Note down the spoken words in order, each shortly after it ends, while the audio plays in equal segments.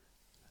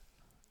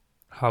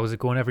How's it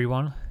going,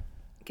 everyone?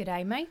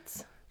 G'day,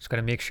 mates. Just got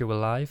to make sure we're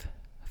live.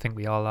 I think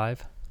we are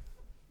live.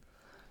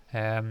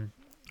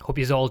 Hope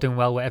you're all doing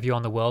well wherever you're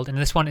in the world. And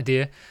this one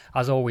today,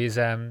 as always,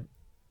 me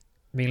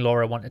and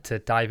Laura wanted to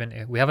dive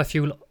into. We have a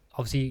few,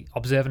 obviously,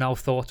 observing our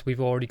thoughts we've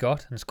already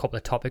got. And there's a couple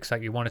of topics.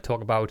 Like we want to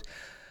talk about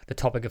the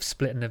topic of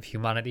splitting of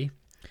humanity.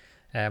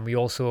 We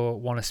also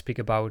want to speak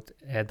about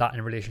that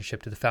in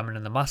relationship to the feminine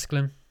and the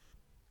masculine.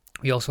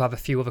 We also have a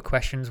few other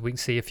questions. We can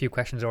see a few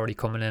questions already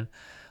coming in.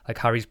 Like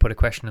Harry's put a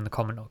question in the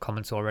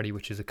comments already,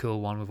 which is a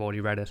cool one. We've already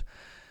read it.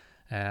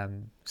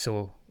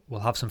 So we'll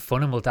have some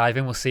fun and we'll dive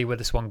in. We'll see where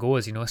this one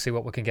goes, see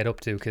what we can get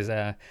up to, because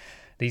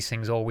these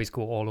things always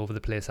go all over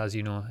the place, as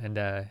you know, and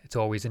it's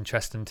always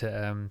interesting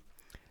to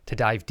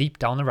dive deep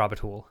down the rabbit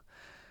hole.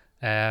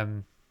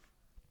 But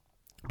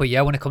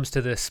yeah, when it comes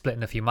to the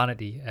splitting of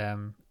humanity,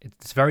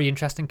 it's very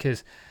interesting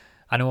because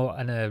I know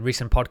in a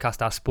recent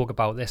podcast I spoke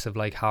about this, of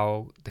like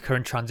how the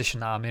current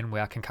transition that I'm in,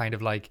 where I can kind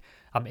of like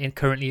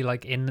currently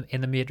like in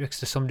the matrix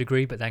to some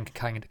degree, but then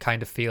can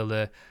kind of feel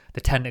the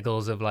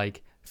tentacles of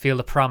like feel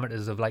the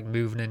parameters of like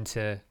moving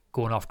into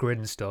going off grid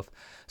and stuff.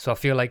 So I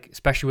feel like,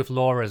 especially with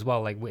Laura as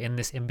well, like we're in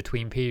this in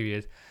between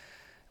period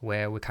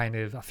where we're kind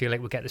of, I feel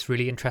like we get this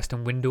really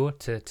interesting window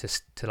to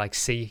like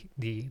see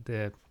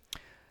the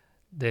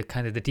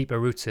kind of the deeper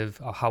roots of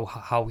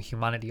how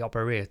humanity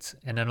operates,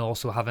 and then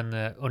also having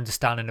the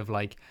understanding of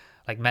like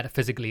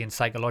metaphysically and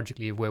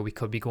psychologically of where we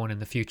could be going in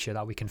the future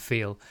that we can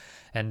feel.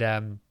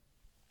 And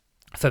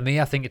for me,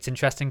 I think it's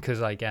interesting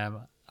because like I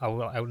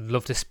would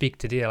love to speak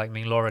today, like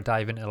me and Laura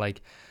dive into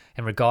like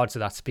in regards to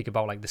that, speak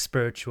about like the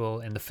spiritual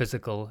and the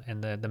physical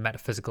and the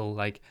metaphysical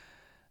like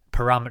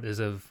parameters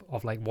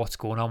of like what's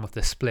going on with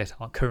the split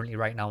currently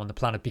right now on the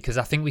planet, because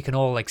I think we can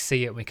all like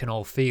see it, we can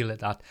all feel it,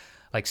 that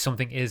like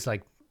something is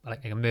like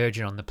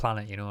emerging on the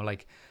planet,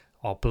 like,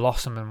 or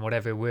blossoming,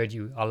 whatever word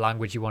or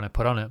language you want to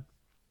put on it.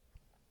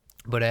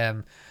 But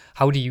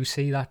how do you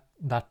see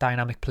that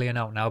dynamic playing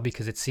out now?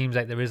 Because it seems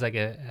like there is like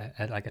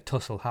a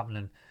tussle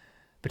happening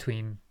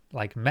between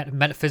like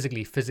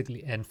metaphysically,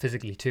 physically, and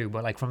physically too.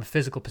 But like from a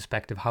physical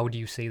perspective, how do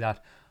you see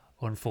that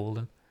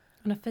unfolding?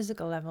 On a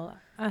physical level,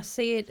 I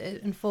see it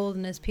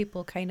unfolding as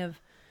people kind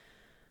of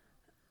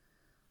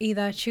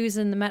either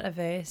choosing the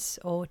metaverse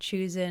or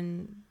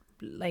choosing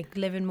like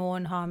living more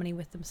in harmony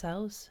with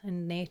themselves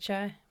and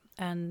nature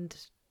and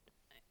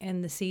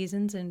in the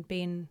seasons, and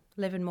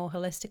living more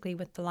holistically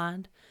with the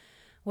land,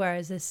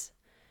 whereas this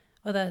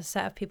other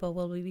set of people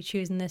will be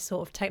choosing this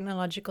sort of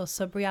technological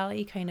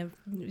sub-reality, kind of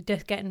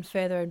just getting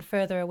further and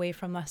further away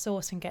from their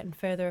source and getting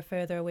further and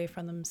further away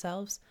from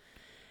themselves.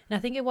 And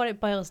I think what it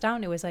boils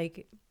down to is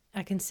like,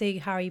 I can see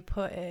Harry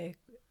put a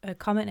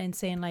comment in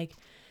saying like,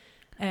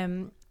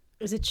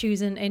 is it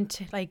choosing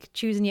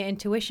your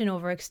intuition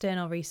over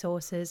external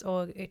resources,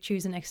 or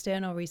choosing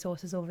external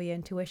resources over your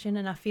intuition?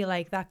 And I feel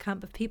like that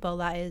camp of people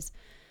that is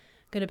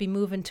going to be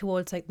moving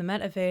towards like the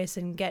metaverse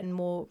and getting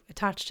more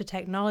attached to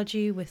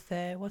technology with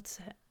is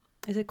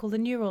it called the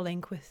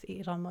Neuralink with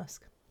Elon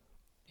Musk?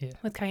 Yeah.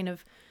 With kind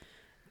of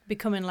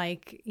becoming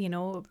like,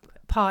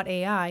 part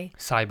AI.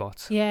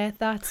 Cybots. Yeah,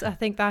 I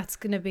think that's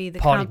going to be the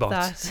Party camp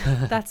bots.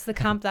 that's the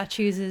camp that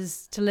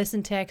chooses to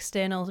listen to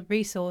external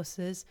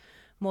resources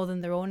more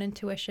than their own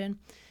intuition.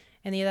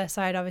 And the other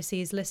side obviously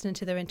is listening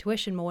to their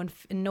intuition more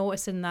and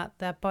noticing that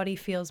their body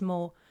feels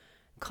more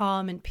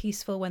calm and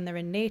peaceful when they're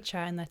in nature,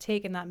 and they're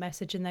taking that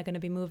message and they're going to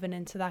be moving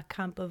into that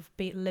camp of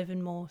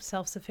living more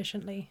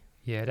self-sufficiently.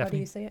 Yeah, definitely. How do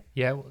you see it?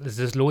 Yeah,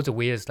 there's loads of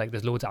ways, like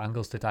there's loads of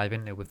angles to dive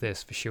into with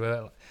this for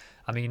sure.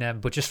 I mean,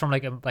 but just from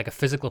like a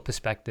physical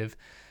perspective,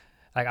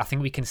 like I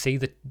think we can see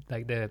the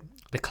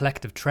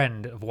collective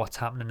trend of what's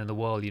happening in the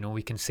world.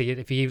 We can see it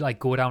if you like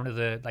go down to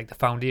the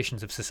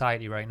foundations of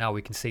society right now.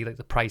 We can see like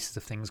the prices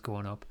of things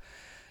going up.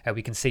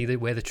 We can see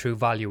where the true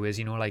value is.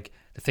 Like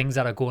the things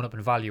that are going up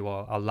in value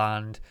are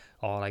land,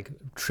 or like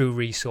true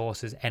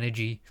resources,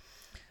 energy.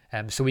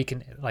 So we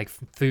can like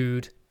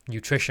food,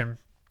 nutrition.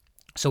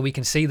 So we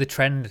can see the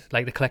trend,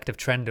 like the collective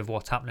trend of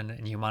what's happening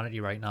in humanity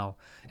right now,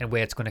 and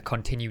where it's going to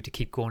continue to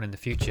keep going in the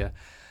future.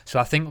 So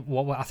I think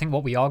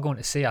what we are going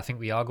to see,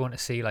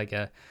 like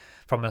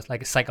from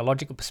a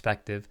psychological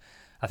perspective,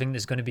 I think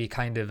there's going to be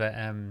kind of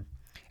an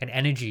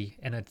energy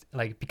in it,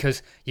 like,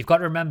 because you've got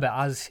to remember,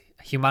 as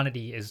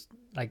humanity is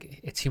like,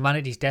 it's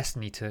humanity's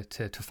destiny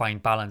to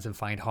find balance and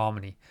find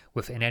harmony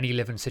within any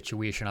living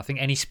situation. I think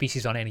any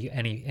species on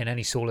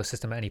any solar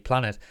system, any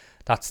planet,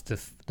 that's the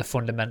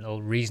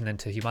fundamental reasoning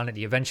to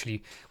humanity.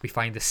 Eventually, we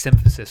find the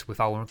synthesis with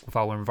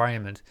our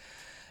environment.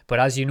 But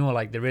as you know,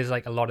 like there is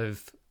like a lot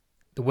of,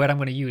 the word I'm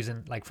going to use,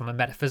 and like from a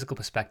metaphysical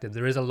perspective,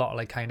 there is a lot of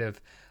like kind of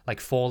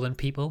like fallen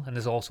people, and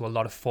there's also a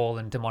lot of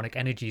fallen demonic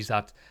energies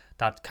that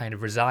kind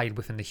of reside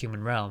within the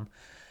human realm.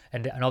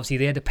 And obviously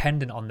they're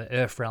dependent on the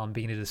earth realm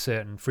being at a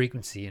certain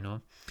frequency,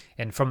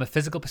 And from a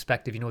physical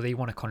perspective, they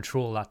want to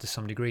control that to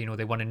some degree,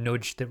 They want to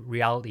nudge the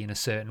reality in a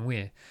certain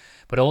way.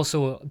 But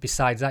also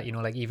besides that,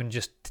 like even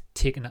just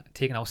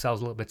taking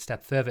ourselves a little bit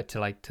step further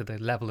to the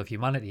level of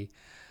humanity,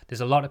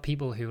 there's a lot of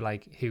people who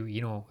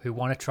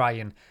want to try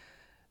and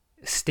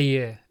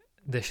steer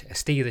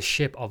steer the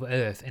ship of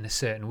Earth in a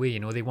certain way. You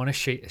know, they want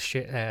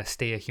to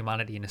steer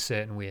humanity in a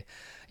certain way.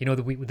 You know,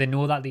 they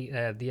know that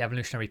the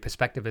evolutionary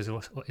perspective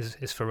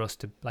is for us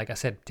to, like I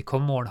said, to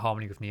come more in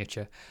harmony with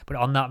nature. But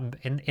on that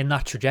in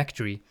that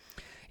trajectory,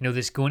 you know,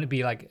 there's going to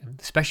be, like,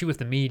 especially with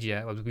the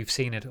media, we've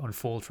seen it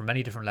unfold from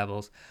many different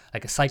levels,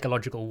 like a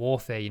psychological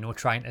warfare, you know,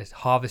 trying to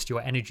harvest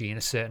your energy in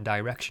a certain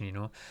direction, you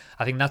know.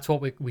 I think that's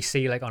what we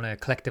see, like, on a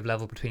collective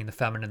level between the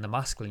feminine and the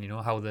masculine, you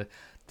know, how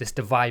this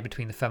divide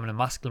between the feminine and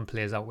masculine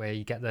plays out, where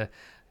you get the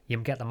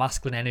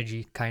masculine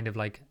energy kind of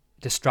like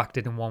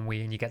distracted in one way,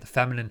 and you get the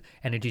feminine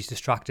energies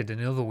distracted in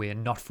another way,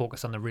 and not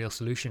focus on the real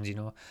solutions, you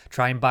know.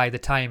 Try and buy the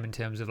time in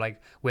terms of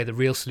like where the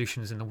real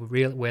solutions and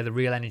where the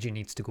real energy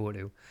needs to go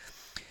to.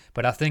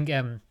 But I think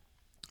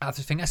I've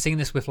seen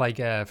this with, like,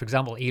 for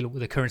example,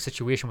 the current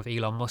situation with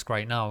Elon Musk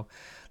right now.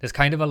 There's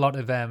kind of a lot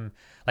of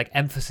like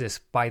emphasis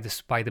by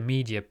the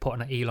media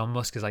putting on Elon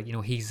Musk as, like, you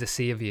know, he's the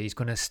savior. He's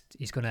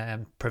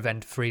gonna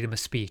prevent freedom of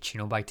speech, you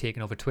know, by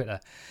taking over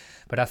Twitter.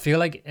 But I feel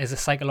like as a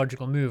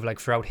psychological move, like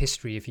throughout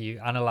history, if you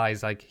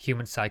analyze like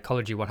human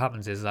psychology, what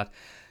happens is that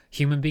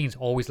human beings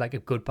always like a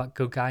good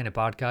guy and a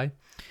bad guy.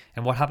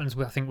 And what happens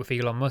with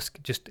Elon Musk,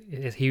 just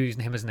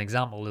using him as an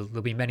example,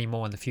 there'll be many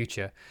more in the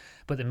future.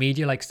 But the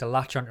media likes to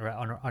latch onto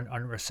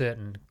a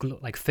certain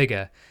like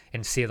figure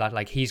and say that,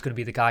 like, he's going to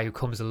be the guy who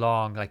comes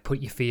along, like, put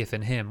your faith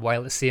in him.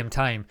 While at the same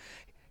time,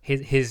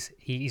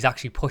 he's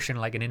actually pushing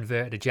like an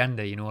inverted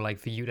agenda, you know, like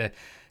for you to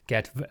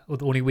get,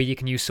 the only way you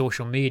can use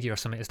social media or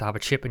something is to have a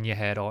chip in your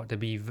head, or to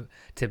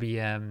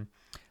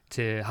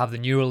have the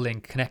neural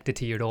link connected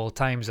to you at all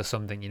times or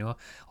something, you know,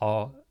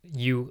 or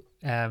you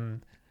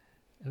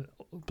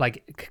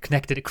like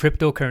connected to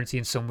cryptocurrency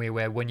in some way,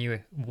 where when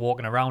you're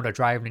walking around or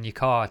driving in your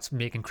car, it's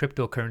making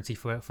cryptocurrency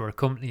for a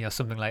company or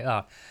something like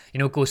that. You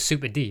know, it goes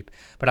super deep.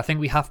 But I think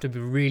we have to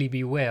really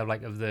be aware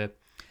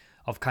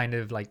of kind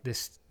of like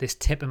this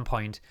tipping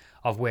point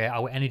of where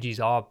our energies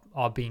are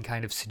being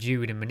kind of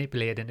subdued and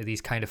manipulated into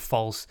these kind of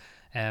false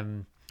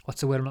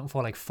what's the word I'm looking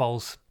for, like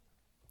false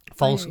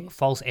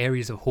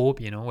areas of hope,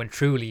 you know, when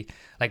truly,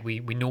 like, we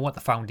know what the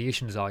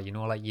foundations are, you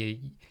know, like you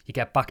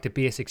get back to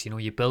basics, you know,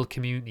 you build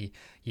community,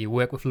 you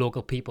work with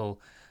local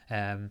people,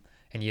 and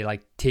you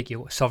like take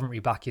your sovereignty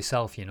back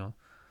yourself, you know.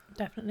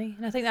 Definitely.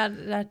 And I think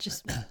that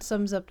just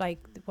sums up like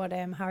what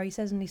Harry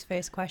says in his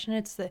first question.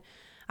 It's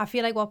I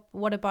feel like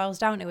what it boils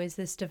down to is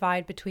this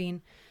divide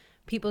between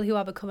people who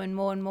are becoming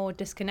more and more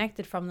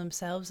disconnected from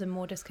themselves and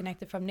more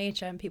disconnected from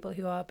nature, and people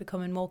who are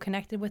becoming more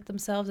connected with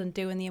themselves and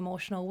doing the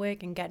emotional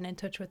work and getting in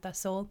touch with their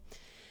soul.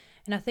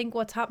 And I think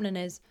what's happening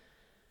is,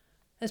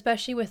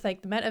 especially with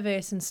like the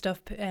metaverse and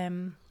stuff,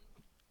 in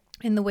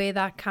the way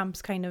that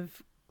camp's kind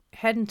of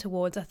heading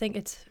towards, I think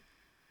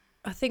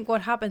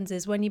what happens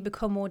is when you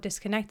become more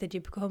disconnected,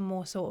 you become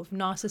more sort of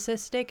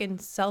narcissistic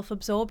and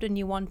self-absorbed, and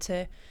you want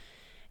to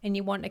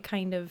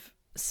kind of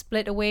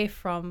split away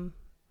from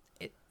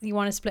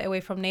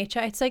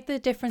nature. It's like the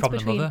difference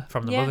between the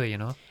mother, you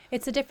know.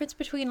 It's the difference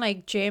between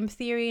like germ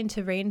theory and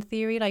terrain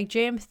theory. Like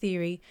germ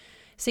theory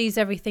sees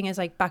everything as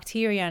like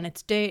bacteria and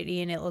it's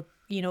dirty and it'll,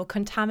 you know,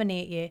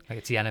 contaminate you. Like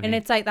it's the enemy. And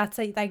it's like that's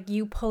like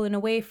you pulling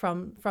away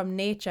from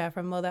nature,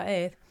 from Mother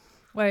Earth.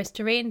 Whereas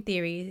terrain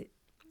theory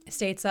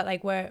states that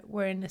like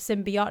we're in a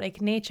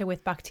symbiotic nature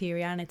with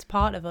bacteria and it's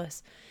part of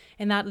us,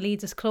 and that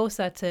leads us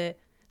closer to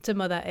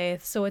Mother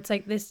Earth. So it's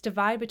like this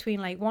divide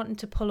between like wanting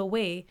to pull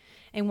away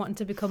and wanting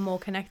to become more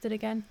connected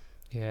again.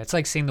 Yeah, it's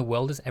like seeing the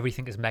world as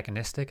everything is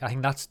mechanistic. I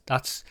think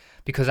that's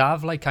because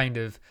I've like kind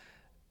of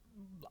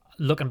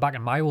looking back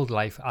at my old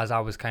life as I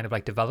was kind of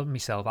like developing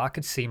myself, I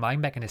could see my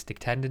mechanistic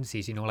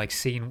tendencies, you know, like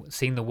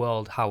seeing the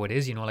world how it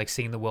is, you know, like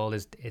seeing the world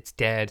as it's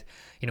dead,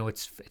 you know,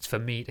 it's for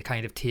me to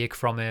kind of take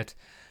from it.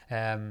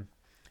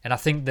 And I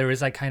think there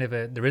is like kind of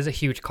there is a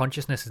huge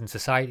consciousness in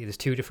society. There's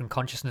two different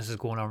consciousnesses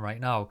going on right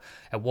now.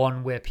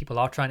 One where people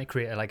are trying to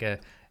create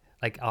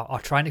are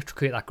trying to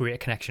create that greater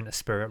connection to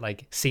spirit,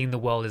 like seeing the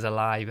world as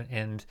alive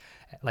and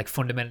like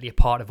fundamentally a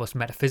part of us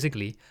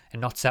metaphysically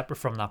and not separate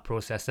from that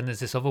process. And there's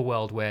this other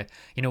world where,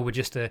 you know, we're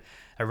just a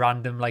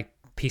random like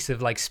piece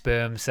of like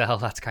sperm cell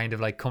that's kind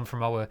of like come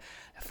from our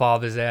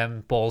father's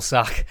ball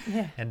sack,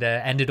 yeah, and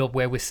ended up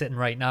where we're sitting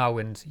right now.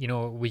 And, you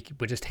know,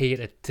 we're just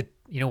here to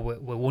you know,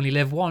 we'll only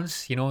live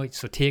once, you know,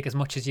 so take as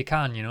much as you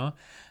can, you know,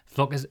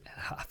 fuck as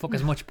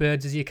much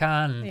birds as you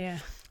can, yeah,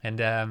 and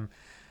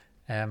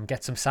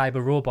get some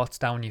cyber robots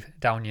down you.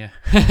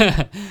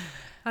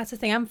 That's the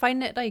thing. I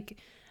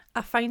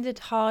find it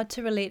hard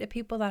to relate to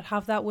people that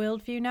have that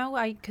worldview now.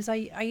 Because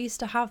I used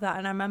to have that,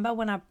 and I remember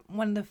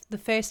when the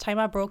first time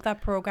I broke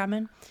that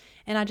programming,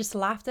 and I just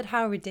laughed at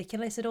how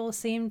ridiculous it all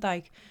seemed.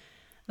 Like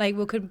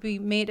we could be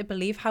made to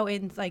believe how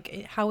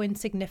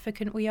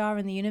insignificant we are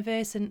in the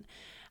universe, and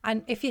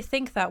if you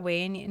think that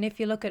way, and if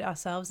you look at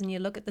ourselves and you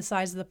look at the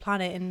size of the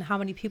planet and how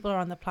many people are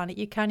on the planet,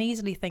 you can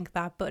easily think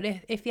that. But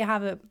if you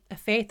have a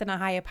faith in a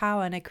higher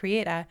power and a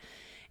creator,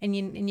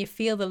 and you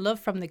feel the love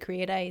from the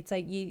creator, it's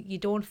like you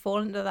don't fall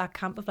into that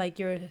camp of like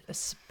you're a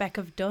speck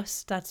of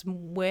dust that's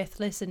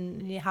worthless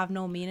and you have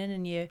no meaning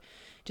and you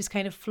just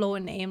kind of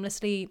floating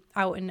aimlessly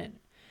out in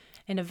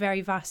in a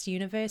very vast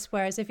universe.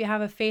 Whereas if you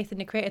have a faith in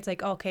the creator, it's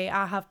like, okay,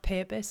 I have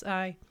purpose,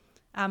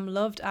 I'm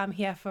loved, I'm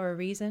here for a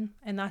reason.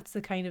 And that's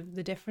the kind of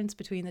the difference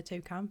between the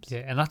two camps.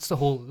 Yeah, and that's the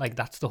whole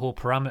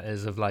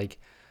parameters of like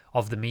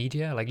of the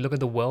media. Like, look at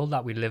the world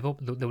that we live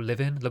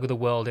in. Look at the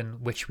world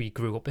in which we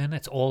grew up in.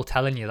 It's all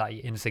telling you that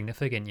you're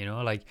insignificant, you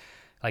know,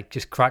 like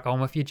just crack on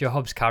with your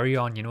jobs, carry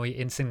on, you know, you're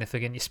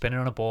insignificant, you're spinning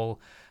on a ball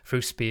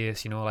through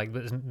space, you know, like,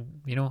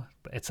 you know,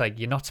 it's like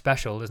you're not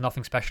special, there's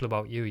nothing special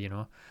about you, you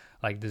know,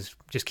 like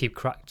just keep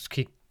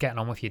getting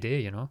on with your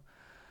day, you know.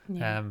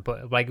 Yeah.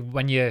 But like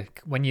when you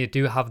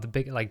do have the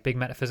big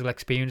metaphysical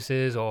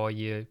experiences, or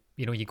you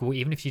go,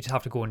 even if you just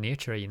have to go in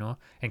nature, you know,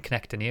 and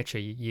connect to nature,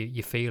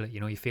 you feel it, you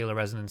know, you feel the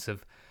resonance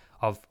of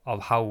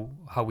how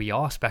we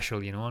are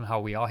special, you know, and how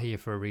we are here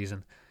for a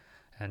reason.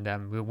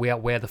 And we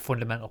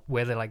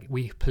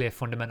play a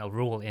fundamental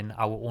role in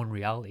our own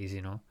realities,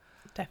 you know.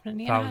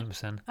 Definitely.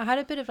 1,000%. I had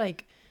a bit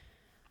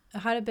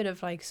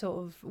of like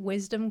sort of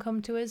wisdom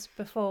come to us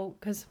before,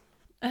 because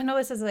I know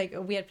this is like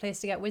a weird place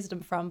to get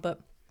wisdom from,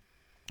 but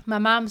my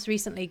mom's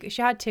recently,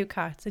 she had 2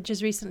 cats, and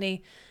she's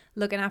recently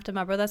looking after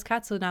my brother's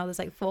cat, so now there's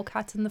like 4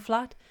 cats in the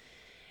flat.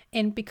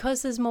 And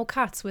because there's more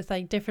cats with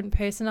like different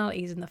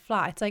personalities in the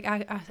flat, it's like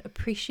I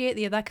appreciate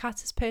the other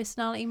cats'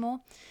 personality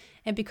more.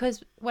 And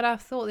because what I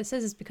thought this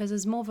is because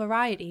there's more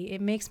variety,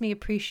 it makes me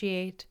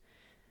appreciate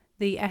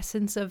the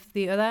essence of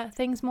the other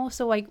things more.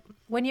 So like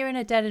when you're in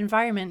a dead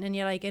environment and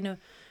you're like in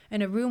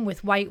a room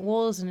with white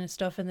walls and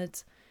stuff, and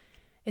it's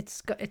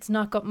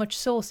not got much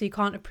soul, so you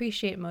can't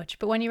appreciate much.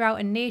 But when you're out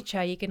in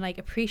nature, you can like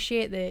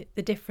appreciate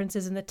the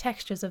differences in the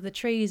textures of the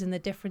trees, and the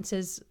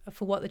differences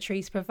for what the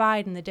trees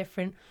provide, and the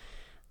different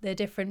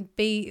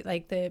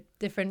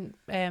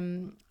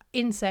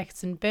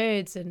insects and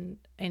birds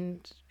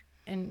and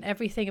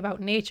everything about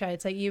nature.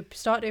 It's like you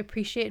start to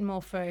appreciate it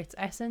more for its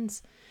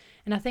essence.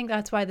 And I think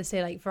that's why they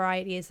say like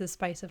variety is the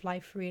spice of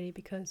life, really,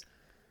 because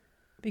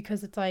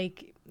it's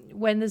like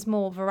when there's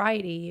more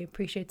variety, you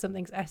appreciate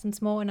something's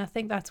essence more. And I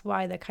think that's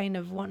why they're kind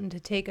of wanting to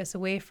take us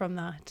away from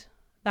that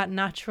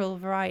natural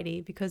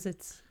variety, because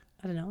it's,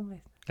 I don't know.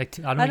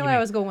 I know where I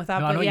was going with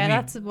that, no, but yeah,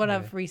 that's what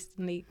I've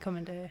recently come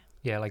into.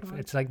 Yeah, like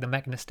it's like the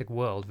mechanistic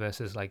world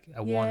versus like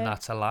one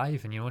that's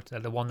alive, and you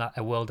know,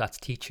 a world that's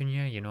teaching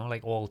you, you know,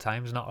 like all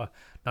times, not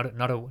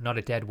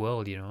a dead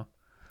world, you know.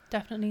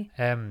 Definitely.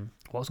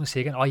 What was I going to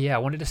say again? Oh yeah, I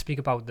wanted to speak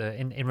about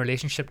in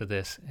relationship to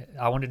this.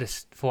 Thought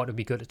it would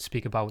be good to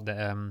speak about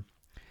the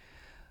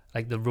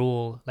like the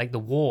role, like the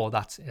war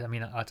that's, I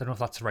mean, I don't know if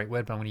that's the right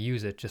word, but I'm going to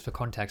use it just for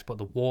context, but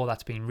the war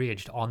that's being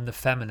waged on the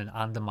feminine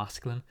and the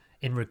masculine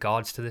in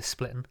regards to this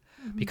splitting.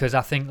 Mm-hmm. Because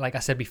I think, like I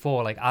said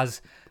before, like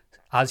as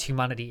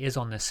humanity is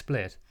on this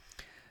split,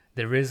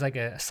 there is like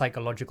a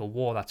psychological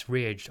war that's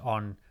raged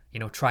on, you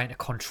know, trying to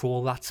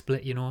control that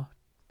split, you know.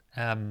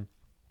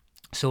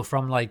 So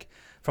from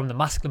the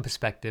masculine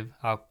perspective,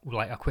 I'll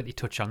quickly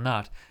touch on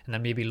that, and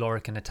then maybe Laura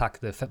can attack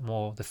the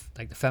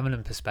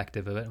feminine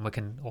perspective of it, and we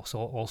can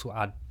also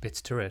add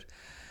bits to it.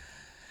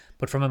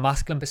 But from a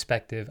masculine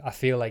perspective, I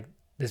feel like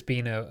there's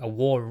been a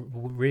war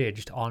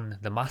raged on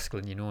the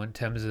masculine, you know, in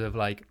terms of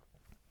like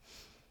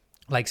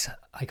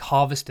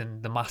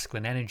harvesting the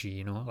masculine energy,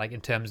 you know, like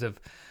in terms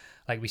of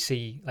like we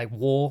see like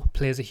war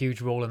plays a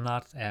huge role in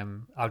that.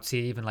 I would say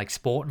even like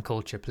sport and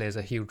culture plays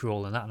a huge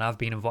role in that, and I've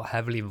been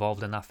heavily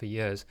involved in that for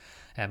years.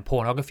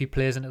 Pornography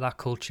plays into that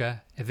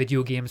culture,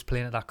 video games play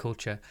into that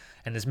culture,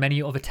 and there's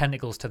many other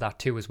tentacles to that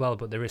too as well.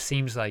 But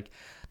seems like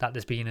that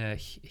there's been a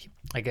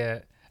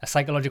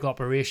psychological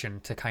operation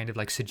to kind of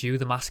like subdue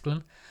the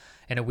masculine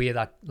in a way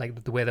that,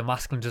 like, the way the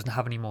masculine doesn't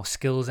have any more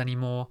skills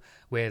anymore,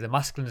 where the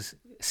masculine is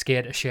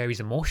scared to share his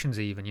emotions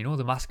even, you know,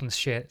 the masculine's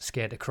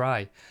scared to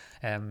cry.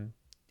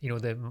 You know,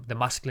 the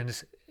masculine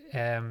is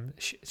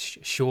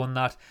shown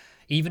that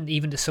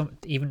even to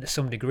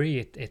some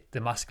degree,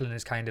 the masculine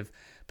is kind of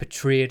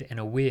portrayed in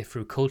a way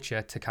through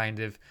culture to kind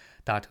of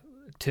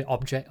to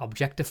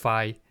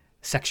objectify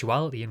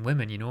sexuality in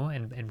women, you know,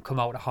 and come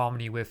out of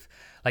harmony with,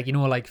 like, you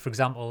know, like for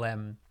example,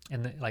 in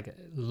like a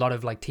lot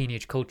of like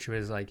teenage culture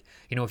is like,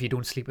 you know, if you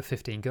don't sleep with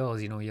 15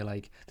 girls, you know, you're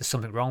like, there's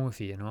something wrong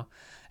with you, you know.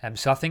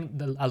 So I think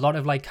a lot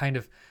of like kind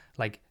of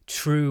like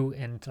true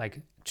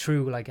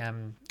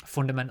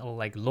fundamental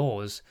like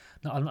laws,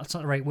 that's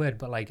not the right word,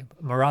 but like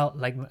moral,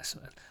 like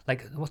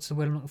what's the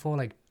word I'm looking for,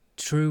 like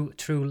true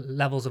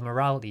levels of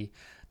morality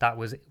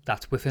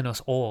that's within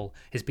us all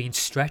is being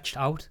stretched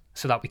out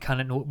so that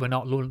we're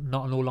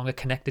no longer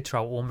connected to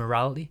our own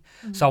morality.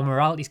 Mm-hmm. So our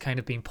morality is kind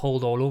of being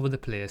pulled all over the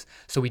place,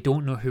 so we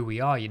don't know who we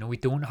are, you know. We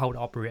don't know how to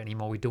operate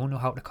anymore. We don't know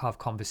how to have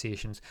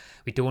conversations.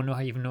 We don't know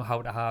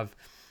how to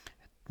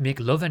make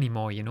love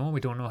anymore, you know. We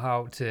don't know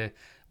how to,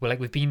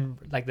 we've been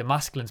like, the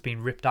masculine's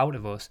been ripped out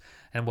of us,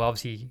 and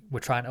we're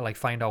trying to like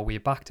find our way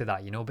back to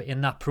that, you know. But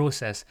in that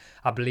process,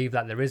 I believe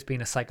that there has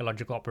been a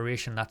psychological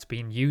operation that's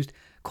been used.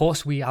 Of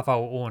course, we have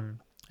our own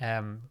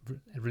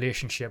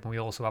relationship, and we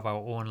also have our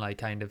own like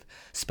kind of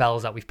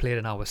spells that we've played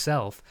on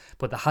ourselves,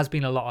 but there has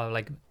been a lot of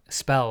like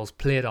spells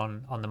played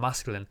on the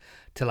masculine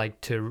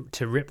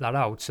to rip that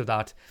out, so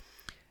that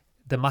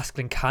the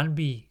masculine can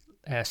be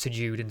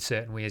subdued in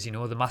certain ways. You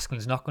know, the masculine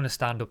is not going to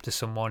stand up to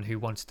someone who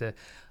wants to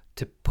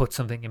put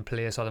something in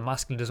place, or the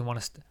masculine doesn't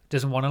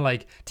want to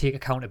like take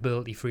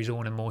accountability for his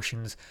own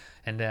emotions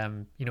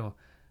and you know,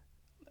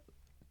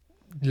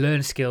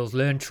 learn skills,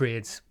 learn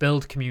trades,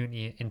 build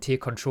community, and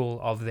take control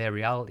of their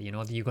reality. You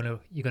know, you're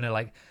gonna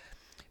like,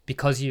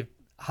 because you've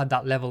had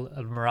that level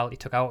of morality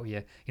took out of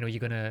you, you know, you're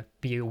gonna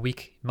be a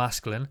weak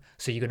masculine,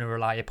 so you're gonna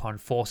rely upon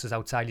forces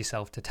outside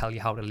yourself to tell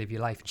you how to live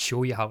your life and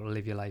show you how to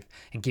live your life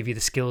and give you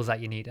the skills that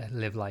you need to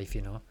live life.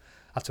 You know,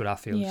 that's what I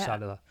feel. Yeah.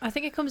 Side of that. I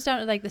think it comes down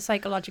to like the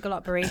psychological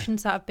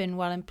operations that have been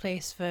well in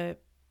place for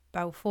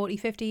about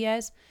 40-50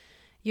 years.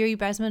 Yuri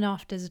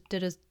Bezmenov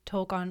did a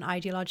talk on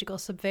ideological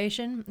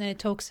subversion,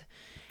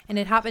 and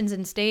it happens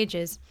in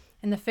stages.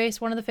 And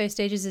one of the first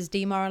stages is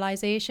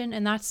demoralization,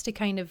 and that's to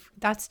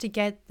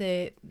get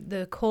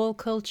the whole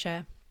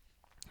culture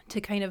to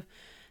kind of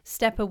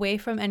step away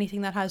from anything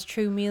that has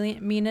true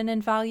meaning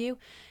and value,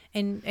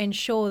 and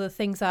show the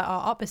things that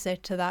are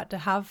opposite to that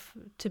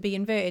to be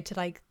inverted,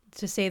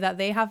 to say that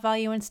they have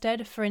value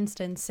instead. For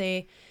instance,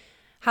 say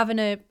having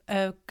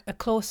a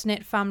close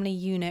knit family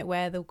unit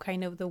where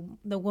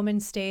the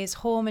woman stays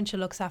home and she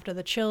looks after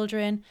the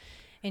children,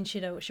 and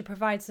she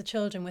provides the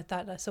children with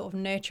that sort of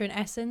nurturing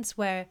essence.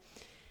 Where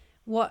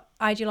what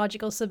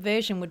ideological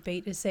subversion would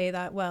be to say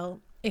that,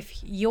 well,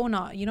 if you're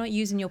not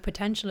using your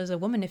potential as a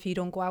woman if you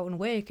don't go out and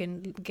work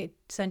and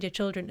send your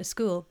children to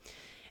school,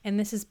 and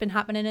this has been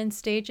happening in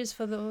stages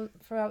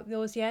throughout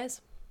those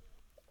years.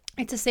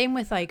 It's the same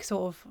with like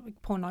sort of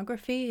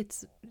pornography.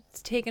 It's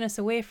taken us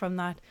away from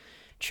that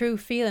true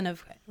feeling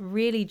of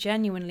really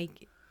genuinely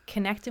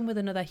connecting with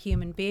another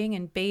human being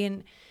and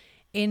being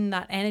in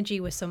that energy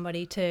with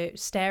somebody, to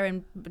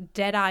staring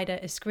dead-eyed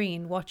at a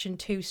screen watching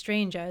two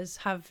strangers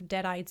have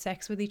dead-eyed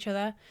sex with each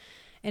other.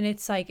 And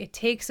it's like it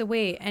takes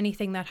away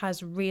anything that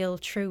has real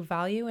true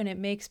value, and it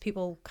makes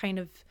people kind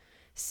of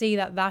see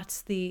that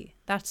that's the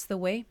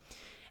way.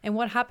 And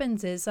what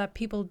happens is that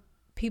people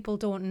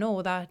don't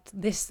know that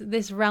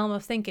this realm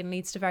of thinking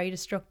leads to very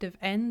destructive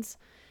ends.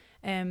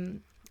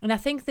 And I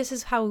think this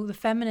is how the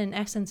feminine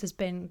essence has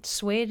been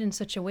swayed in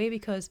such a way,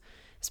 because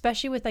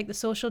especially with like the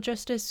social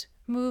justice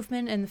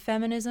movement and the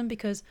feminism,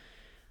 because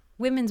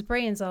women's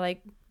brains are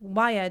like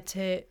wired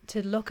to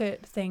look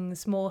at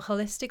things more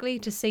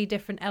holistically, to see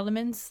different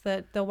elements,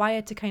 that they're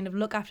wired to kind of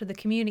look after the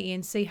community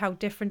and see how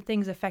different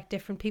things affect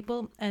different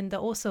people, and they're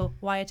also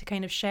wired to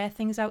kind of share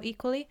things out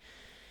equally.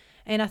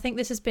 And I think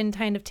this has been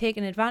kind of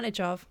taken advantage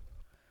of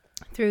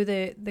through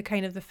the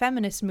kind of the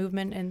feminist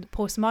movement and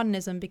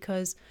postmodernism,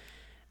 because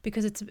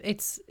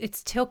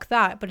it's took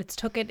that, but it's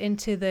took it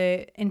into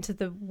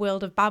the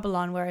world of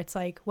Babylon, where it's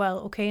like, well,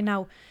 okay,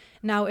 now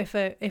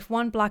if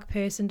one black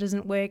person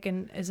doesn't work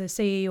and as a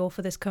CEO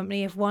for this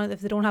company, if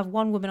they don't have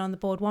one woman on the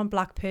board, one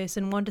black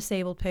person, one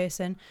disabled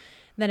person,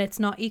 then it's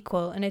not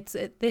equal. And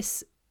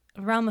this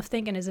realm of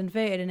thinking is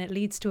inverted, and it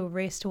leads to a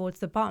race towards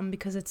the bottom,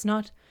 because it's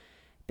not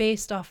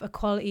based off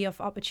equality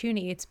of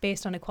opportunity, it's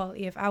based on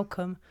equality of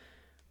outcome,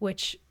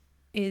 which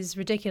is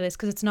ridiculous,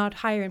 because it's not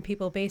hiring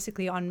people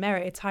basically on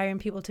merit. It's hiring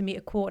people to meet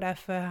a quota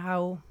for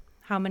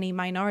how many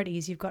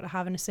minorities you've got to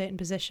have in a certain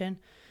position.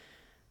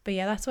 But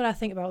yeah, that's what I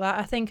think about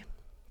that.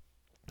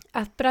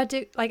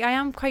 I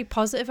am quite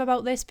positive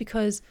about this,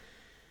 because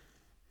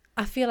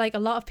I feel like a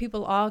lot of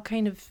people are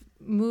kind of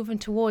moving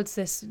towards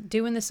this,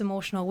 doing this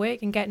emotional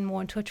work and getting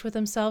more in touch with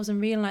themselves,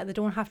 and realizing like they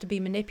don't have to be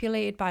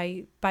manipulated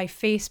by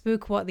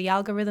Facebook, what the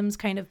algorithms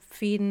kind of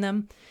feeding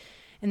them,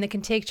 and they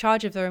can take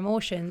charge of their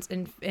emotions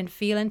and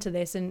feel into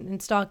this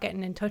and start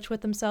getting in touch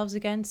with themselves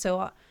again.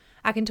 So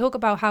I can talk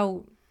about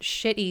how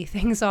shitty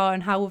things are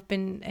and how we've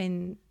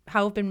been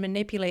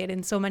manipulated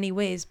in so many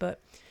ways,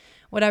 but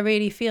what I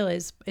really feel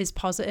is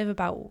positive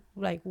about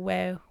like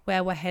where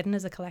we're heading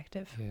as a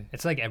collective. Yeah.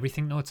 It's like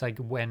everything though. It's like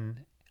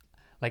when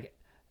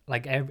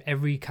like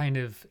every kind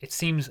of, it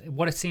seems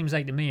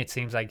like to me, it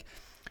seems like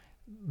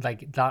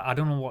that, I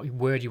don't know what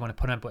word you want to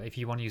put on it, but if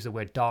you want to use the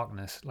word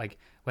darkness, like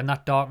when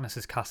that darkness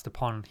is cast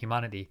upon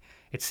humanity,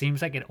 it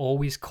seems like it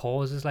always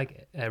causes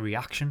like a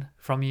reaction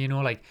from you,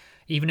 like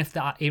even if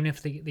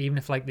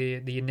like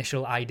the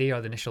initial idea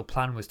or the initial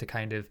plan was to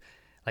kind of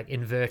like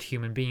invert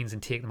human beings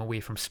and take them away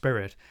from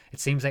spirit, it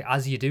seems like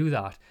as you do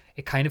that,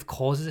 it kind of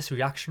causes this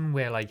reaction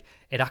where like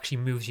it actually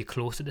moves you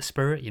closer to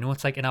spirit.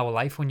 It's like in our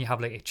life when you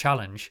have like a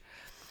challenge,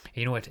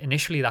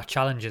 initially that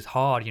challenge is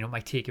hard, it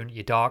might take you into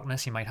your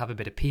darkness, you might have a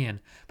bit of pain,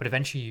 but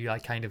eventually you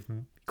like kind of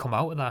come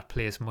out of that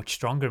place much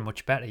stronger and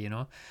much better,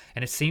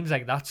 and it seems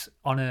like that's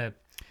on a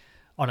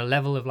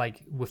level of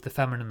like with the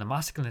feminine and the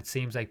masculine. It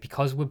seems like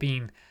because we're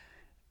being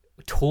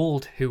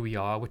told who we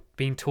are, we're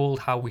being told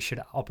how we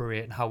should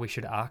operate and how we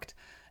should act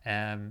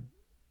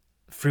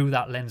through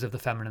that lens of the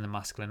feminine and the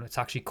masculine, it's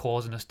actually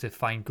causing us to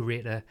find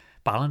greater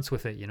balance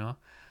with it.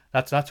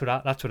 That's what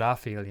I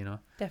feel.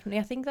 Definitely.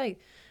 I think like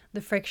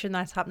the friction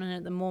that's happening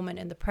at the moment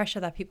and the pressure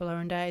that people are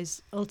under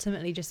is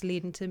ultimately just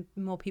leading to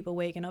more people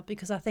waking up,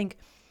 because I think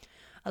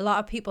a lot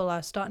of people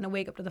are starting to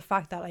wake up to the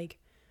fact that like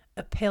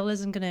a pill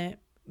isn't going to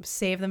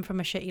save them from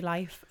a shitty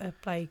life.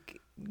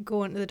 Like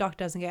going to the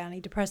doctor and get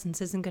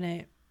antidepressants isn't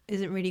going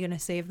isn't really going to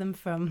save them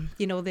from,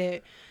 you know,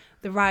 the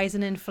rise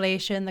in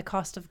inflation, the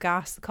cost of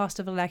gas, the cost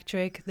of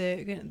electric,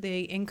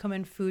 the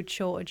incoming food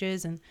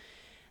shortages, and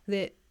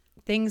the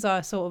things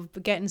are sort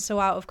of getting so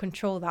out of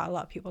control that a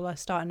lot of people are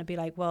starting to be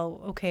like,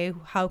 well, okay,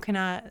 how can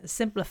I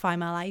simplify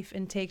my life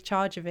and take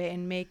charge of it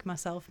and make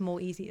myself more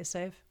easy to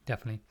serve?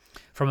 Definitely.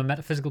 From a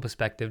metaphysical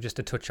perspective, just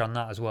to touch on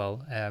that as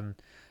well,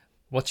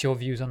 what's your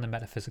views on the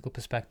metaphysical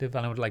perspective?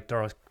 I know like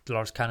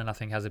Dolores Cannon, I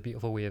think, has a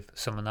beautiful way of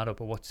summing that up,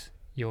 but what's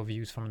your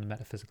views from the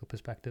metaphysical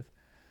perspective?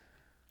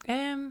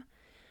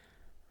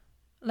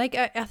 Like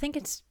I think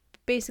it's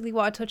basically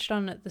what I touched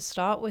on at the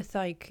start with,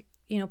 like,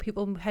 you know,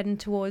 people heading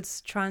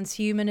towards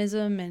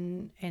transhumanism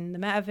and in the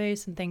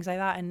metaverse and things like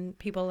that, and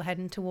people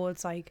heading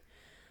towards like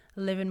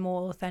living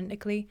more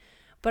authentically.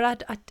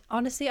 But I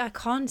honestly, I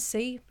can't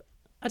see.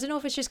 I don't know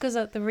if it's just because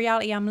of the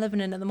reality I'm living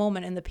in at the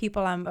moment and the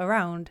people I'm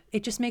around.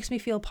 It just makes me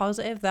feel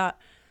positive that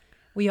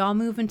we are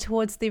moving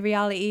towards the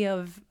reality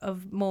of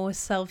more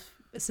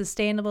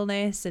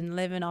self-sustainableness and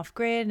living off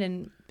grid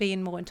and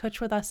being more in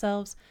touch with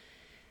ourselves.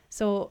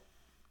 So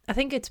I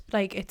think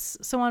it's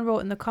someone wrote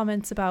in the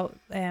comments about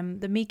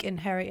the meek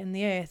inheriting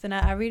the earth, and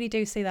I really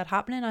do see that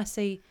happening. I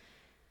see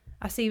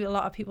a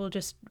lot of people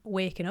just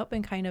waking up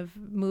and kind of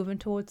moving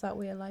towards that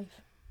way of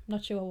life.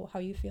 Not sure how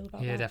you feel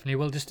about that. Yeah, definitely.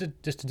 Well, just to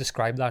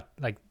describe that,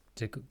 like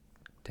to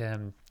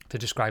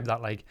describe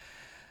that, like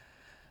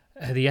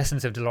the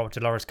essence of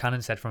Dolores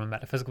Cannon said from a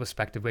metaphysical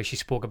perspective, where she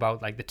spoke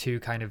about like the two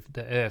kind of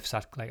the earths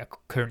that like are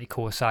currently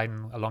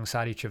coinciding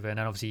alongside each other, and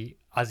then obviously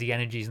as the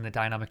energies and the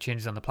dynamic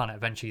changes on the planet,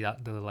 eventually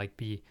that there'll like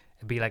be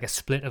like a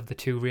split of the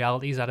two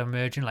realities that are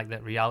merging, like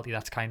that reality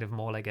that's kind of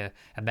more like a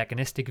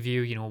mechanistic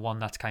view, you know, one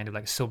that's kind of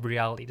like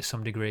sub-reality to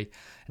some degree,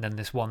 and then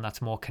this one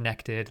that's more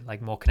connected,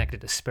 like more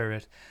connected to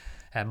spirit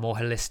and more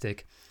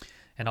holistic.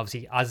 And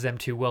obviously as them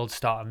two worlds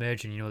start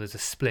emerging, you know, there's a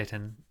split,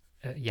 and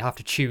you have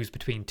to choose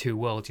between two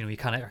worlds, you know, you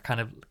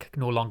kind of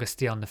no longer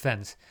stay on the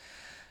fence.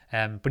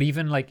 But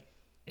even like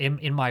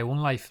in my own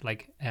life,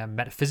 like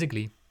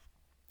metaphysically,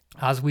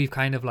 as we've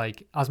kind of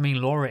like, as me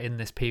and Laura in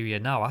this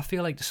period now, I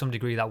feel like to some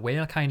degree that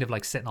we're kind of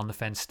like sitting on the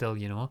fence still,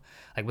 you know,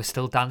 like we're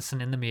still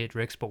dancing in the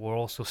matrix, but we're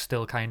also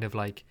still kind of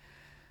like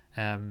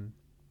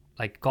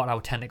got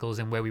our tentacles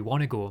in where we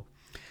want to go.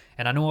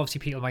 And I know obviously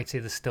people might say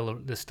there's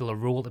still a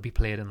role to be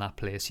played in that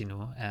place, you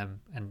know,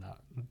 and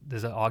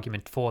there's an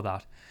argument for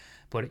that.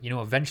 But, you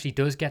know, eventually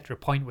does get to a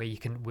point where you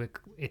can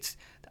work.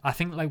 I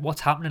think like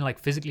what's happening like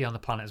physically on the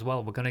planet as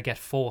well, we're going to get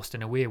forced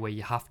in a way where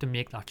you have to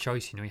make that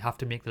choice, you know, you have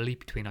to make the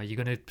leap between, are you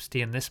going to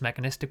stay in this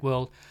mechanistic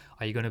world?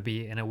 Are you going to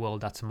be in a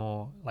world that's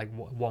more like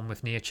one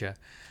with nature?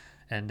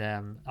 And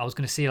I was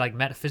going to say like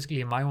metaphysically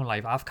in my own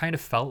life, I've kind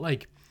of felt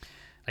like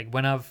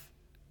when I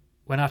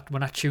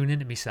tune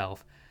into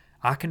myself,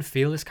 I can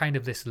feel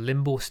this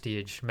limbo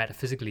stage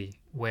metaphysically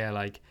where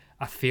like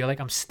I feel like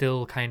I'm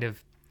still kind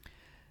of,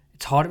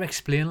 it's hard to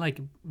explain,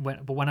 like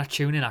but when I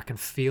tune in, I can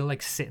feel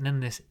like sitting in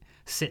this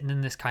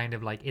kind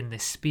of like in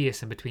this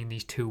space in between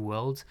these two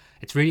worlds.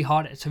 It's really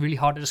hard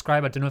to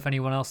describe. I don't know if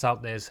anyone else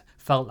out there's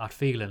felt that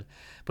feeling,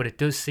 but it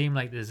does seem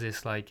like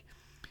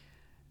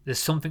there's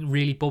something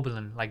really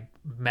bubbling like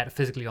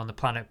metaphysically on the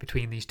planet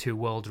between these two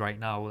worlds right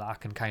now that I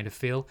can kind of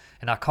feel,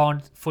 and I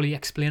can't fully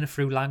explain it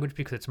through language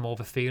because it's more of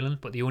a feeling,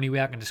 but the only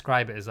way I can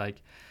describe it is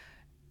like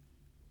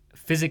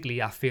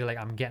physically I feel like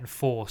I'm getting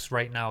forced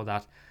right now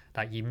that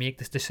you make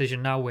this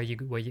decision now where the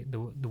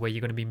way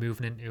you're going to be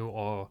moving into,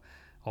 or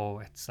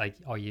it's like,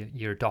 or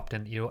you're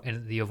adopting, you know,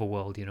 in the other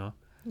world, you know.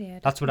 Yeah,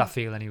 that's what I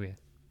feel anyway.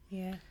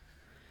 Yeah,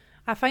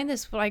 I find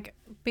this like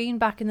being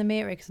back in the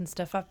matrix and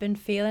stuff, I've been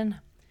feeling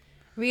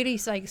really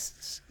like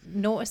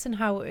noticing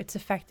how it's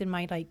affecting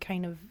my like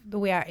kind of the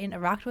way I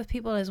interact with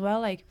people as well.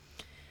 Like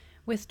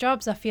with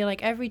jobs, I feel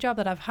like every job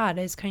that I've had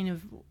is kind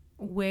of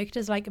worked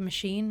as like a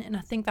machine, and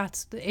I think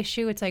that's the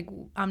issue. It's like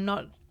I'm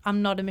not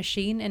a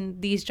machine,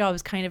 and these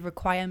jobs kind of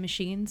require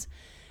machines,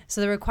 so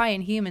they're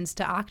requiring humans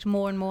to act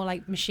more and more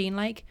like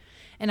machine-like.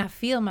 And I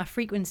feel my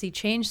frequency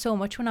change so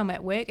much when I'm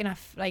at work, and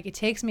like it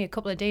takes me a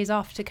couple of days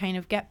off to kind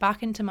of get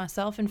back into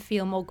myself and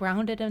feel more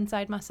grounded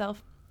inside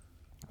myself.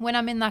 When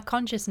I'm in that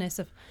consciousness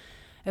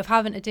of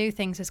having to do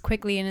things as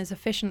quickly and as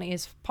efficiently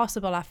as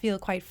possible, I feel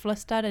quite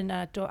flustered, and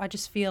I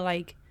just feel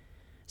like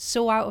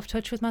so out of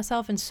touch with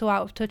myself and so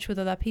out of touch with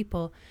other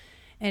people,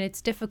 and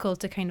it's difficult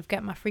to kind of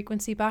get my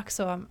frequency back.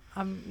 So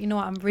I'm you know,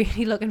 I'm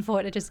really looking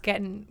forward to just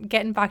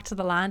getting back to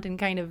the land and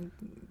kind of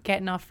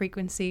getting our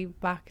frequency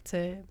back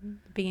to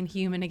being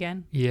human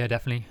again. Yeah,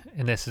 definitely.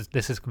 And this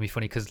is gonna be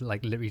funny because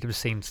like literally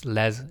just seen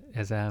Les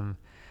has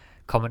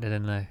commented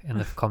in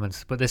the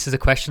comments, but this is a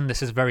question.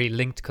 This is very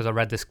linked because I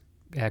read this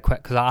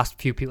because I asked a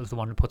few people, the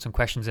one who put some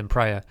questions in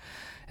prior,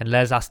 and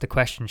Les asked the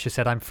question. She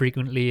said, "I'm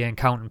frequently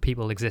encountering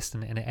people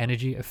existing in an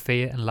energy of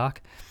fear and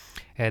lack.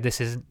 This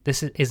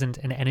isn't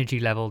an energy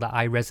level that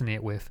I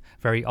resonate with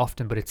very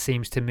often, but it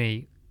seems to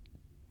me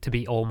to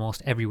be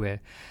almost everywhere.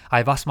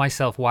 I've asked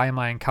myself, why am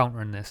I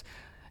encountering this?"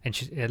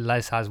 And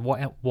Les has,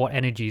 what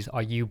energies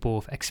are you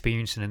both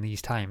experiencing in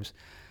these times?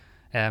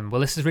 Well,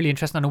 this is really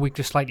interesting. I know we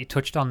just slightly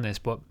touched on this,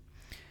 but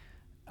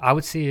I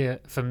would say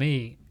for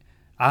me,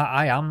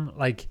 I am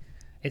like,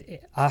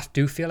 I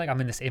do feel like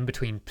I'm in this in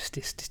between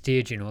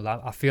stage. You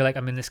know, I feel like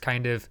I'm in this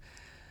kind of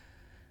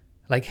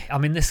like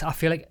I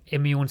feel like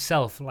in my own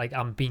self, like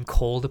I'm being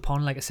called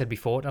upon, like I said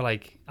before, to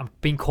like I'm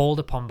being called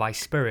upon by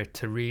spirit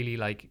to really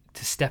like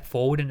to step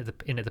forward into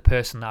the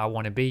person that I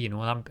want to be, you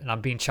know, and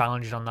I'm being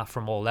challenged on that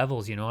from all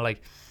levels, you know.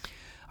 Like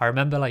I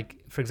remember,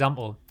 like for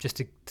example,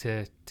 just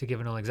to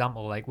give another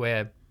example, like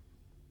where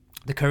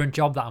the current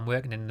job that I'm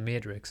working in the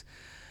Matrix,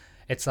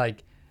 it's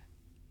like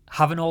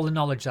having all the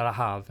knowledge that I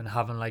have and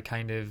having like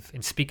kind of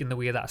in speaking the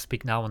way that I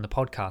speak now on the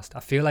podcast, I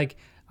feel like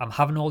I'm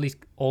having all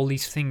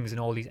these things and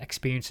all these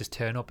experiences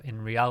turn up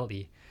in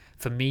reality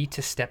for me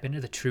to step into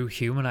the true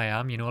human I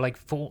am. You know, like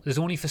there's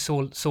only for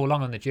so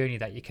long on the journey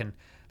that you can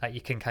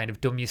kind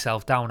of dumb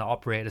yourself down or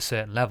operate at a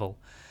certain level.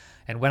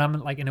 And when I'm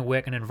like in a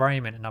working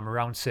environment and I'm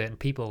around certain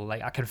people,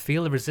 like I can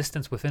feel the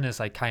resistance within us,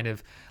 like kind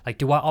of like,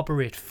 do I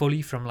operate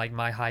fully from like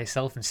my higher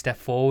self and step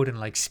forward and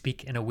like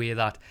speak in a way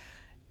that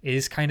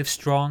is kind of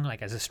strong,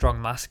 like as a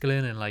strong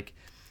masculine, and like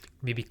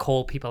maybe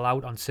call people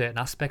out on certain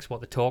aspects,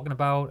 what they're talking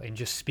about, and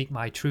just speak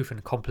my truth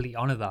and completely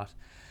honor that.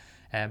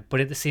 But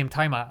at the same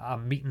time,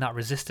 I'm meeting that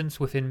resistance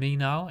within me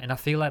now. And I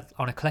feel like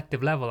on a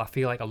collective level, I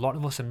feel like a lot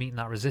of us are meeting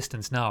that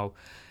resistance now,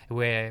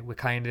 where we're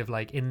kind of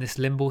like in this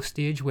limbo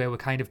stage where we're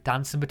kind of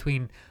dancing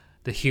between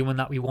the human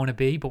that we want to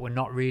be, but we're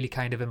not really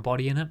kind of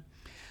embodying it.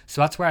 So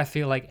that's where I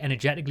feel like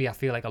energetically, I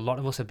feel like a lot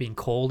of us are being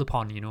called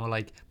upon, you know,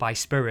 like by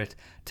spirit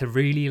to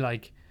really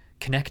like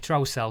connect to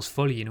ourselves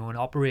fully, you know, and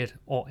operate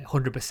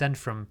 100%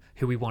 from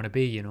who we want to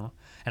be, you know.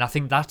 And I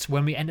think that's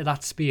when we enter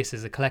that space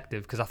as a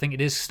collective, because I think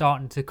it is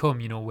starting to come,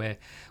 you know, where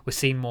we're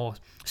seeing more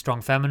strong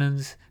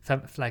feminines,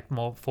 like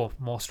more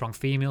strong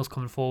females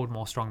coming forward,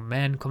 more strong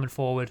men coming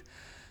forward.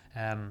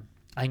 I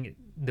think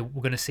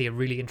we're going to see a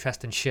really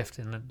interesting shift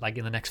in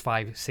the next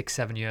 5, 6,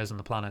 7 years on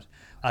the planet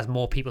as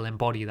more people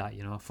embody that,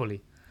 you know,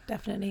 fully.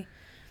 Definitely,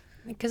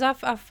 because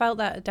I've felt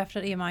that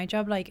definitely in my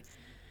job, like.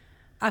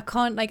 I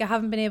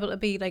haven't been able to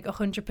be like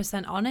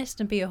 100% honest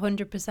and be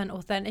 100%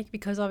 authentic,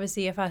 because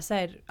obviously if I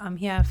said I'm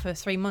here for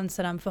 3 months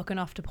and I'm fucking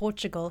off to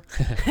Portugal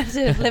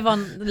to live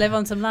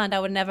on some land,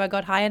 I would never have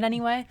got hired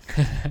anyway.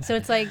 So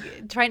it's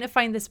like trying to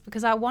find this,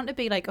 because I want to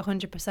be like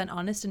 100%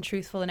 honest and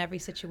truthful in every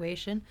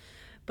situation.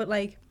 But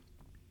like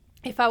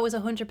if I was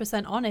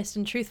 100% honest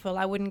and truthful,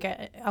 I wouldn't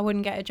get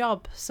a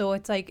job. So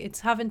it's like it's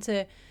having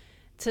to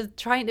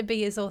trying to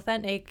be as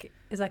authentic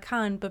as I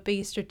can, but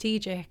be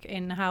strategic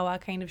in how I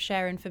kind of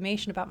share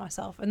information about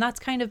myself. And that's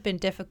kind of been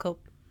difficult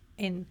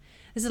this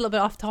is a little bit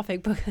off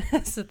topic, but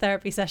it's a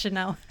therapy session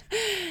now.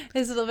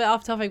 This is a little bit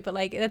off topic, but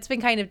like it's been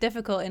kind of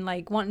difficult in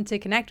like wanting to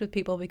connect with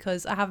people,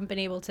 because I haven't been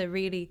able to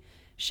really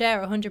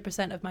share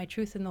 100% of my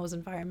truth in those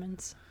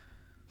environments.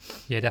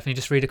 Yeah, definitely.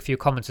 Just read a few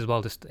comments as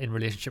well, just in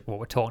relationship to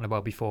what we're talking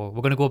about before.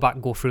 We're going to go back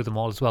and go through them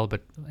all as well.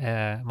 But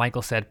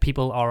Michael said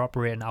people are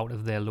operating out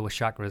of their lower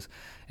chakras,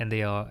 and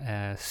they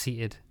are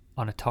seated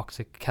on a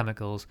toxic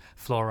chemicals,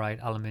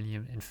 fluoride,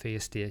 aluminium, and fear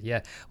state.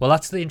 Yeah, well,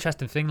 that's the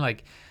interesting thing.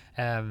 Like,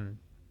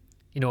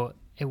 you know,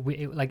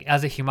 like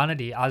as a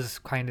humanity, as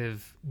kind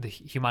of the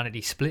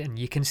humanity splitting,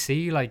 you can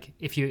see like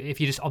if you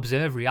just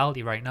observe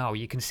reality right now,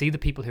 you can see the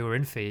people who are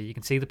in fear. You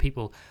can see the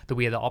people the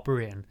way they're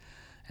operating.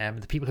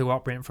 The people who are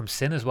operating from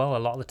sin as well a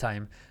lot of the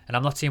time. And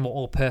I'm not saying we're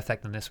all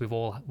perfect in this. We're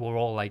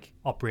all like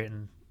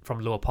operating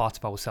from lower parts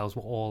of ourselves.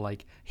 We're all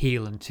like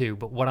healing too.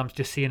 But what I'm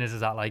just seeing is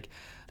that like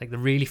the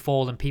really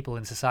fallen people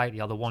in society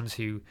are the ones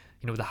who, you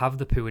know, they have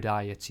the poor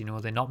diets, you know,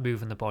 they're not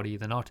moving the body,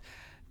 they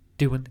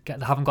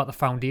haven't got the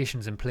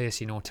foundations in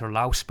place, you know, to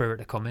allow spirit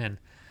to come in.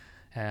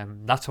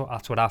 That's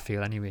what I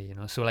feel anyway, you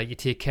know. So like you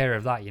take care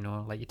of that, you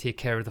know, like you take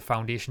care of the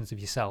foundations of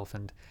yourself,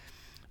 and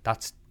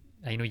that's,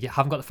 you know, you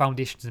haven't got the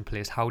foundations in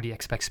place. How do you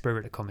expect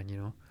spirit to come in, you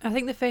know? I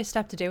think the first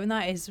step to doing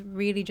that is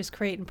really just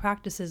creating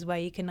practices where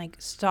you can like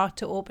start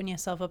to open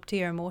yourself up to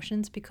your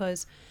emotions,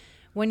 because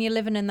when you're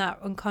living in that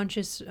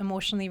unconscious,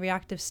 emotionally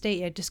reactive state,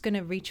 you're just going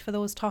to reach for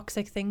those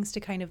toxic things to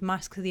kind of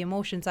mask the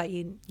emotions that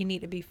you need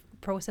to be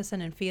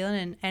processing and feeling,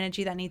 and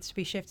energy that needs to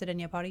be shifted in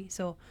your body.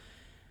 So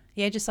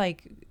yeah, just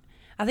like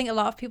I think a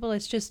lot of people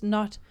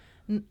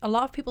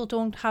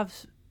don't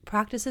have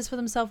practices for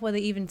themselves where they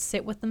even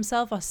sit with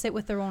themselves or sit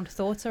with their own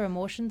thoughts or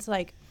emotions.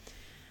 Like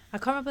I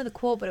can't remember the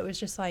quote, but it was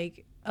just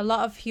like a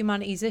lot of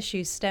humanity's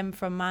issues stem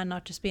from man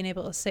not just being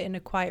able to sit in a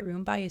quiet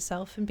room by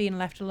yourself and being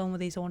left alone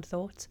with his own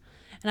thoughts.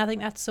 And I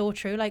think that's so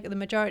true. Like the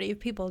majority of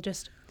people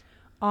just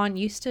aren't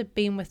used to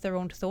being with their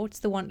own thoughts.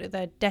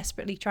 They're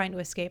desperately trying to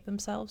escape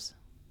themselves.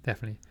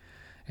 Definitely.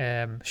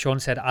 Sean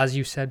said, as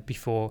you said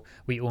before,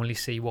 we only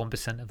see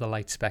 1% of the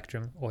light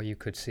spectrum, or you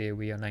could say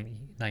we are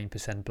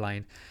 99%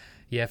 blind.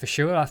 Yeah, for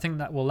sure. I think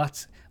that, well,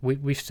 that's,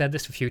 we've said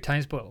this a few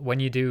times, but when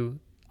you do,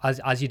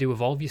 as you do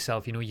evolve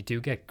yourself, you know, you do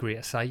get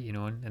greater sight, you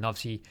know, and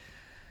obviously,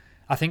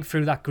 I think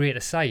through that greater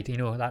sight, you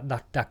know,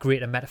 that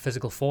greater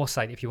metaphysical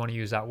foresight, if you want to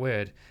use that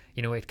word,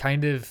 you know,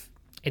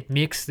 it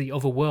makes the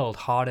other world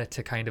harder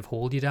to kind of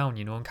hold you down,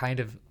 you know, and kind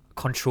of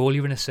control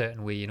you in a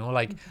certain way, you know.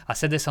 Like I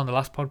said this on the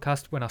last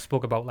podcast when I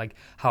spoke about like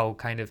how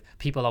kind of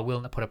people are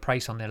willing to put a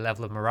price on their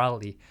level of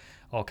morality,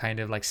 or kind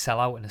of like sell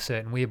out in a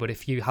certain way. But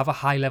if you have a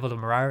high level of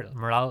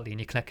morality and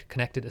you're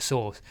connected to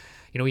source,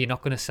 you know, you're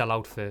not going to sell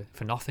out for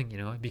nothing, you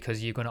know,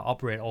 because you're going to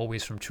operate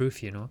always from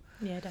truth, you know.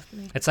 Yeah,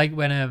 definitely. It's like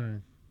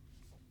when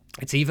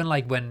it's even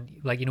like when,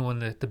 like, you know, in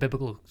the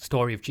biblical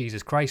story of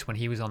Jesus Christ, when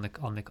he was on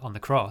the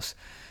cross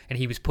and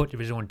he was put to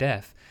his own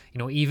death, you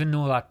know, even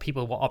though that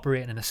people were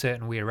operating in a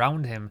certain way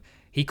around him,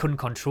 he couldn't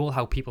control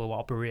how people were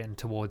operating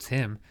towards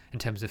him in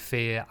terms of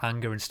fear,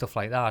 anger, and stuff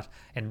like that,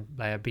 and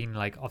being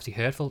like obviously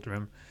hurtful to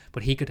him.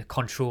 But he could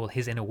control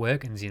his inner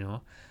workings.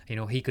 You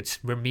know, he could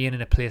remain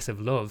in a place of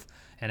love,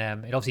 and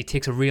it obviously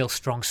takes a real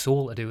strong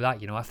soul to do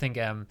that. You know, I think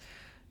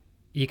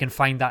you can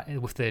find that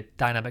with the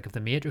dynamic of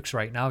the Matrix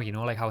right now. You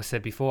know, like how I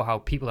said before, how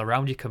people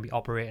around you can be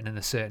operating in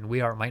a certain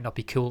way, or it might not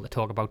be cool to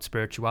talk about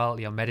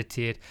spirituality or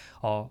meditate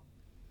or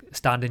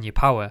stand in your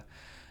power,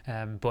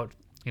 but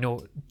you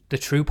know, the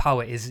true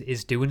power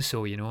is doing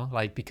so, you know,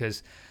 like,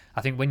 because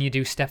I think when you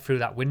do step through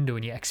that window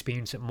and you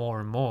experience it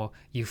more and more,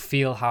 you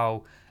feel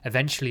how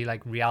eventually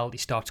like reality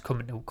starts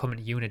coming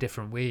to you in a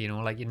different way, you know,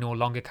 like you no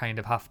longer kind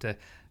of have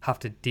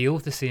to deal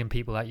with the same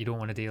people that you don't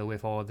want to deal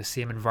with, or the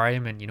same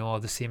environment, you know, or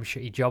the same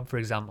shitty job, for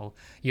example.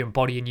 You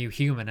embody a new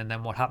human, and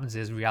then what happens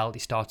is reality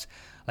starts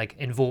like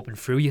involving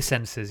through your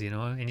senses, you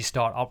know, and you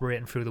start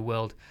operating through the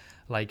world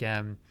like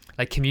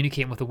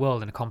communicating with the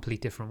world in a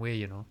complete different way,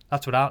 you know.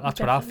 That's what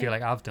I feel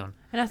like I've done.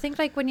 And I think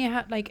like when you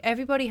have like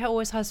everybody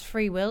always has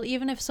free will.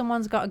 Even if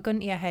someone's got a gun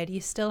to your head, you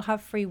still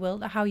have free will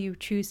to how you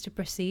choose to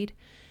proceed.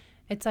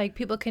 It's like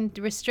people can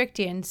restrict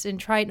you and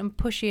try and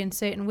push you in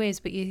certain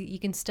ways, but you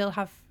can still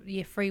have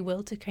your free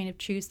will to kind of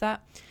choose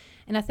that.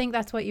 And I think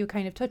that's what you're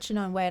kind of touching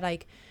on, where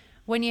like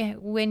when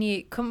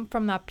you come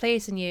from that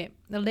place and you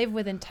live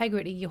with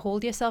integrity, you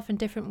hold yourself in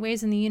different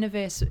ways, and the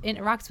universe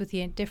interacts with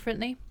you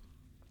differently.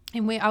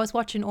 And I was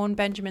watching Owen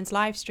Benjamin's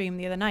live stream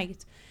the other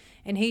night,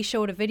 and he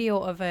showed a video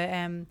of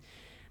there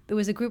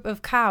was a group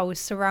of cows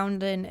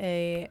surrounding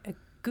a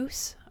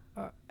goose.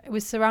 Or it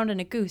was surrounding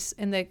a goose,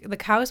 and the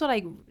cows were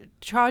like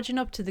charging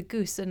up to the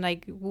goose and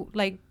like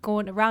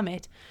going to ram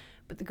it,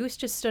 but the goose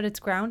just stood its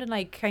ground and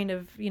like kind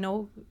of, you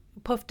know,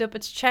 puffed up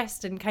its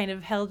chest and kind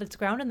of held its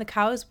ground, and the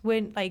cows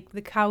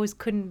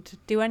couldn't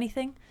do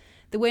anything.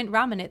 They weren't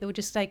ramming it, they were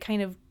just like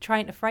kind of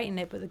trying to frighten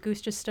it, but the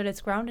goose just stood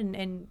its ground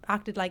and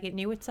acted like it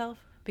knew itself,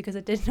 because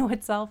it did know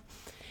itself.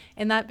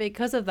 And that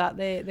because of that,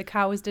 the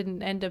cows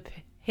didn't end up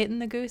hitting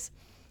the goose.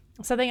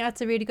 So I think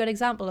that's a really good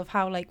example of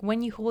how, like,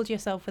 when you hold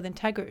yourself with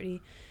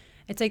integrity,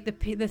 it's like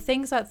the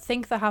things that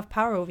think they have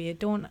power over you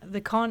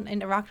they can't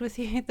interact with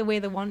you the way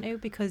they want to,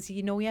 because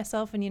you know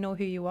yourself and you know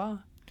who you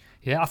are.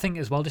 Yeah, I think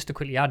as well, just to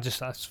quickly add,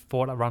 just a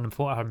random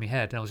thought I had in my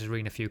head, and I was just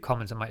reading a few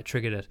comments that might have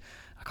triggered it.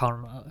 I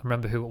can't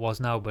remember who it was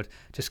now, but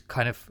just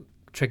kind of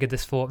triggered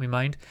this thought in my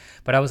mind.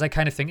 But I was like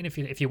kind of thinking, if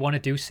you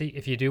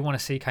do want to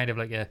see kind of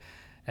like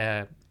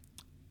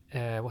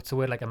what's the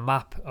word, like a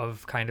map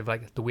of kind of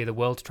like the way the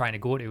world's trying to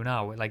go to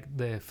now, like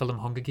the film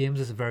Hunger Games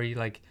is a very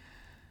like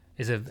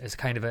is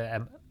kind of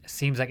a it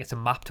seems like it's a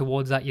map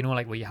towards that, you know,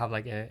 like where you have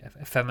like a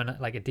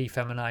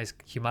defeminized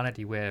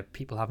humanity where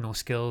people have no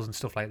skills and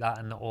stuff like that,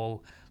 and they're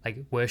all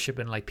like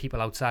worshipping like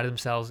people outside of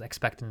themselves,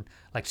 expecting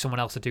like someone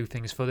else to do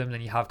things for them. Then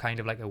you have kind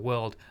of like a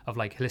world of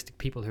like holistic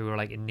people who are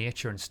like in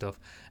nature and stuff.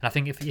 And I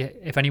think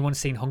if anyone's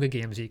seen Hunger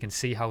Games, you can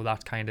see how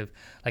that kind of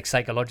like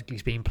psychologically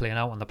is being playing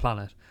out on the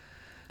planet.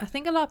 I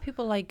think a lot of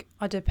people like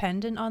are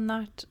dependent on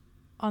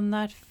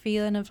that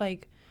feeling of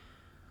like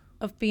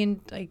of being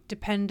like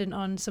dependent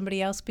on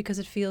somebody else because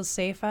it feels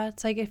safer.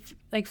 It's like if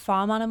like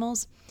farm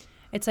animals,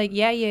 it's like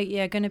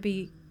you're gonna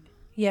be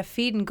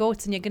feeding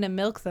goats and you're gonna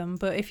milk them,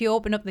 but if you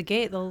open up the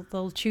gate,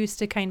 they'll choose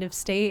to kind of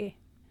stay.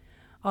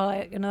 Or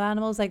like, you know,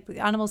 animals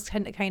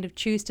tend to kind of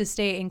choose to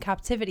stay in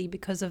captivity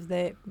because of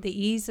the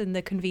ease and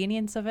the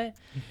convenience of it.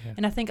 Yeah.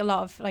 And I think a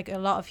lot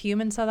of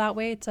humans are that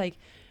way. It's like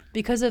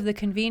because of the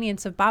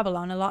convenience of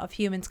Babylon, a lot of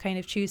humans kind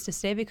of choose to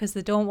stay because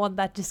they don't want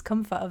that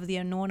discomfort of the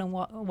unknown and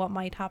what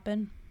might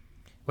happen.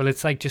 Well,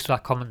 it's like just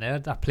that comment there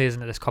that plays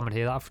into this comment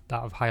here that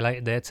I've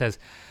highlighted there. It says,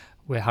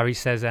 where Harry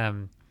says,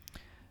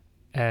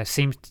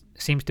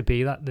 seems to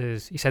be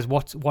that he says,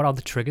 what are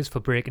the triggers for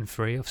breaking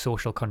free of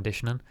social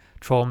conditioning?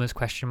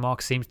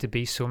 Traumas, ? Seems to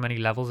be so many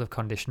levels of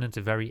conditioning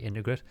to very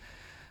integrate.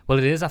 Well,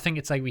 it is. I think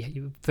it's like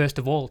first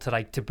of all,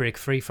 to break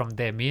free from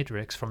that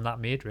matrix,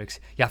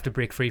 you have to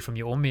break free from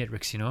your own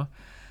matrix, you know.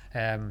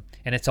 And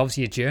it's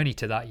obviously a journey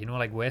to that, you know,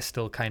 like we're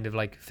still kind of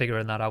like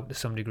figuring that out to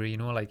some degree, you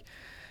know, like.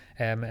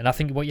 And I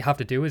think what you have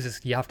to do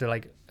is you have to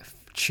like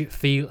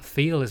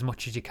feel as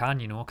much as you can,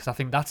 you know, because I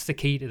think that's the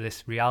key to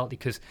this reality.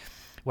 Because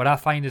what I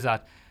find is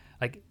that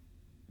like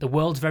the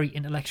world's very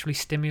intellectually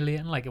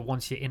stimulating, like it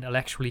wants you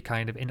intellectually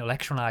kind of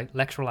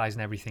intellectualizing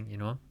everything, you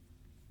know.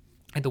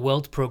 And the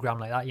world's programmed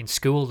like that. In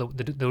school,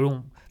 they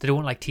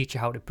don't like teach you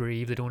how to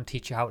breathe. They don't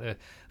teach you how to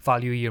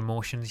value your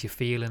emotions, your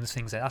feelings,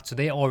 things like that. So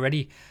they're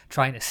already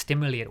trying to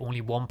stimulate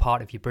only one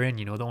part of your brain,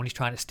 you know. They're only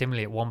trying to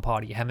stimulate one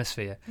part of your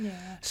hemisphere. Yeah.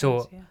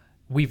 So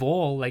we've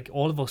all, like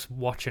all of us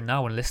watching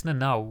now and listening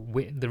now,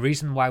 the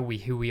reason why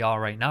who we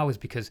are right now is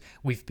because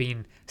we've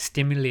been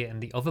stimulating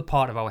the other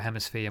part of our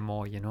hemisphere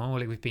more, you know,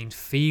 like we've been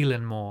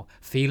feeling more,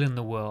 feeling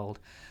the world.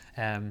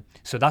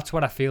 So that's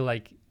what I feel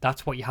like,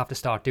 that's what you have to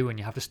start doing.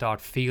 You have to start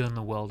feeling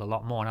the world a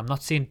lot more. And I'm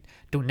not saying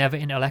don't never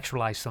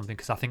intellectualize something,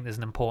 because I think there's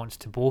an importance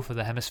to both of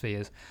the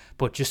hemispheres,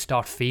 but just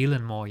start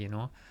feeling more, you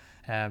know.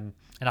 And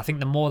I think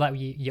the more that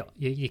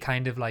you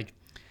kind of like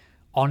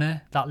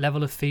honor that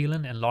level of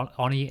feeling and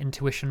honor your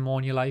intuition more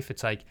in your life,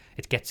 it's like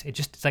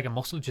it's like a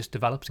muscle, just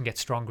develops and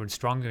gets stronger and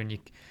stronger,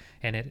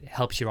 and it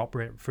helps you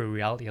operate through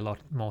reality a lot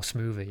more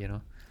smoother, you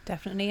know.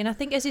 Definitely. And I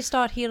think as you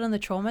start healing the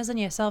traumas in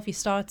yourself, you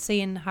start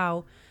seeing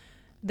how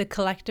the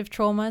collective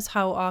traumas,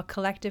 how our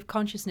collective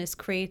consciousness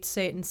creates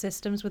certain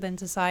systems within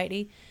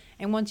society.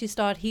 And once you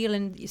start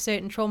healing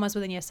certain traumas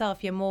within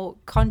yourself, you're more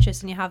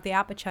conscious and you have the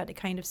aperture to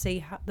kind of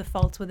see the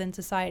faults within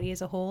society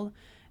as a whole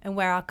and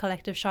where our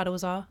collective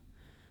shadows are.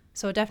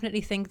 So I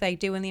definitely think that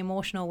doing the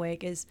emotional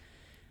work is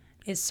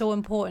so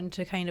important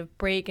to kind of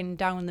breaking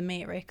down the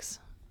matrix.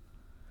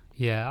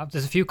 Yeah,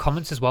 there's a few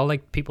comments as well,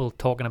 like people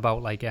talking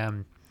about like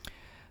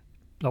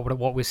what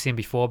we were saying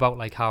before about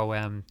like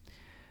how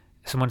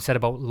someone said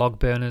about log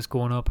burners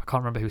going up. I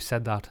can't remember who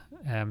said that.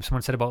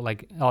 Someone said about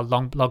like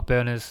log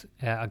burners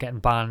are getting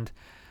banned.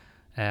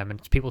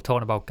 And people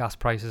talking about gas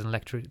prices and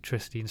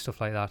electricity and stuff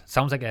like that.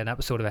 Sounds like an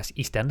episode of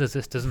EastEnders,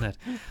 this, doesn't it?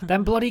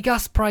 Them bloody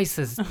gas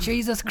prices,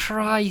 Jesus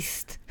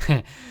Christ!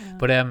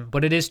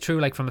 But it is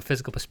true. Like from a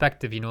physical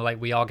perspective, you know, like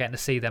we are getting to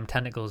see them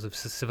tentacles of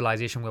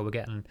civilization where we're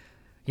getting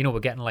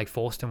like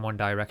forced in one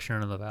direction or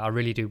another. I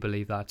really do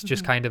believe that. It's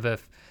just kind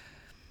of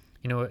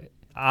you know,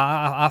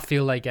 I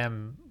feel like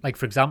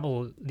for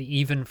example,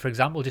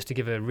 just to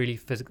give a really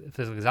physical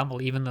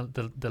example, even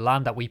the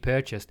land that we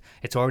purchased,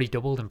 it's already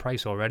doubled in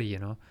price already, you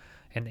know.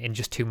 In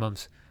just 2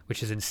 months,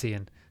 which is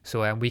insane.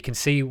 So we can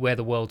see where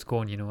the world's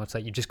going, you know. It's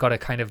like you just got to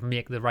kind of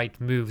make the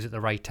right moves at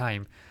the right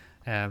time,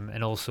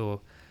 and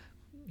also,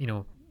 you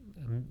know,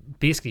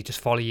 basically just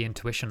follow your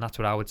intuition. That's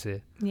what I would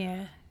say.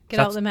 Yeah,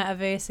 get out the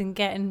metaverse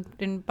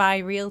and buy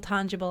real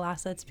tangible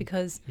assets,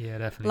 because yeah,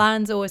 definitely,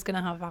 land's always going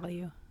to have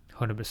value.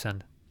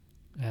 100%.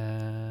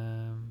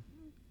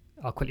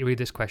 I'll quickly read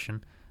this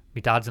question.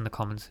 My dad's in the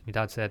comments. My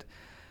dad said,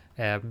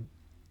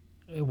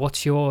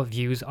 "What's your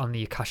views on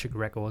the Akashic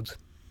records?"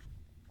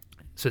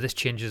 So this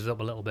changes up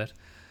a little bit.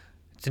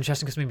 It's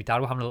interesting because me and my dad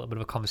were having a little bit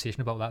of a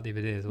conversation about that the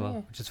other day as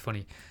well, which is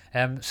funny.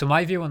 So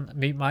my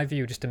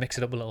view, just to mix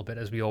it up a little bit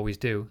as we always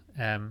do,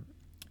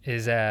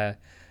 is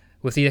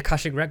with the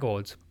Akashic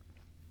records.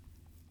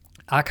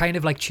 I kind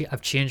of like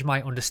I've changed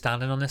my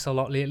understanding on this a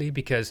lot lately,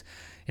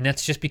 and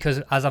that's just because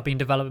as I've been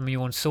developing my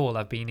own soul,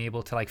 I've been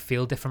able to like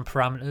feel different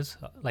parameters,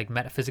 like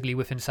metaphysically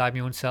within inside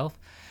my own self.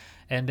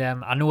 And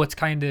I know it's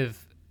kind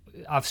of,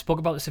 I've spoke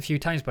about this a few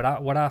times,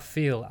 but what I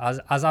feel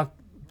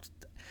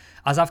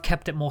as I've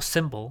kept it more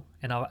simple,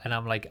 and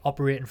I'm like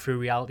operating through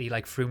reality,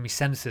 like through my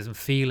senses and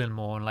feeling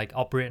more, and like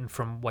operating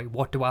from like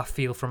what do I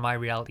feel from my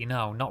reality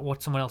now, not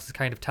what someone else is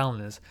kind of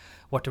telling us.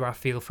 What do I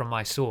feel from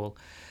my soul?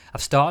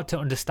 I've started to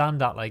understand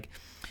that like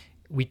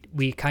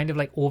we kind of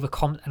like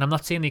overcome, and I'm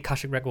not saying the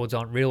Akashic records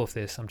aren't real with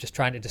this. I'm just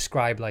trying to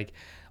describe like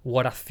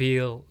what I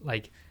feel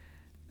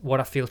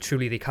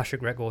truly the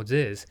Akashic records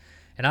is,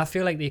 and I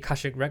feel like the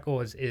Akashic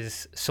records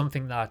is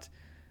something that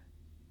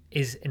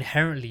is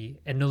inherently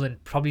another,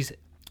 probably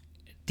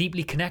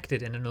deeply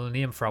connected in another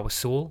name for our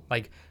soul.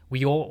 Like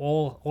we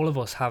all of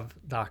us have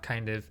that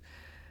kind of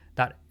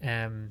that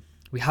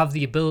we have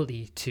the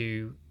ability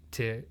to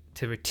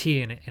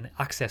retain and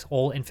access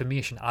all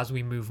information as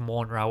we move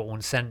more into our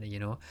own center, you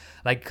know.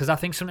 Like, because I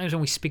think sometimes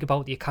when we speak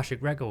about the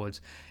Akashic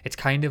records, it's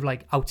kind of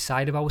like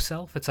outside of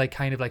ourselves. It's like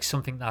kind of like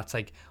something that's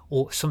like,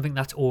 or something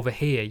that's over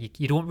here.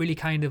 You don't really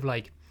kind of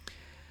like,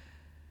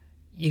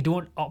 you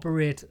don't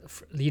operate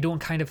in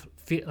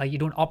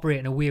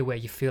a way where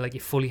you feel like you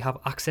fully have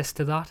access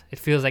to that. It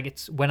feels like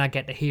it's when I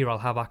get to here, I'll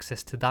have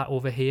access to that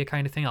over here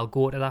kind of thing. I'll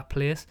go to that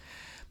place.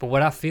 But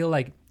what I feel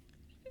like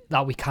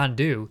that we can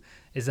do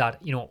is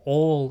that, you know,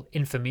 all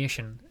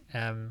information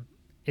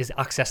is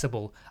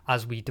accessible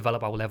as we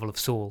develop our level of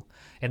soul.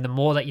 And the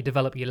more that you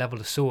develop your level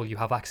of soul, you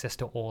have access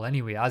to all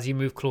anyway. As you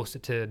move closer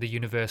to the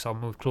universe or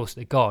move closer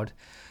to God,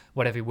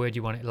 whatever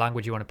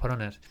language you want to put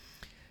on it,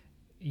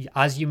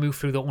 as you move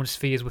through the own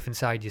spheres within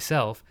inside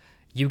yourself,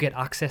 you get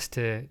access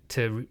to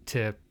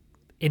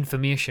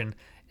information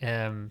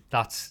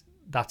that's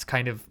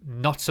kind of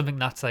not something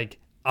that's like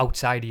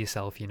outside of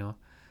yourself, you know.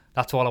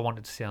 That's all I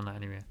wanted to say on that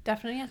anyway.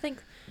 Definitely. I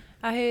think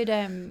I heard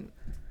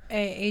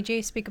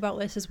AJ speak about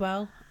this as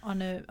well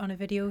on a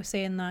video,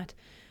 saying that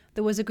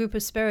there was a group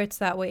of spirits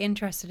that were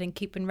interested in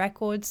keeping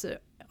records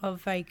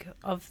of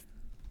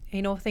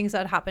you know, things that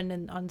had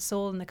happened on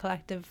soul in the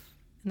collective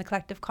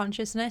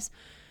consciousness.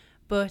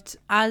 But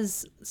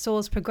as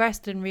souls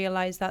progressed and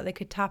realized that they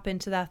could tap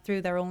into that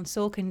through their own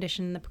soul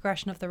condition, the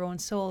progression of their own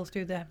soul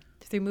through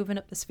moving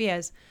up the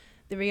spheres,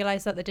 they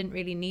realized that they didn't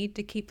really need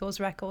to keep those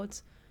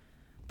records.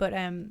 But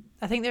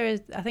I think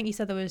he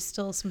said there was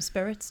still some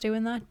spirits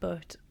doing that,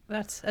 but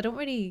I don't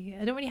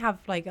really have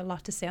like a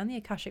lot to say on the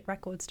Akashic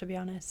records, to be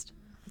honest.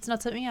 It's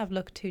not something I've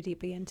looked too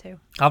deeply into.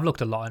 I've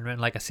looked a lot into it,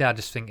 and like I say, I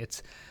just think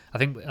I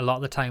think a lot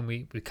of the time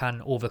we can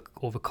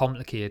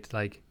overcomplicate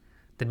like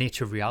the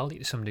nature of reality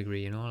to some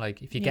degree, you know.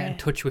 Like if you get in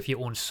touch with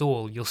your own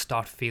soul, you'll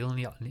start feeling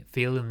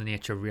the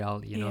nature of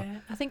reality, you know. Yeah,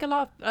 I think a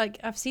lot of, like,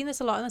 I've seen this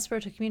a lot in the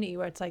spiritual community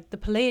where it's like the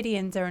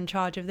Palladians are in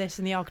charge of this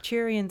and the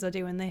Arcturians are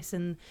doing this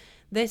and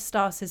this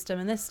star system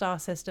and this star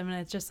system,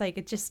 and it's just like,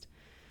 I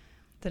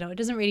don't know, it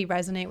doesn't really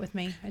resonate with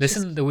me.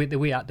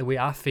 The way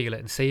I feel it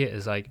and see it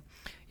is like,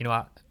 you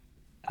know,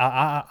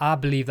 I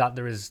believe that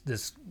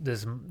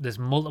there's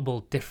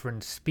multiple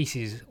different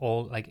species,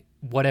 or like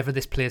whatever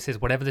this place is,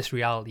 whatever this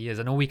reality is.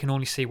 I know we can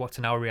only see what's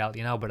in our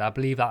reality now, but I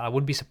believe that I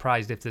wouldn't be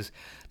surprised if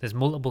there's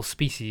multiple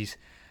species,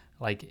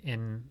 like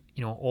in,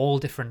 you know,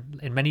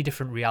 in many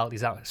different realities,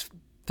 that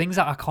things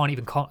that I can't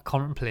even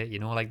contemplate, you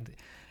know. Like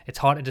it's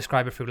hard to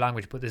describe it through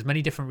language, but there's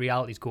many different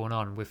realities going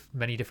on with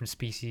many different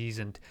species,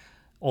 and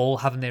all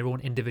having their own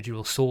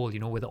individual soul, you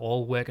know, where they're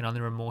all working on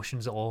their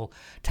emotions, all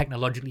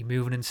technologically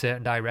moving in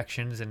certain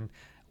directions and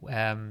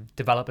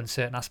developing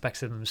certain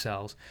aspects of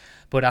themselves.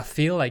 But I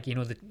feel like, you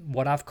know,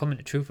 what I've come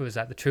into truth with is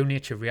that the true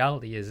nature of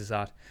reality is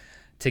that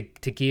to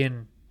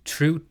gain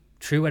true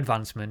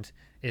advancement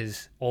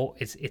it's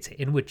an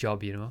inward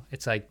job, you know.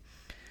 It's like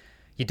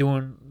you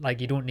don't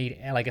need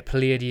like a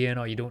Palladian,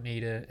 or you don't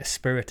need a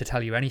spirit to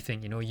tell you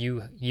anything, you know.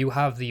 You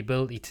have the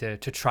ability to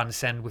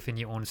transcend within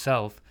your own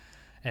self,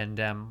 and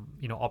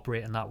you know,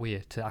 operate in that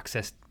way to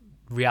access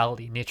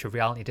reality, nature of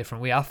reality, a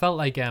different way. I felt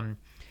like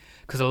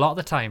because a lot of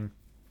the time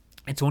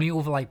it's only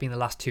over like being the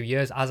last 2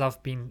 years as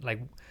I've been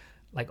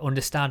like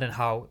understanding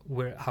how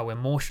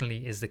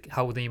emotionally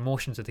how the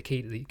emotions are the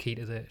key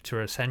to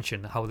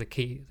ascension, how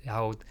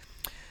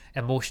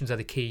emotions are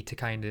the key to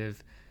kind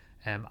of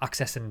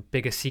accessing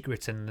bigger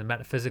secrets in the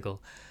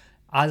metaphysical.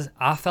 As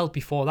I felt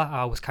before that,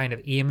 I was kind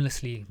of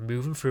aimlessly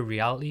moving through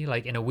reality,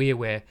 like in a way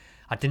where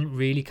I didn't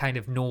really kind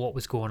of know what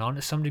was going on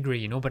to some degree,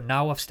 you know. But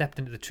now I've stepped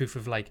into the truth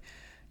of like,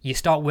 you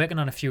start working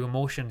on a few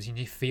emotions and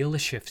you feel the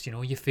shifts, you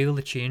know, you feel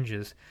the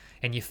changes,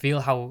 and you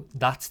feel how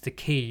that's the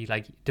key,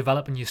 like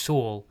developing your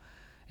soul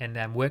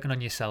and working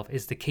on yourself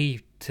is the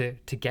key to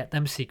get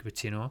them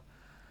secrets, you know.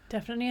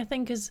 Definitely, I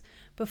think, because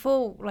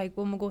before, like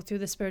when we go through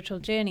the spiritual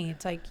journey,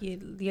 it's like you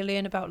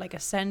learn about like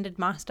ascended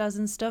masters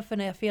and stuff, and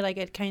I feel like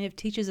it kind of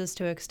teaches us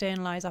to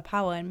externalize our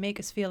power and make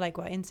us feel like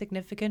we're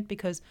insignificant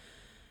because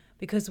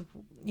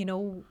you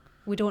know,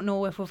 we don't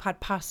know if we've had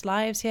past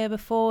lives here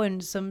before,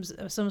 and some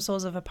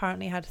souls have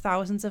apparently had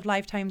thousands of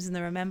lifetimes and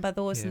they remember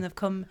those, and they've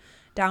come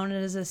down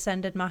as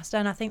ascended master.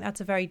 And I think that's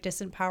a very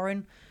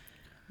disempowering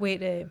way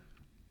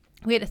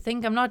to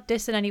think. I'm not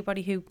dissing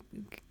anybody who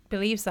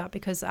believes that,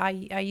 because I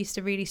used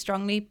to really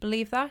strongly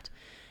believe that,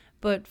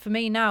 but for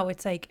me now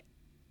it's like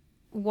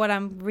what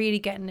I'm really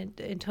getting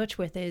in touch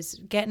with is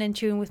getting in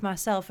tune with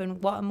myself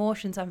and what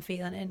emotions I'm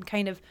feeling, and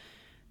kind of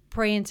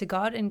praying to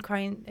God and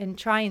crying and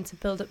trying to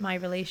build up my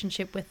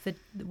relationship with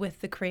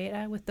the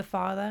Creator, with the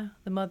Father,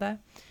 the Mother,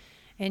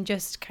 and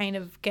just kind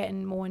of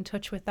getting more in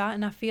touch with that.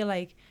 And I feel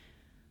like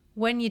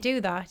when you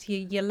do that,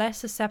 you're less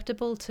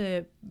susceptible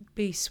to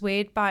be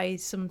swayed by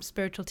some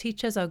spiritual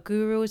teachers or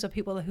gurus or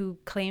people who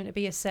claim to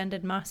be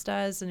ascended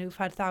masters and who've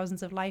had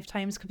thousands of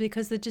lifetimes,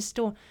 because they just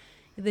don't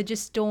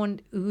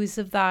ooze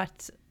of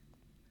that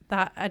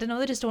I don't know,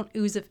 they just don't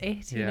ooze of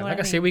it. You know like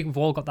I say, we've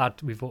all got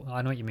that.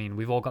 I know what you mean.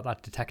 We've all got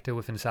that detector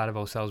within inside of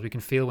ourselves. We can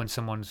feel when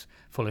someone's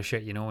full of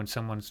shit, you know, when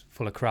someone's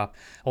full of crap.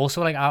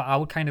 Also, like I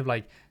would kind of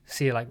like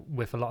see, like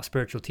with a lot of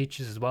spiritual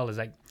teachers as well, is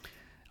like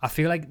I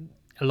feel like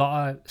a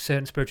lot of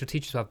certain spiritual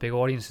teachers who have big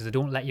audiences, they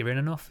don't let you in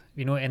enough,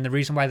 you know. And the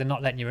reason why they're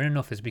not letting you in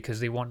enough is because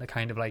they want to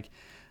kind of like,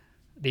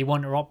 they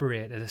want to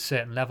operate at a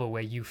certain level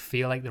where you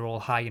feel like they're all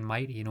high and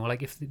mighty, you know.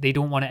 Like if they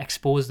don't want to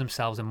expose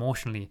themselves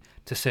emotionally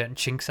to certain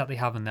chinks that they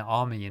have in their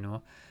armor, you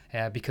know,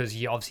 because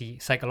you obviously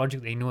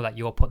psychologically know that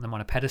you're putting them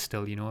on a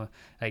pedestal, you know.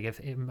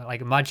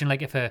 Like imagine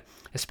like if a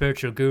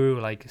spiritual guru,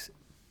 like,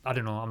 I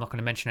don't know, I'm not going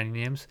to mention any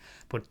names,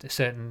 but a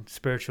certain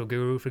spiritual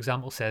guru, for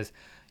example, says,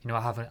 you know,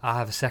 I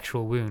have a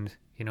sexual wound,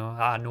 you know,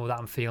 I know that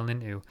I'm feeling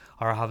into,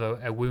 or I have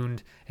a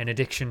wound, an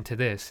addiction to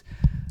this.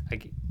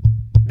 Like,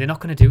 they're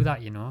not going to do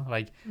that, you know.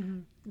 Like,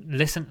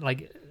 listen,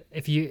 like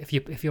if you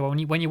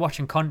when you're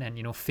watching content,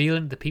 you know,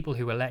 feeling the people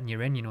who are letting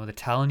you in, you know, they're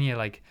telling you,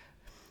 like,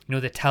 you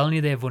know, they're telling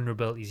you their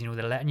vulnerabilities, you know,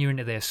 they're letting you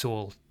into their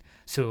soul,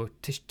 so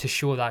to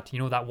show that, you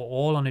know, that we're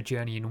all on a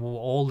journey, you know, we're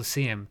all the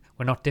same,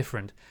 we're not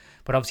different.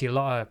 But obviously a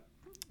lot of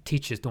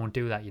teachers don't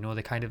do that, you know.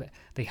 They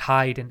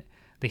hide,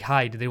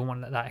 they don't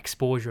want that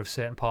exposure of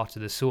certain parts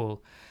of the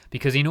soul,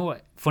 because, you know,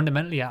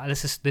 fundamentally,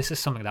 this is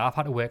something that I've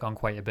had to work on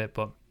quite a bit.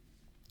 But,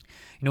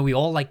 you know, we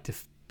all like to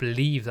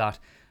believe that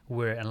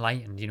we're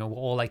enlightened, you know, we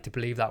all like to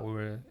believe that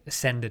we're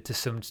ascended to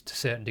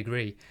certain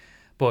degree.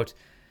 But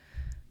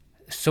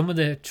some of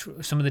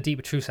the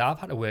deeper truths I've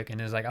had to work in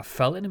is, like, I've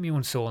felt it in my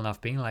own soul, and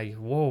I've been like,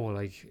 whoa,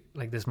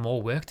 like there's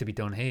more work to be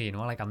done here, you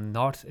know. Like, I'm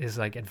not as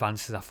like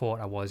advanced as I thought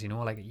I was, you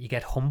know. Like, you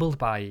get humbled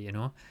by it, you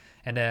know.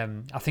 And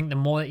I think the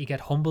more that you get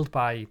humbled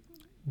by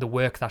the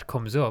work that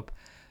comes up,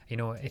 you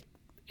know,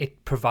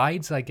 it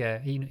provides like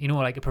a, you know,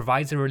 like it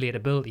provides a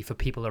relatability for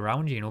people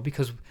around you, you know,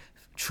 because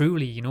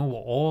truly, you know, we're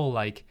all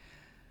like,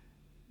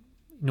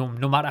 no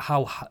matter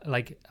how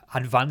like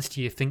advanced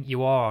you think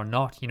you are or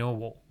not, you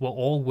know, we're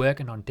all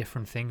working on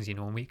different things, you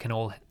know, and we can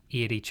all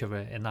aid each other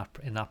in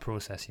that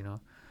process, you know.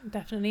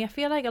 Definitely. I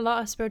feel like a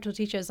lot of spiritual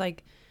teachers,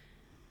 like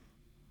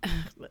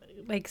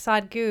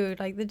Sadhguru,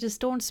 like they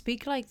just don't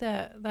speak like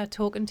they're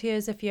talking to you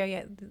as if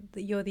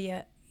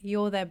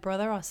you're their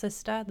brother or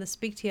sister. They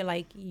speak to you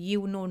like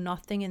you know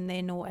nothing and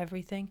they know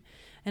everything.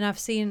 And I've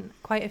seen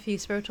quite a few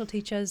spiritual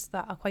teachers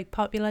that are quite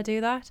popular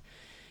do that.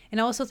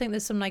 And I also think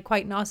there's some like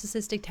quite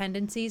narcissistic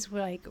tendencies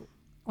where like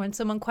when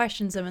someone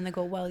questions them and they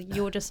go, well,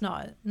 you're just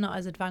not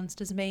as advanced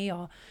as me,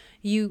 or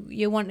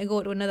you want to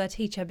go to another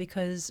teacher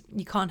because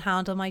you can't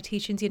handle my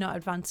teachings, you're not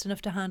advanced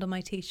enough to handle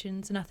my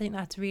teachings. And I think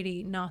that's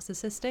really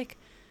narcissistic.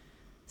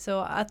 So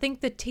I think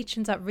the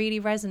teachings that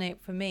really resonate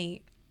for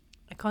me,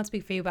 I can't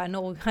speak for you, but I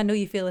know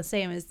you feel the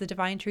same, is the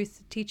Divine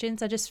Truth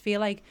teachings. I just feel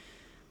like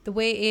the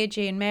way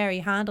AJ and Mary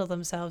handle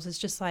themselves is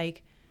just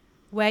like,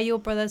 we're your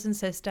brothers and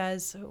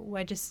sisters,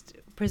 we're just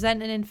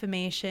presenting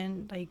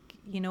information, like,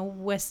 you know,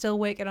 we're still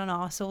working on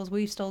our souls,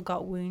 we've still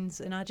got wounds,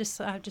 and I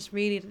just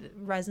really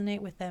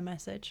resonate with their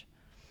message.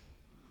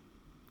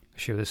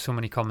 Sure, there's so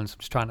many comments. I'm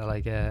just trying to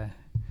like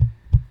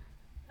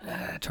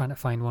trying to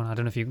find one. I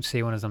don't know if you can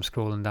see one as I'm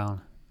scrolling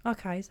down.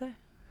 Okay, is there?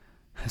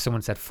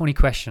 Someone said, funny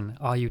question,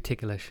 are you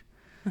ticklish?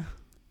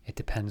 It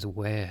depends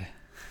where.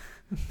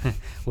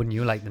 Wouldn't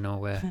you like to know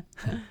where?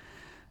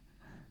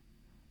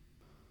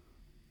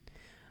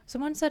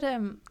 Someone said,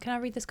 can I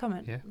read this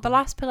comment? Yeah, the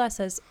last pillar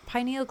says,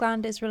 pineal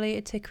gland is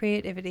related to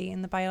creativity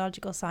in the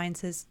biological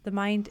sciences. The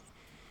mind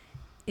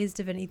is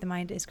divinity, the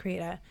mind is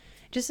creator.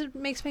 Just it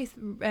makes me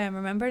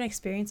remember an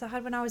experience I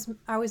had when I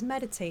was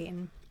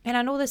meditating. And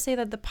I know they say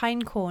that the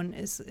pine cone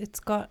it's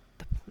got,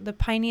 the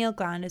pineal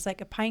gland is like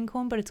a pine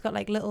cone, but it's got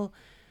like little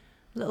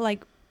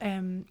like,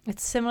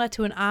 it's similar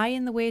to an eye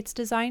in the way it's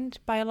designed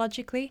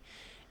biologically.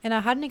 And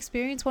I had an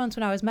experience once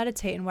when I was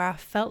meditating where I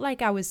felt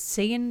like I was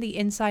seeing the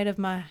inside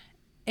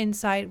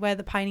where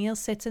the pineal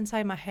sits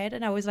inside my head,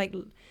 and I was like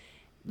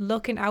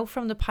looking out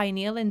from the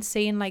pineal and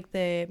seeing like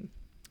the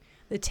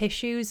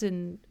tissues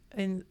and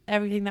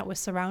everything that was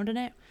surrounding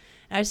it.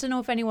 And I just don't know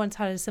if anyone's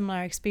had a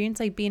similar experience,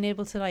 like being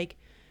able to like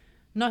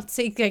not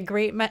see the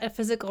great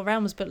metaphysical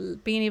realms,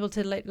 but being able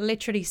to like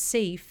literally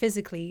see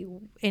physically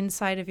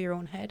inside of your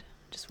own head.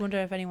 Just wonder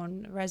if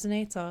anyone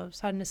resonates or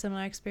has had a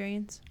similar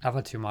experience. I've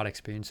had two mad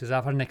experiences.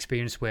 I've had an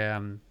experience where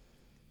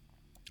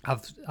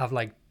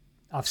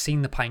I've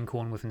seen the pine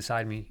cone within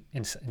inside me,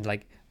 in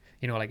like,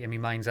 you know, like in my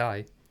mind's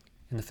eye,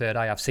 in the third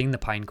eye. I've seen the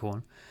pine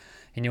cone,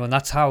 and you know, and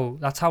that's how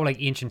like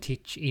ancient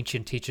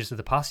teachers of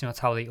the past, you know, that's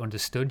how they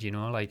understood, you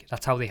know, like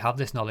that's how they have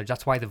this knowledge.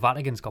 That's why the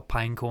Vatican's got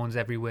pine cones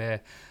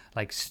everywhere,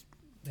 like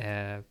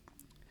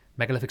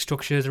megalithic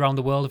structures around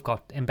the world have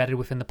got embedded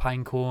within the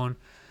pine cone.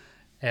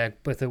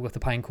 With the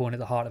pine cone at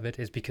the heart of it,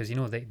 is because, you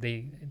know,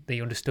 they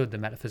understood the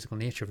metaphysical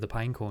nature of the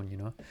pine cone, you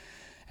know.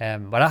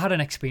 But I had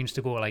an experience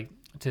to go like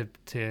to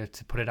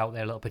put it out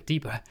there a little bit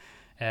deeper.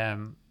 I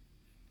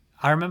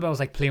remember I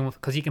was like playing with,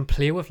 because you can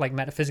play with like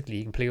metaphysically,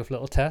 you can play with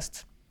little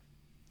tests.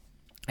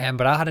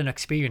 But I had an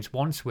experience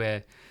once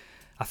where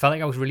I felt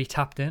like I was really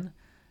tapped in,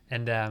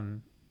 and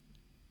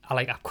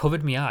I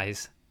covered my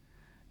eyes,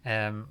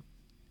 and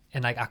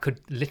like I could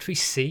literally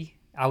see.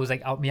 I was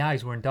like, my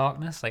eyes were in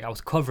darkness, like I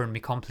was covering my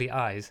complete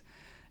eyes,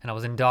 and I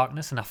was in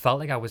darkness, and I felt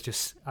like I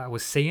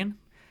was seeing,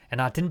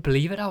 and I didn't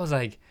believe it. I was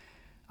like,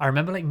 I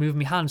remember like moving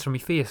my hands from my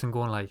face and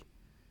going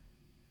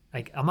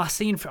like am I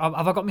seeing?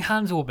 Have I got my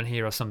hands open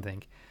here or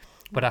something?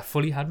 But I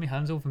fully had my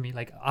hands over me,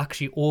 like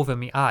actually over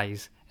my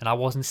eyes, and I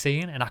wasn't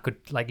seeing, and I could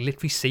like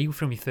literally see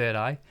from my third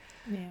eye,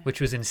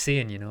 which was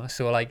insane, you know.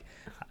 So like,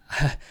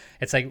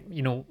 it's like,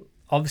 you know,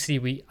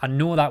 obviously I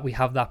know that we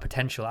have that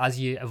potential as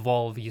you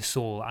evolve your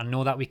soul. I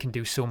know that we can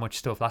do so much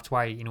stuff. That's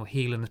why, you know,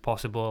 healing is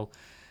possible,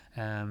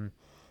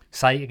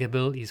 psychic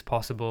ability is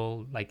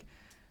possible, like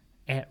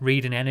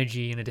reading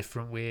energy in a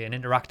different way and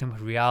interacting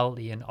with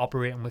reality and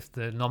operating with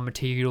the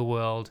non-material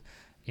world.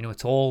 You know,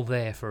 it's all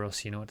there for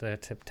us, you know, to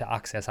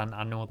access. And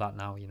I know that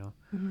now, you know.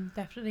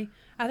 Definitely.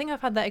 I think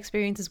I've had that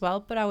experience as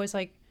well, but I was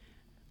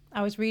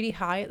really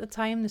high at the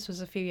time. This was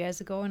a few years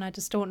ago, and I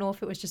just don't know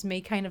if it was just me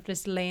kind of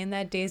just laying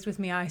there dazed with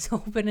my eyes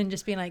open and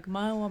just being like,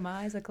 my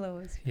eyes are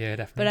closed. Yeah,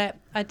 definitely.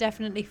 But I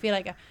definitely feel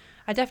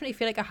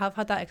like I have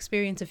had that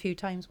experience a few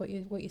times, what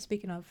you're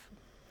speaking of.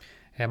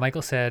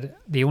 Michael said,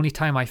 the only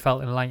time I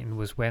felt enlightened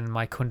was when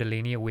my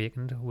Kundalini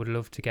awakened. Would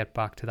love to get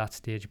back to that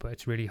stage, but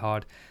it's really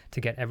hard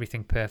to get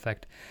everything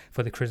perfect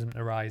for the chrism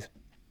to rise.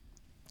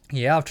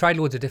 Yeah, I've tried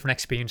loads of different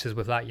experiences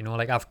with that, you know,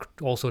 like I've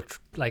also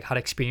like had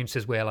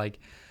experiences where like,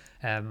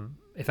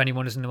 if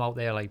anyone doesn't know out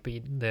there, like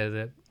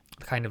the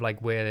kind of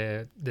like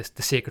where the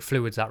sacred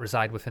fluids that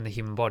reside within the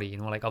human body, you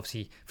know, like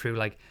obviously through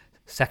like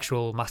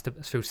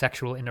through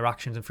sexual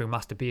interactions and through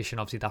masturbation,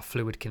 obviously that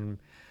fluid can,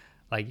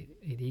 like,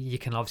 you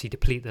can obviously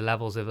deplete the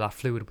levels of that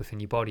fluid within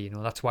your body, you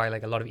know. That's why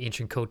like a lot of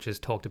ancient cultures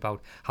talked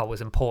about how it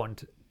was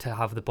important to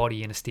have the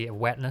body in a state of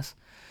wetness,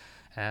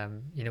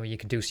 You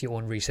can do your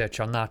own research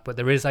on that, but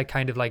there is like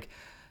kind of like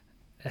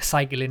a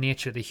cycle in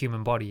nature of the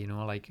human body,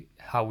 like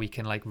how we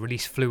can like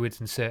release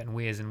fluids in certain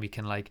ways, and we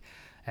can like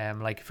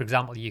for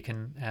example, you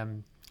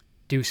can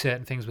do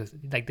certain things with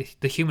like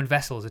the human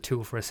vessel is a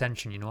tool for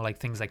ascension, like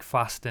things like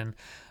fasting,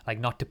 like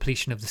not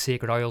depletion of the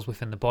sacred oils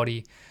within the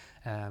body.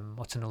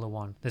 What's another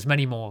one? There's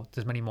many more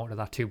to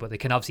that too, but they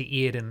can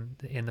obviously aid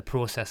in the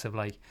process of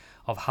like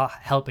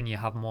helping you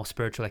have more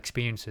spiritual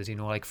experiences,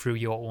 like through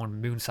your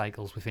own moon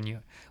cycles within you,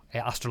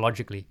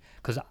 astrologically,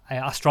 because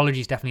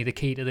astrology is definitely the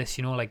key to this,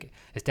 like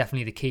it's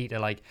definitely the key to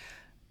like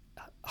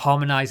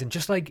harmonizing,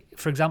 just like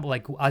for example,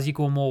 like as you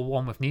go more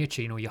one with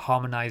nature, you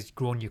harmonize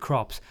growing your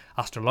crops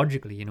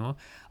astrologically,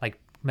 like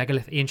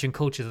ancient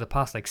cultures of the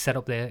past like set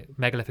up their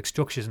megalithic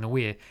structures in a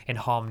way in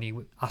harmony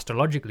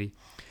astrologically.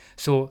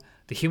 So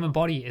the human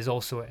body is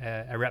also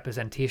a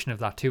representation of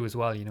that too as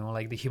well,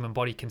 like the human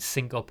body can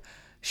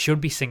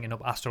should be syncing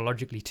up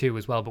astrologically too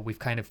as well, but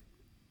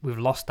we've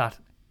lost that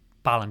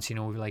balance,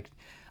 we've like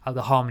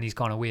the harmony's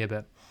gone away a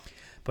bit.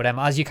 But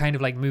as you kind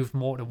of like move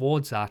more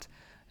towards that,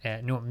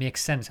 it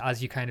makes sense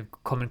as you kind of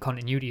come in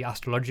continuity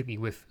astrologically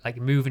with like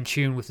move in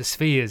tune with the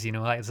spheres,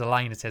 like there's a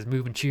line that says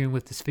move in tune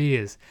with the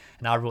spheres,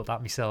 and I wrote that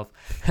myself.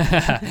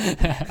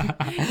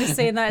 You're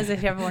saying that as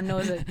if everyone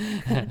knows it.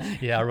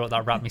 Yeah, I wrote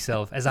that rap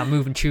myself. As I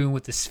move in tune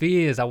with the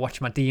spheres, I watch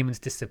my demons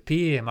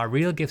disappear, my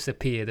real gifts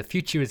appear, the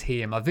future is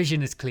here, my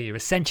vision is clear,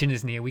 ascension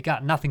is near, we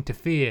got nothing to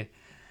fear.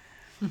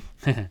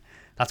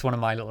 That's one of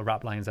my little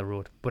rap lines I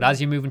wrote. But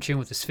as you move in tune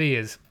with the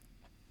spheres,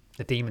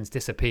 the demons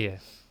disappear.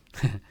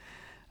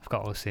 I've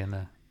got all saying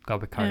there. Got a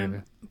bit carried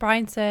away.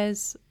 Brian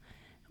says,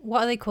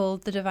 what are they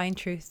called? The Divine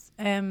Truth.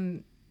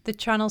 The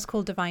channel's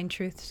called Divine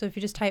Truth. So if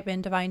you just type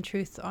in Divine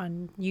Truth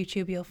on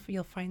YouTube,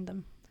 you'll find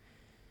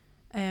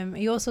them.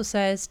 He also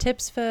says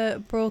tips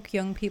for broke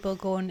young people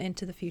going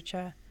into the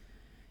future.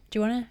 Do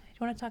you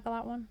wanna tackle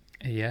that one?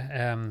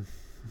 Yeah.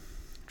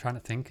 Trying to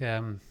think.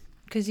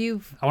 Because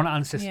I want to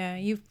answer. Yeah,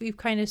 you've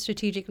kind of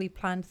strategically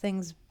planned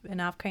things,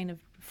 and I've kind of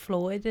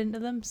flowed into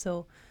them.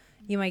 So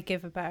you might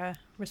give a better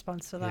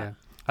response to that. Yeah.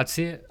 I'd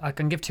say I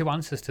can give two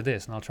answers to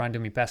this, and I'll try and do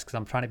my best because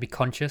I'm trying to be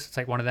conscious. It's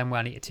like one of them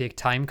where I need to take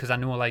time, because I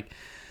know, like,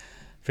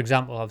 for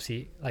example,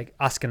 obviously, like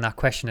asking that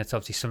question, it's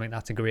obviously something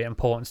that's a great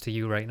importance to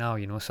you right now,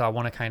 so I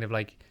want to kind of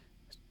like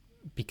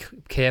be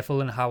careful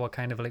in how I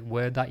kind of like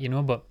word that,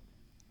 but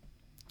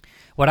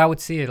what I would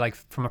say, like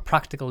from a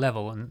practical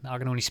level, and I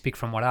can only speak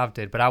from what I've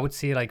did, but I would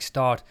say like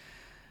start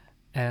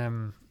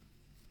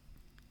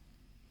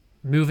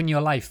moving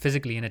your life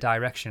physically in a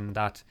direction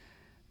that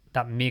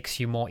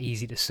makes you more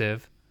easy to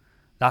serve.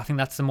 I think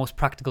that's the most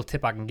practical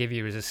tip I can give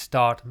you, is to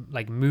start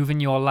like moving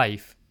your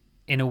life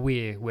in a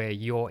way where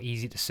you're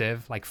easy to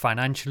serve, like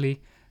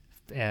financially.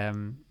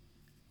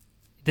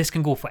 This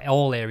can go for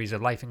all areas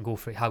of life. It can go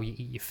for how you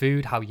eat your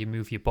food, how you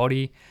move your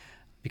body,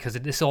 because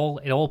it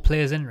all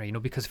plays in, right?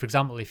 Because for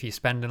example, if you're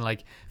spending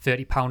like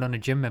 £30 on a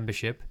gym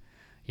membership,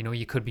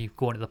 you could be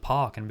going to the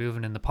park and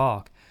moving in the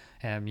park.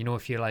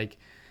 If you're like,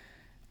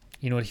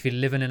 if you're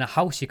living in a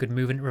house, you could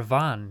move into a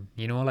van.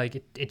 Like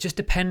it just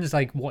depends,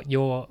 like what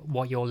your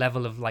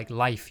level of like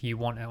life you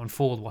want to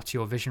unfold. What's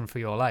your vision for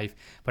your life?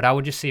 But I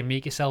would just say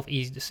make yourself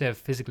easy to serve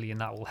physically, and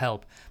that will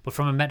help. But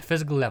from a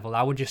metaphysical level,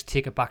 I would just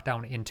take it back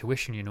down to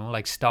intuition.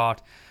 Like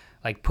start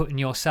like putting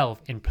yourself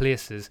in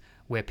places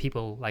where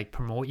people like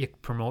promote your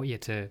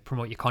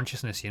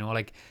consciousness.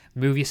 Like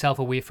move yourself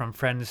away from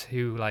friends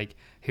who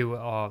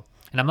are.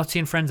 And I'm not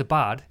saying friends are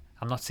bad.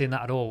 I'm not saying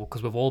that at all,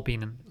 because we've all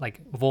been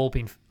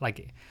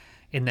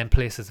in them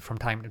places from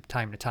time to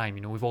time.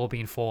 We've all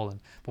been fallen.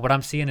 But what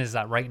I'm saying is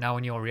that right now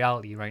in your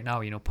reality, right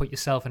now, put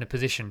yourself in a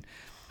position,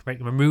 right?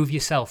 Remove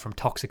yourself from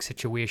toxic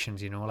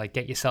situations. Like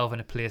get yourself in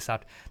a place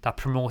that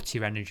promotes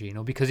your energy.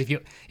 Because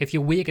if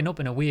you're waking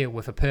up in a way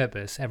with a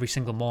purpose every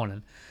single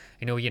morning,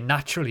 you're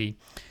naturally,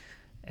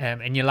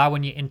 and you're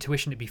allowing your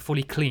intuition to be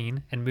fully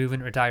clean and move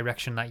into a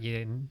direction that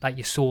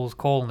your soul's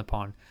calling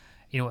upon.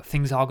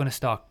 Things are going to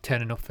start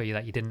turning up for you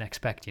that you didn't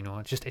expect.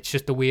 It's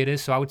just the way it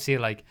is. So I would say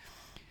like.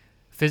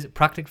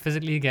 Practice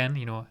physically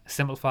again,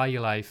 simplify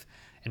your life,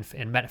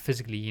 and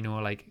metaphysically,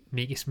 like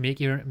make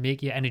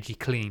your energy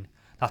clean.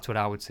 That's what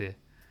I would say.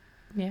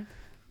 Yeah,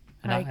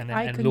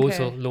 and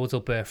loads will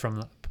bear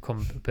from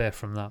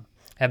that.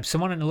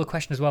 Someone, another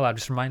question as well. I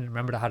just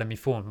remembered I had on my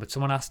phone, but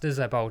someone asked us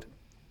about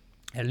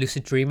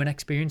lucid dreaming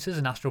experiences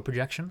and astral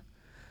projection.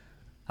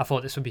 I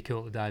thought this would be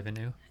cool to dive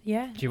into.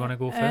 Yeah. Do you want to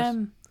go first?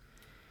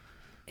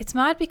 It's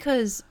mad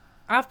because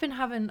I've been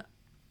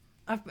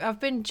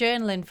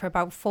journaling for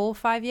about 4 or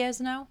 5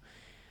 years now,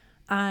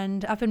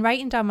 and I've been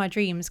writing down my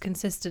dreams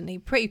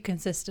pretty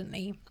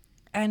consistently.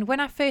 And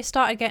when I first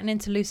started getting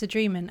into lucid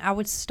dreaming, I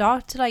would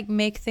start to like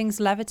make things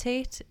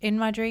levitate in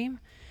my dream.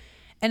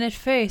 And at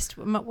first,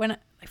 when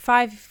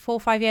 4 or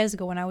 5 years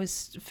ago, when I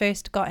was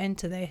first got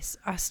into this,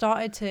 I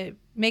started to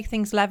make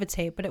things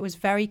levitate, but it was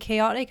very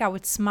chaotic. I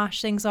would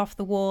smash things off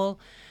the wall.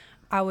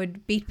 I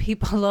would beat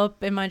people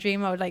up in my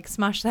dream. I would like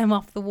smash them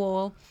off the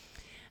wall.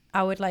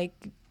 I would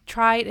like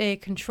try to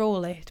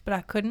control it, but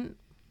I couldn't.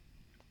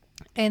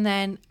 And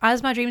then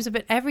as my dreams have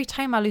been, every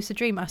time I lucid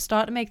dream, I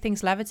start to make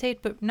things levitate.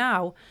 But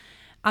now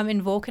I'm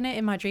invoking it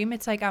in my dream.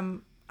 It's like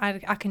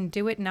I can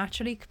do it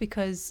naturally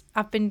because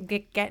I've been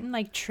getting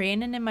like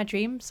training in my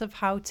dreams of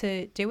how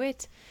to do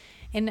it.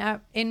 In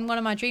one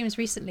of my dreams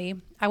recently,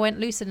 I went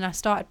lucid and I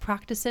started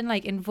practicing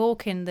like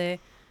invoking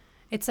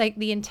it's like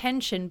the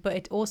intention, but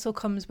it also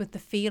comes with the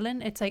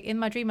feeling. It's like in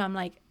my dream,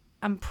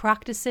 I'm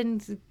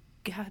practicing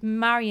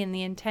marrying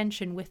the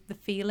intention with the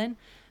feeling,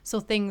 so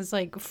things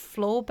like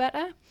flow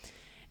better.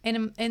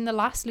 In the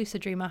last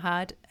lucid dream I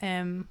had,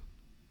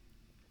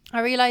 I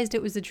realized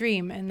it was a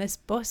dream, and this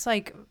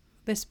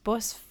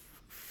bus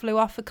flew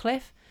off a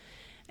cliff,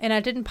 and I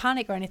didn't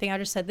panic or anything. I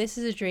just said, this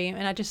is a dream,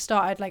 and I just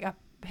started I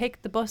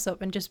picked the bus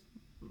up and just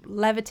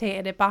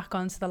levitated it back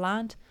onto the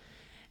land.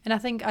 And I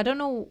think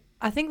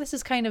this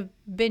has kind of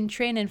been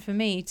training for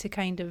me to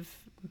kind of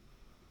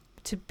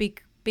to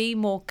be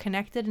more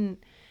connected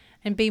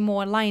and be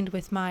more aligned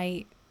with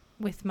my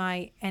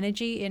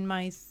energy and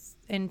my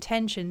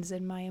intentions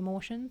and my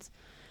emotions.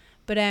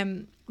 But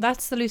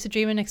that's the lucid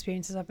dreaming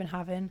experiences I've been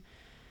having.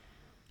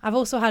 I've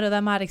also had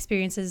other mad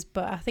experiences,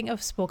 but I think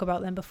I've spoke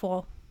about them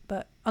before,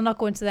 but I'll not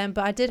go into them.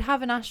 But I did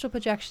have an astral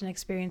projection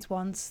experience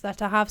once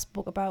that I have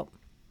spoke about,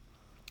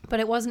 but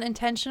it wasn't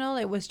intentional.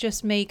 It was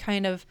just me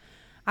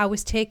I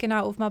was taken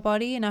out of my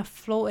body and I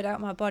floated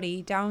out my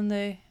body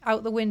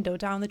out the window,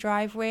 down the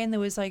driveway, and there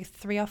was like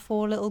 3 or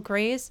 4 little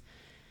greys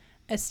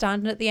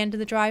standing at the end of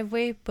the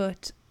driveway.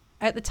 But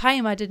at the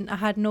time I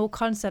had no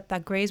concept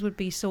that greys would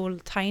be so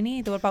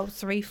tiny. They were about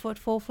 3 foot,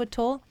 4 foot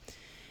tall.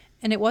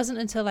 And it wasn't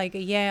until like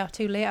a year or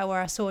 2 later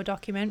where I saw a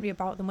documentary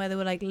about them where they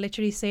were like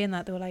literally saying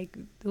that they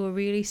were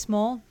really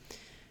small.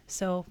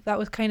 So that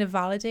was kind of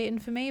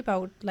validating for me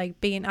about like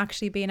being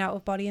out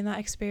of body in that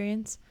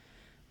experience.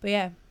 But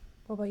yeah,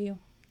 what about you?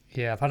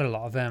 Yeah, I've had a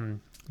lot of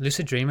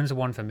lucid dreaming is the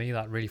one for me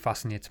that really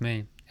fascinates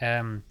me.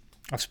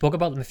 I've spoke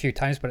about them a few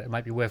times, but it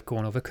might be worth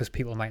going over because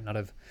people might not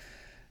have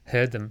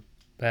heard them.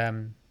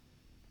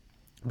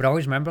 But I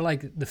always remember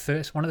like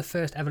one of the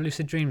first ever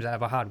lucid dreams I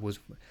ever had was,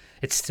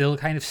 it still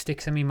kind of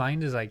sticks in my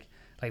mind as like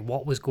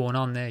what was going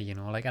on there, you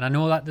know, like, and I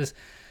know that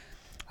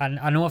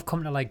I know I've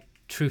come to like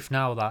truth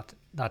now that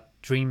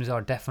dreams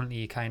are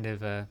definitely kind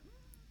of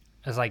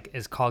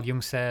as Carl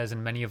Jung says,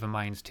 and many other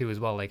minds too as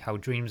well, like how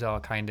dreams are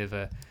kind of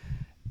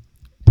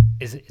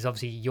is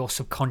obviously your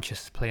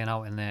subconscious playing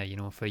out in there, you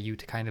know, for you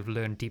to kind of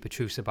learn deeper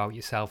truths about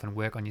yourself and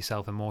work on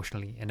yourself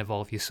emotionally and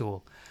evolve your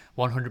soul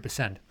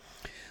 100%.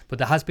 But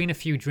there has been a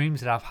few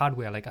dreams that I've had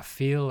where like I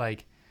feel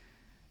like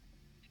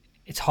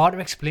it's hard to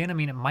explain. I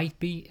mean, it might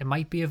be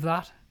of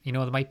that, you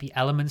know, there might be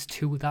elements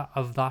to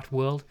that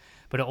world,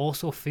 but it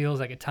also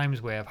feels like at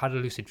times where I've had a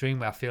lucid dream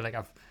where I feel like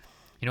I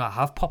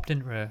have popped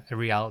into a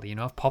reality, you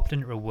know, I've popped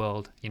into a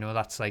world, you know,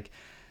 that's like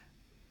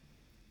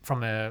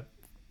from a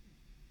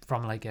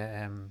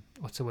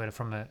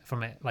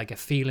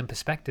feeling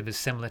perspective is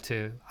similar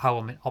to how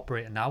I'm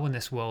operating now in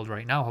this world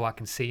right now, how I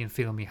can see and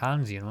feel my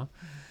hands, you know.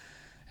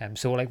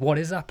 So like, what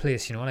is that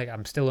place, you know, like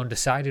I'm still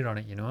undecided on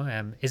it, you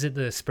know. Is it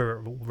the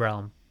spirit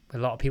realm? A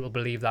lot of people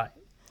believe that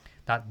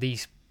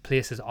these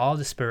places are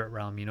the spirit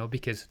realm, you know,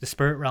 because the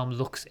spirit realm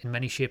looks in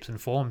many shapes and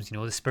forms, you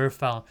know. The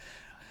spirit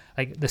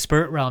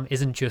realm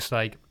isn't just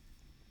like,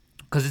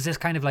 because it's this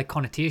kind of like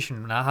connotation,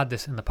 and I had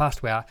this in the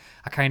past where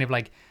I kind of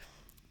like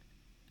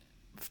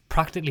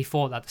practically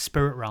thought that the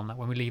spirit realm, that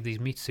when we leave these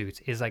meat suits,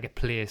 is like a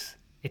place,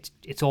 it's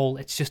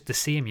just the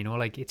same, you know,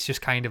 like it's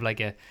just kind of like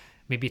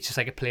maybe it's just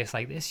like a place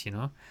like this, you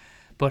know.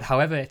 But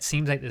however, it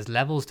seems like there's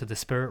levels to the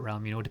spirit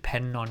realm, you know,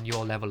 depending on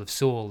your level of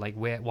soul, like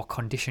what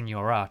condition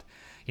you're at,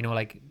 you know,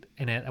 like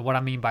what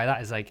I mean by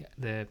that is like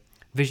the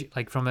vision,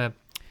 like from a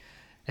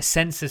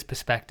senses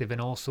perspective,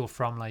 and also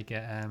from like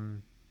a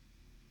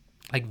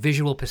like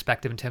visual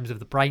perspective in terms of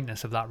the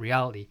brightness of that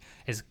reality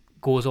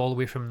goes all the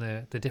way from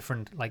the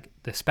different, like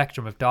the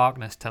spectrum of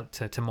darkness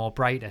to more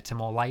brighter, to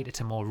more lighter,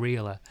 to more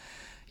realer,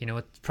 you know.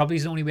 It probably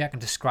is the only way I can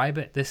describe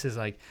it. This is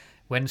like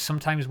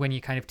sometimes when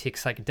you kind of take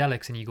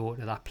psychedelics and you go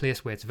to that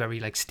place where it's very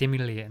like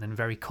stimulating and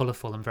very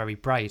colourful and very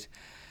bright,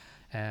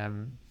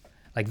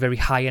 like very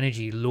high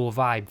energy, low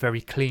vibe, very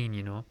clean,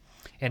 you know,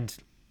 and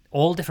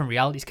all different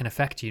realities can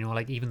affect you, you know,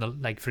 like even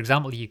for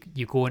example,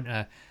 you go into,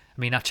 I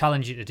mean, I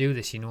challenge you to do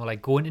this, you know,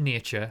 like go into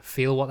nature,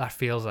 feel what that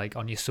feels like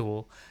on your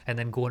soul, and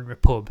then go into a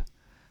pub,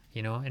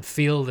 you know, and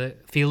feel the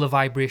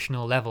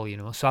vibrational level, you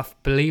know. So I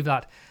believe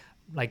that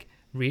like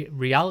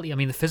reality, I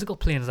mean, the physical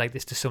plane is like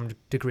this to some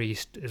degree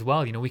as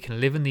well, you know. We can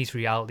live in these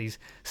realities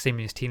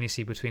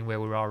simultaneously between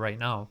where we are right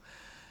now.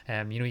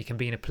 You know, you can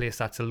be in a place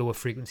that's a lower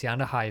frequency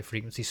and a higher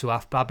frequency. So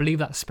I believe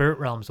that the spirit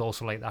realm is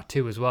also like that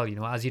too as well, you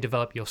know. As you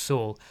develop your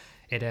soul,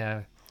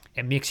 it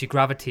makes you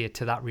gravitate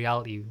to that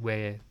reality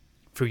where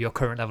through your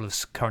current level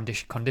of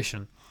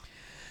condition.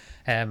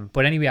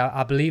 But anyway,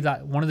 I believe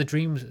that one of the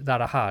dreams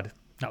that I had,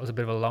 that was a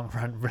bit of a long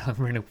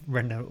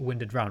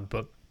winded round,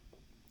 but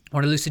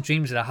one of the lucid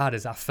dreams that I had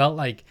is I felt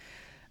like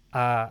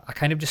I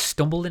kind of just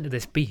stumbled into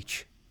this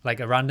beach, like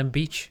a random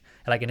beach,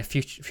 like in a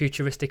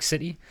futuristic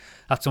city.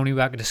 That's the only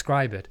way I could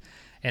describe it.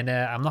 And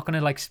I'm not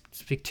gonna like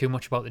speak too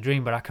much about the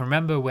dream, but I can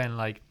remember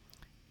like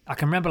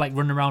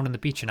running around on the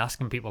beach and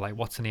asking people like,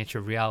 what's the nature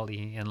of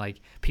reality, and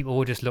like people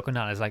were just looking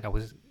at it as like I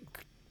was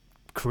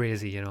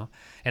crazy, you know.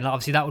 And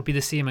obviously that would be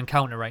the same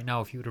encounter right now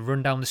if you were to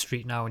run down the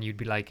street now and you'd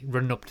be like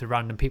running up to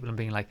random people and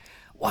being like,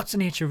 what's the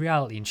nature of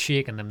reality, and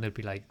shaking them. They'd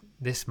be like,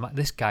 this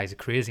guy's a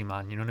crazy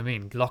man, you know what I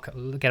mean?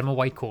 Get him a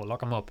white coat,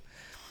 lock him up.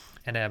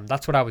 And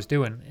that's what I was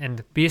doing.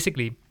 And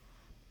basically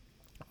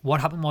what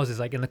happened was, is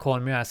like in the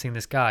corner mirror I seen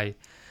this guy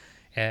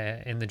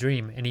in the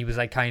dream, and he was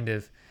like kind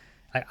of,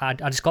 I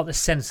just got the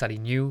sense that he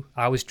knew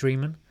I was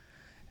dreaming.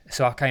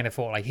 So I kind of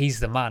thought like he's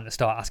the man to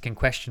start asking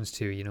questions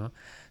to, you know.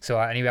 So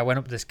anyway, I went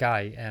up to this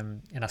guy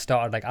and I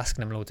started like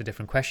asking him loads of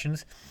different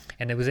questions.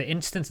 And there was an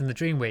instance in the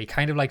dream where he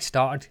kind of like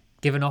started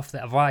giving off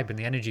that vibe and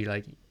the energy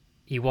like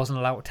he wasn't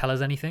allowed to tell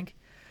us anything,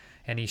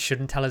 and he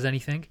shouldn't tell us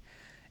anything.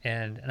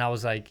 And I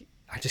was like,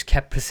 I just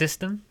kept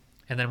persisting.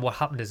 And then what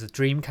happened is the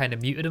dream kind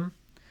of muted him,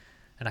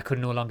 and I could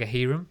no longer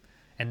hear him.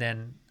 And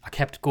then I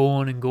kept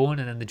going and going,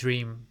 and then the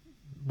dream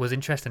was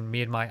interesting.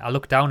 I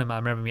looked down and I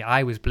remember my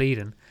eye was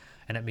bleeding,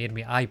 and it made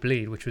my eye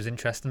bleed, which was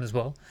interesting as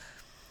well.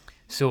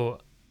 So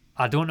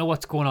I don't know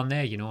what's going on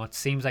there, you know. It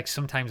seems like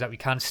sometimes that we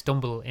can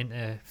stumble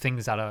into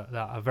things that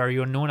are very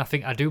unknown.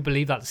 I do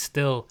believe that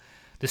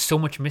there's so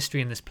much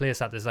mystery in this place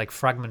that there's like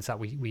fragments that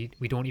we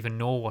don't even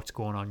know what's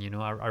going on, you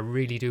know. I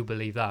really do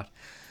believe that.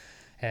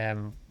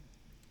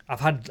 I've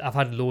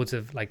had loads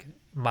of like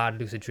mad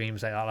lucid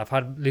dreams like that. I've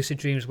had lucid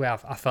dreams where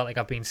I felt like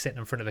I've been sitting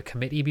in front of a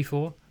committee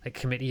before, like a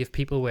committee of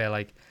people where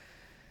like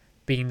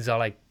beings are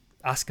like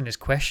asking us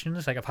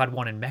questions. Like I've had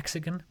one in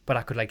Mexican, but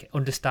I could like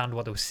understand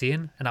what they were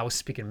saying, and I was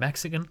speaking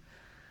Mexican.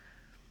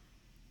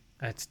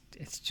 It's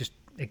just,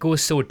 it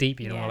goes so deep,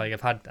 you know. Yeah. Like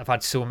I've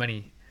had so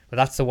many, but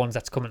that's the ones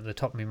that's coming to the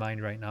top of my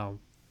mind right now.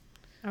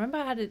 I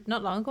remember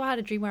not long ago I had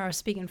a dream where I was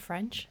speaking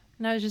French,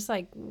 and I was just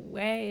like,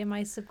 where in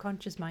my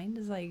subconscious mind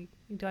is like,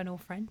 do I know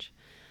French?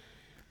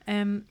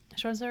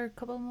 Is there a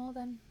couple more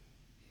then?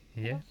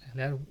 Yeah.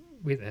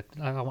 Wait,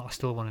 I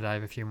still want to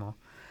dive a few more.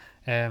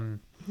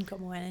 You've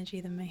got more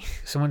energy than me.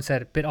 Someone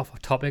said, a bit off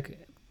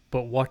topic,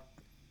 but what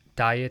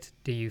diet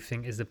do you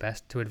think is the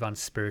best to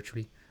advance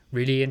spiritually?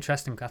 Really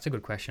interesting. That's a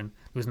good question.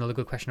 There was another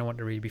good question I wanted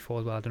to read before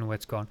as well. I don't know where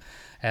it's gone.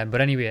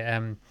 But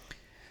anyway,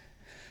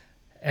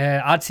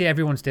 I'd say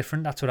everyone's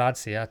different. That's what I'd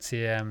say.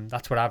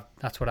 That's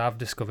what I've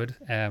discovered.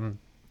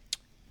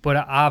 But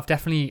I've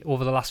definitely,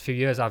 over the last few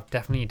years, I've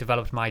definitely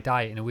developed my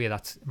diet in a way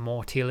that's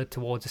more tailored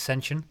towards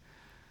ascension.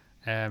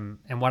 And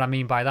what I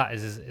mean by that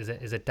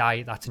is a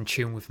diet that's in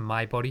tune with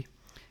my body,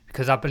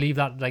 because I believe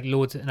that like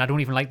loads, and I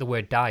don't even like the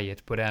word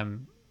diet, but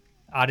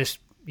I just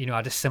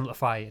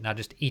simplify it, and I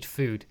just eat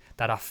food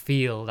that I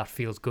feel that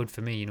feels good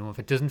for me. You know, if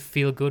it doesn't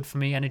feel good for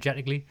me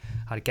energetically,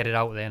 I get it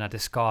out there and I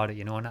discard it.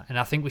 You know, and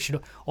I think we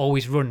should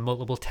always run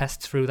multiple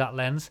tests through that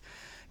lens,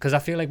 because I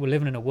feel like we're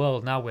living in a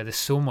world now where there's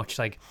so much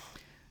like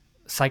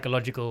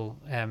psychological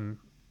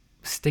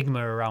stigma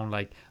around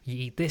like, you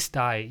eat this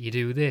diet, you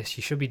do this,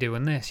 you should be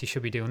doing this, you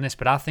should be doing this.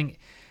 But I think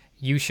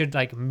you should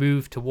like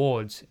move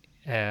towards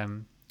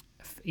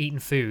eating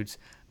foods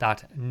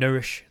that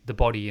nourish the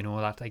body, you know,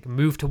 that like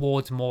move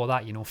towards more of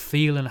that, you know,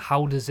 feeling,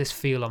 how does this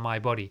feel on my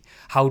body,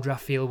 how do I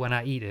feel when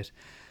I eat it?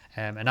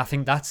 And I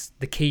think that's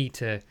the key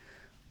to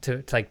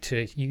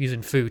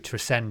using food to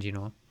ascend, you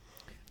know.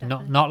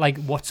 Not like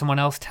what someone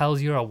else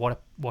tells you, or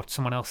what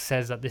someone else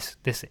says that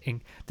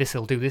this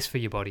will do this for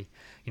your body.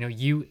 You know,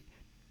 you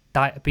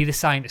be the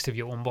scientist of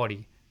your own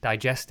body,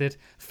 digest it,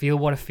 feel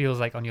what it feels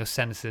like on your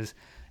senses,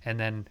 and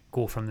then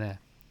go from there.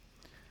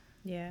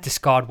 Yeah.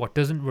 Discard what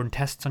doesn't. Run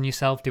tests on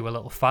yourself. Do a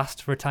little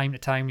fast for a time to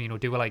time. You know,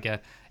 do like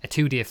a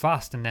 2-day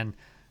fast, and then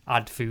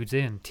add foods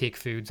in, take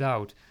foods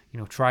out. You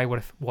know, try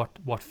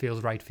what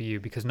feels right for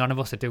you, because none of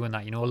us are doing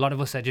that. You know, a lot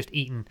of us are just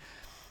eating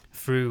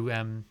through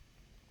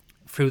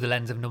the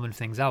lens of numbing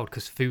things out,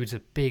 because food's a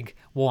big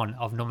one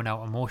of numbing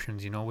out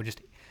emotions. You know, we're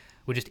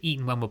just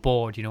eating when we're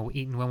bored. You know, we're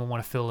eating when we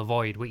want to fill the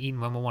void. We're eating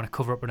when we want to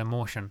cover up an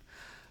emotion.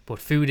 But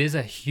food is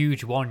a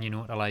huge one, you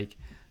know, to like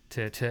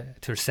to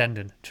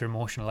ascending, to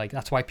emotional. Like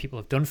that's why people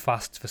have done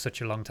fasts for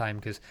such a long time,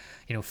 because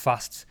you know,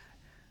 fasts,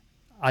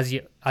 as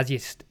you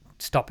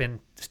stop in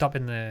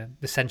the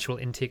sensual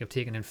intake of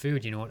taking in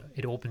food, you know,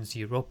 it opens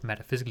you up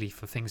metaphysically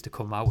for things to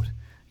come out,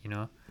 you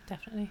know.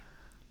 Definitely.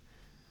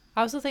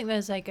 I also think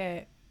there's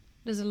a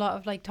lot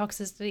of like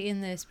toxicity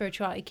in the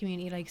spirituality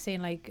community, like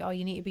saying like, oh,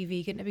 you need to be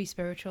vegan to be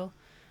spiritual.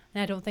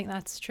 And I don't think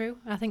that's true.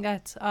 I think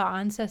that our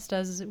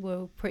ancestors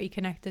were pretty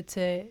connected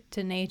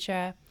to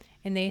nature,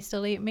 and they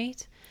still ate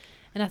meat.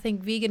 And I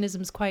think veganism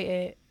is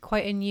quite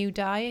a new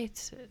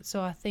diet.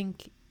 So I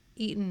think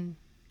eating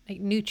like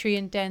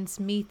nutrient dense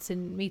meats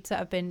and meats that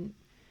have been,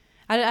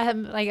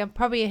 I'm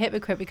probably a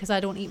hypocrite because I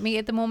don't eat meat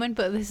at the moment,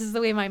 but this is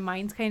the way my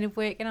mind's kind of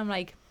working.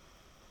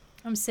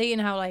 I'm seeing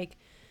how like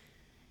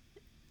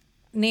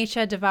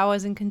nature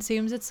devours and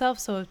consumes itself,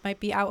 so it might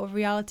be out of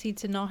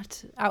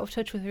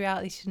touch with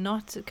reality to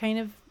not kind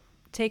of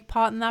take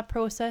part in that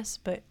process.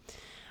 But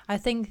I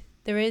think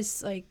there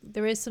is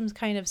some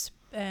kind of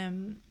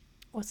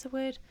what's the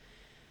word,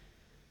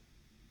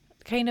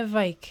 kind of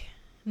like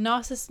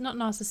not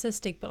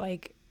narcissistic, but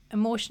like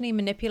emotionally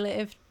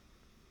manipulative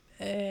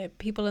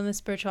people in the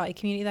spirituality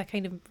community that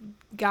kind of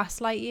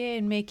gaslight you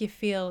and make you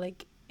feel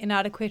like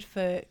inadequate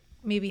for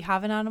maybe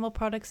having animal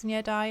products in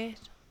your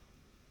diet.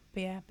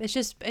 But yeah, it's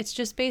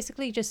just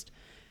basically just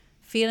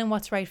feeling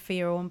what's right for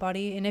your own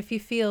body. And if you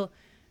feel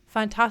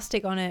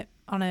fantastic on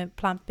a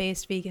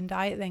plant-based vegan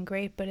diet, then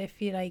great. But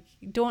if you like,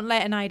 don't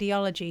let an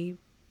ideology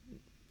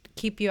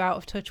keep you out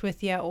of touch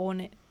with your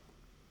own,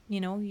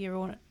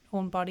 your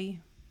own body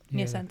and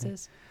your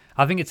senses.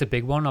 I think it's a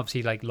big one.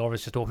 Obviously, like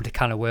Laura's just opened a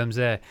can of worms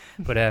there,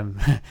 but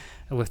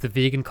with the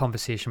vegan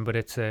conversation. But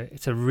it's a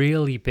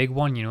really big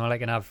one,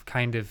 Like, and I've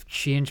kind of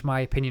changed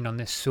my opinion on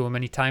this so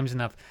many times,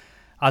 and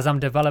as I'm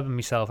developing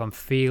myself, I'm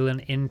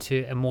feeling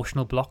into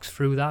emotional blocks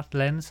through that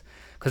lens.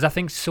 Because I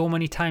think so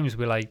many times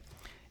we're like,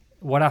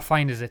 what I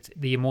find is that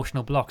the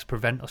emotional blocks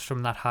prevent us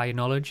from that higher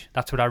knowledge.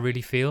 That's what I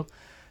really feel.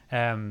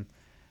 And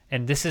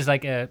this is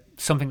like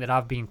something that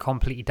I've been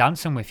completely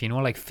dancing with,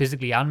 like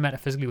physically and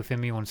metaphysically within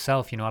my own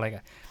self,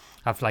 like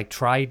I've like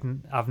tried,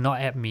 and I've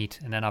not ate meat,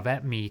 and then I've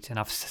ate meat, and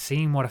I've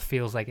seen what it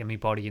feels like in my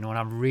body, and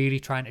I'm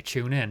really trying to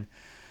tune in.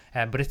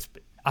 But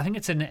I think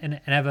it's an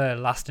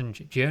everlasting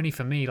journey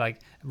for me. Like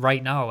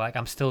right now, like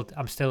I'm still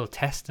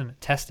testing it,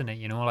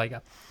 like,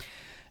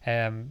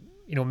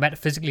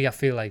 metaphysically, I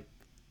feel like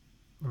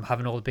I'm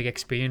having all the big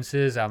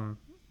experiences.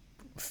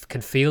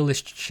 Can feel the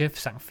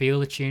shifts. I can feel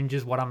the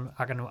changes.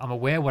 I'm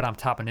aware what I'm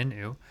tapping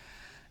into,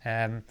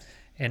 and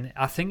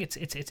I think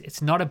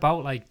it's not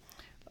about like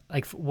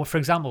for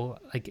example,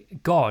 like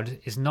God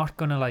is not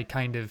gonna like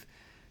kind of,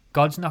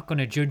 God's not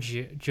gonna judge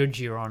you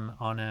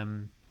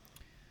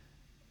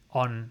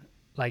on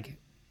like.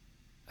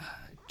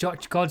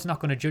 God's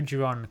not going to judge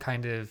you on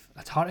kind of.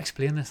 It's hard to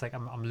explain this. Like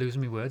I'm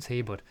losing my words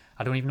here, but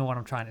I don't even know what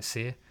I'm trying to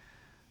say.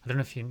 I don't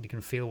know if you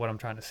can feel what I'm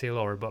trying to say,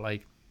 Laura, but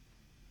like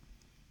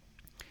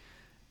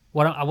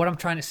what I'm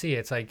trying to say,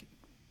 it's like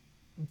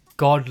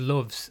God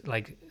loves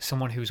like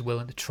someone who's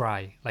willing to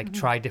try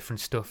different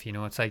stuff.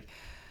 It's like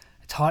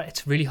it's hard.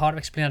 It's really hard to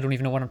explain. I don't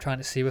even know what I'm trying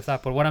to say with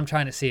that. But what I'm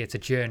trying to say, it's a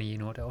journey,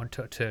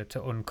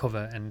 to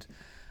uncover and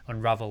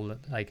unravel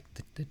like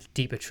the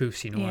deeper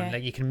truths, and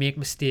like you can make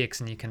mistakes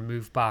and you can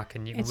move back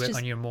and you can work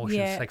on your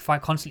emotions, like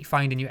constantly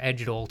finding your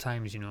edge at all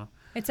times.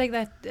 It's like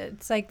that.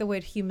 It's like the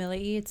word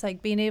humility. It's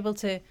like being able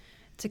to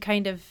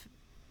kind of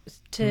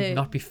to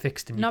not be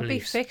fixed in your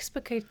beliefs. Not be fixed,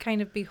 but could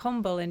kind of be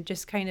humble and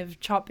just kind of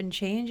chop and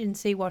change and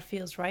see what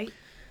feels right.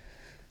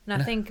 And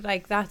I think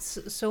like that's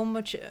so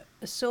much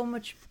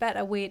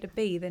better way to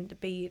be than to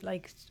be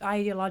like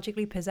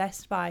ideologically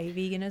possessed by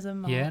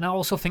veganism. Yeah, and I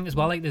also think as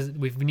well, like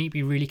we need to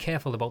be really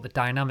careful about the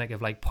dynamic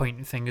of like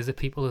pointing fingers at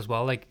people as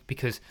well, like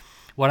because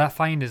what I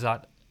find is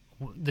that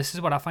I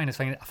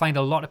find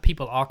a lot of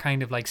people are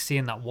kind of like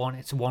saying that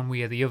it's one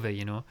way or the other,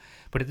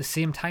 but at the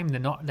same time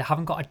they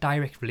haven't got a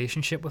direct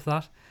relationship with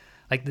that.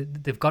 Like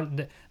they've got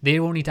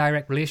their only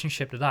direct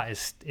relationship to that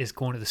is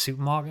going to the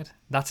supermarket.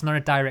 That's not a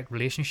direct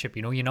relationship,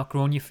 You're not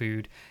growing your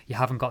food. You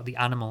haven't got the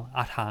animal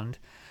at hand.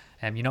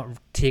 You're not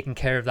taking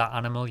care of that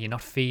animal. You're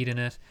not feeding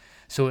it.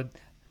 So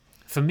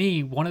for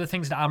me, one of the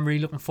things that I'm really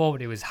looking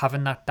forward to is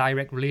having that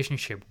direct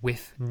relationship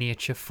with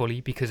nature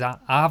fully, because I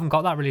haven't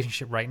got that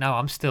relationship right now.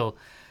 I'm still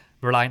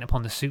relying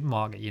upon the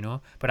supermarket,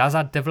 But as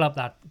I develop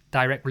that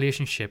direct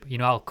relationship,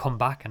 I'll come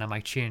back and I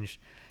might change.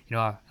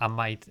 I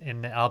might,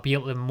 and I'll be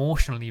able to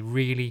emotionally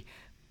really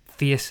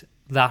face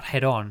that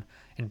head on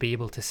and be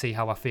able to see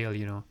how I feel,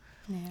 Yeah.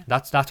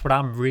 That's what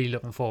I'm really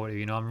looking forward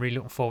to, I'm really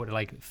looking forward to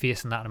like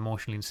facing that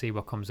emotionally and see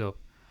what comes up.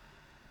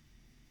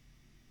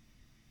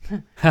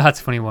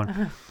 That's a funny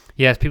one.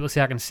 Yes, people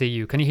say I can see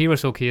you. Can you hear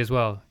us okay as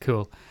well?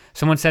 Cool.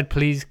 Someone said,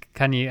 please,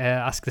 can you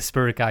ask the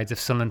spirit guides if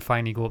Sunderland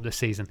finally go up this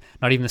season?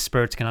 Not even the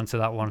spirits can answer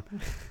that one.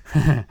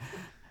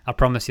 I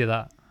promise you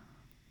that.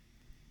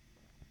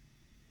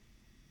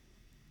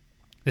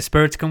 The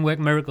spirits can work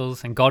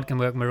miracles and God can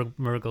work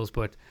miracles,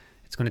 but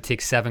it's going to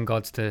take 7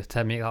 gods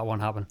to make that one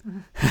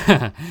happen.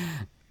 I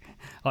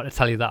ought to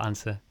tell you that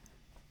answer.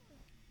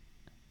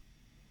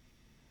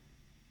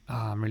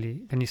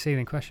 Can you see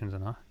any questions or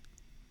not?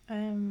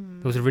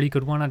 There was a really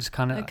good one. I just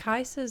kind of...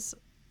 Kai says,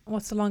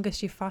 what's the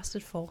longest you've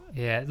fasted for?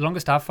 Yeah, the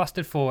longest I've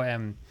fasted for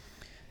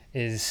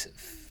is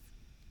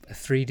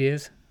 3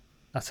 days.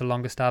 That's the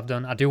longest I've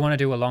done. I do want to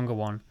do a longer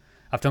one.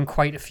 I've done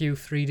quite a few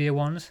 3-day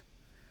ones.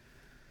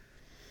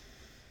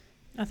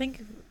 I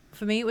think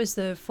for me it was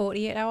the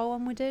 48-hour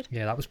one we did.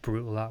 Yeah, that was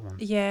brutal, that one.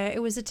 Yeah,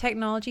 it was a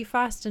technology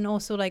fast and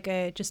also like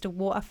just a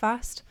water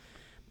fast.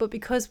 But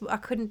because I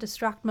couldn't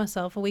distract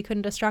myself, or we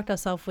couldn't distract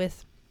ourselves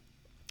with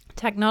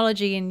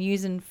technology and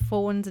using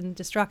phones and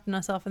distracting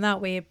ourselves in that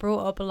way, it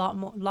brought up a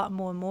lot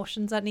more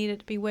emotions that needed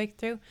to be worked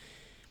through.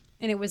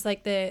 And it was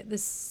like the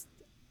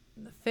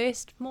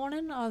first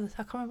morning, or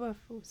I can't remember if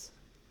it was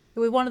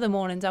one of the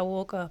mornings I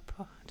woke up.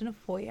 I don't know,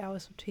 40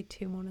 hours between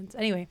 2 mornings.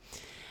 Anyway,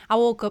 I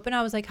woke up and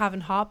I was like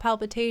having heart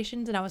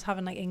palpitations and I was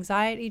having like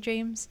anxiety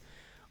dreams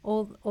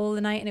all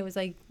the night, and it was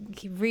like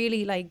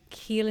really like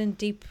healing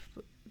deep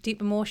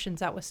emotions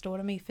that were stored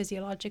in me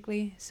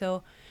physiologically.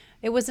 So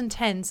it was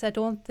intense. I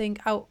don't think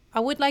I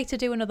would like to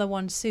do another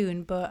one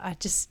soon, but I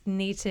just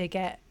need to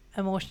get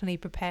emotionally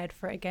prepared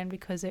for it again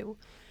because it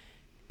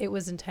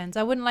was intense.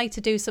 I wouldn't like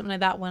to do something like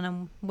that when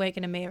I'm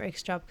working a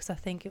Matrix job because I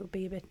think it would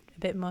be a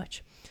bit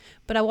much.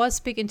 But I was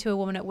speaking to a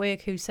woman at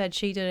work who said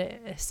she did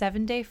a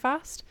 7-day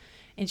fast,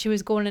 and she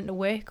was going into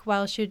work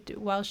while she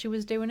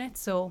was doing it.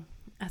 So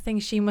I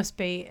think she must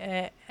be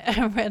an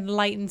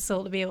enlightened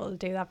soul to be able to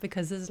do that,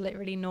 because there's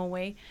literally no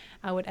way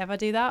I would ever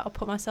do that or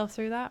put myself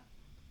through that.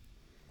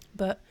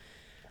 But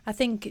I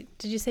think,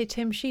 did you say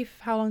Tim Sheaf?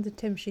 How long did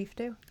Tim Sheaf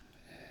do?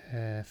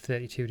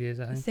 32 days,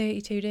 I think.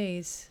 32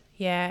 days.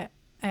 Yeah.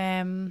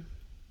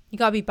 You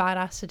gotta be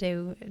badass to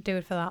do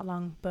it for that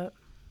long. But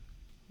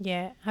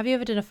yeah, have you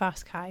ever done a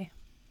fast, Kai?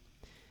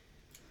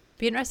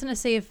 Be interesting to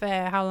see if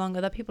how long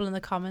other people in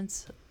the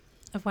comments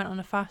have went on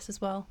a fast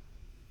as well.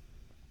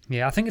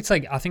 Yeah, I think it's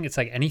like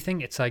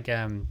anything. It's like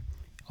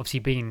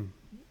obviously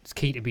it's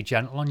key to be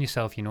gentle on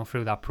yourself,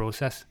 through that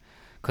process,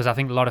 because I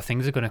think a lot of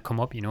things are going to come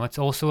up. It's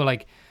also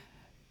like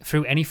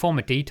through any form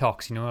of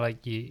detox, like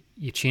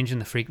you're changing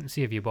the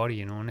frequency of your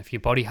body, and if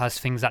your body has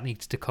things that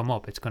needs to come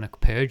up, it's going to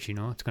purge,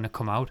 it's going to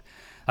come out.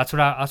 That's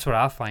what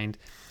I find.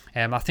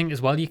 I think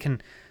as well,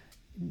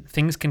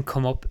 things can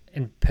come up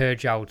and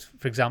purge out.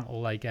 For example,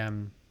 like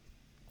when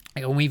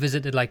we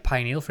visited like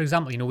Pineal, for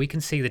example, we can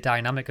see the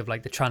dynamic of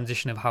like the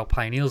transition of how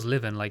Pineals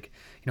live, and like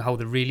how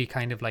they really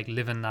kind of like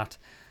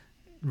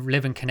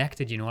living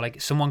connected.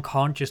 Like someone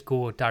can't just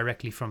go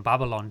directly from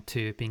Babylon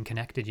to being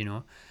connected,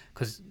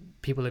 because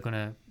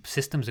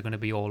systems are gonna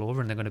be all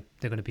over, and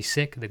they're gonna be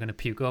sick, they're gonna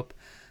puke up,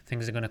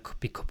 things are gonna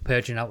be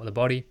purging out of the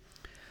body.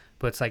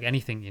 But it's like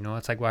anything,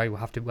 it's like why we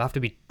have to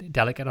be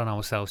delicate on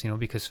ourselves,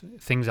 because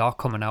things are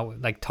coming out,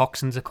 like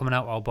toxins are coming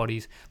out of our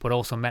bodies, but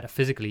also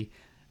metaphysically,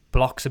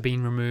 blocks are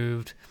being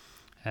removed,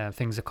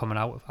 things are coming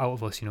out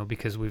of us,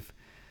 because we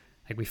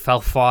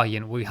fell far,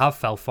 we have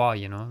fell far,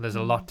 there's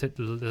a lot to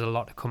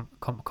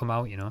come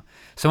out,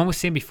 Someone was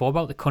saying before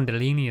about the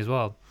Kundalini as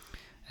well.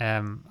 I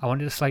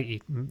wanted to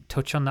slightly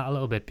touch on that a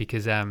little bit,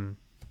 because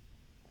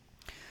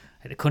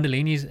the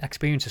Kundalini's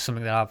experience is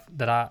something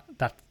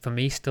that for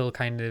me still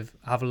kind of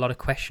have a lot of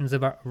questions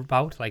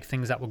about, like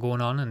things that were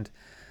going on and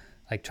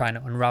like trying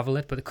to unravel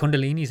it. But the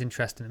Kundalini is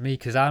interesting to me,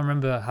 because I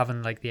remember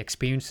having like the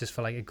experiences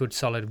for like a good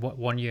solid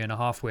 1 year and a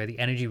half where the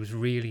energy was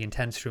really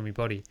intense through my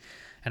body,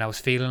 and I was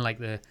feeling like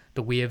the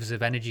waves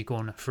of energy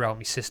going throughout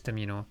my system,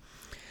 and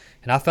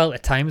I felt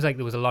at times like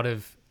there was a lot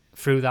of,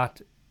 through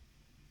that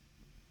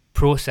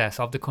process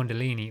of the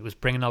Kundalini, it was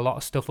bringing a lot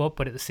of stuff up,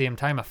 but at the same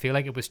time I feel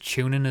like it was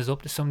tuning us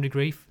up to some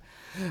degree,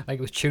 like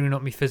it was tuning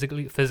up my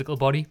physical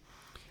body.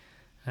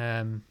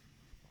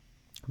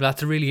 But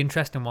that's a really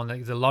interesting one. Like,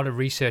 there's a lot of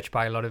research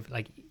by a lot of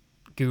like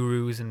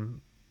gurus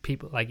and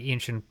people, like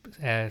ancient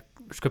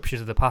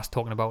scriptures of the past,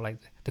 talking about like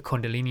the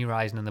Kundalini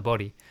rising in the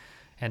body.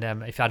 And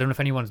I don't know if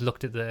anyone's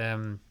looked at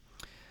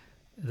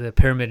the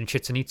pyramid in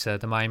Chichen Itza,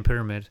 the Mayan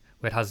pyramid,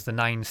 where it has the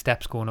 9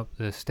 steps going up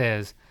the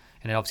stairs,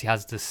 and it obviously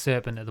has the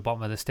serpent at the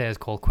bottom of the stairs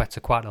called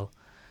Quetzalcoatl.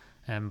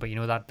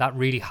 But that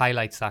really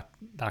highlights that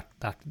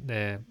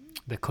the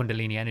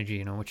Kundalini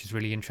energy, which is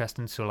really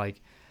interesting. So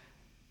like,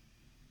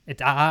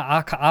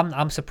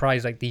 I'm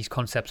surprised like these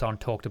concepts aren't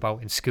talked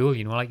about in school.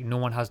 Like no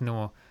one has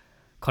no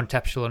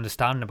conceptual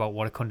understanding about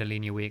what a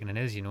Kundalini awakening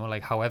is.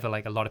 Like however,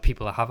 like a lot of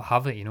people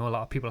have it. A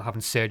lot of people are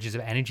having surges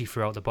of energy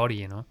throughout the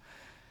body.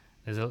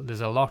 There's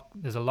a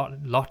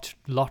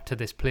lot to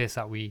this place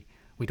that we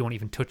don't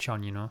even touch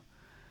on. Yeah.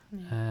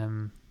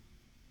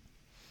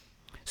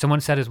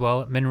 Someone said as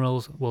well,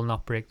 minerals will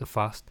not break the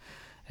fast.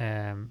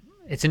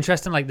 It's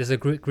interesting. Like there's a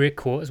great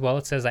quote as well.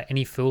 It says that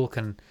any fool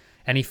can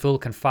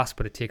fast,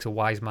 but it takes a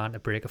wise man to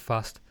break a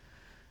fast.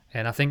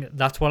 And I think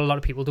that's what a lot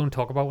of people don't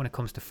talk about when it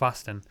comes to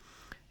fasting.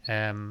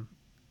 It's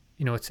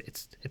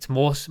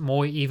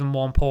even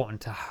more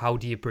important to how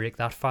do you break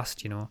that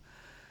fast.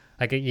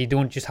 Like you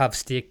don't just have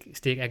steak,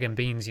 egg and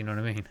beans. You know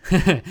what I mean?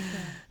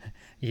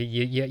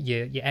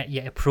 Yeah.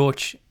 You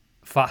approach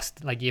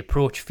fast, like you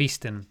approach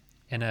feasting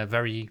in a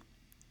very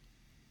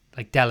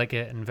like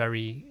delicate and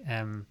very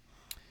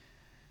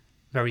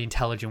very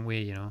intelligent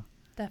way.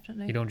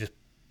 Definitely. You don't just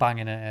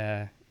banging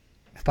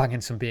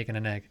some bacon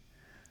and egg.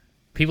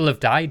 People have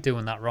died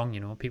doing that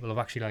wrong. People have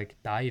actually like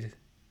died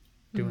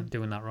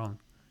doing that wrong,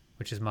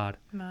 which is mad.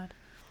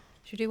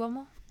 Should we do one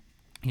more?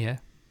 Yeah.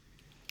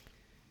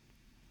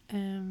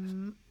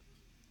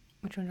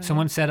 Which one?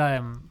 Someone said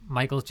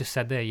Michael's just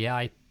said there, yeah,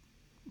 I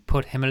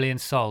put Himalayan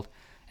salt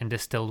in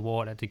distilled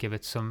water to give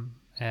it some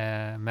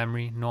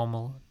memory.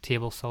 Normal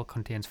table salt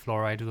contains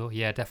fluoride though.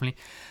 Yeah,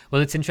 definitely.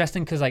 Well, it's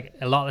interesting because like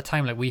a lot of the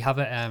time, like we have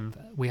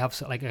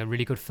like a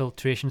really good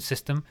filtration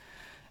system,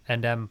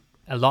 and a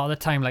lot of the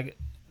time, like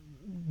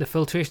the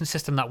filtration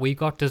system that we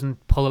got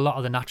doesn't pull a lot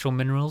of the natural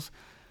minerals,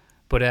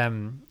 but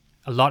a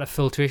lot of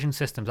filtration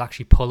systems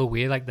actually pull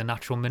away like the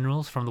natural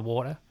minerals from the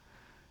water,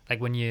 like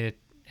when you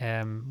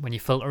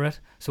filter it.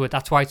 So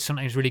that's why it's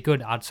sometimes really good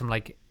to add some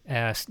like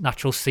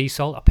natural sea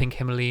salt, a pink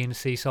Himalayan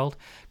sea salt,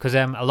 because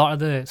a lot of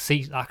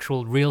the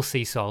actual real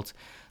sea salts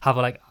have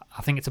like,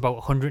 I think it's about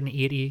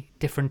 180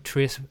 different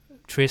trace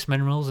trace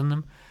minerals in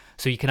them.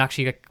 So you can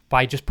actually, like,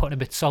 by just putting a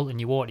bit of salt in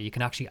your water, you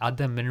can actually add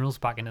them minerals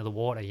back into the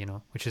water, you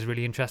know, which is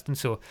really interesting.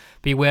 So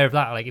be aware of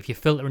that. Like if you're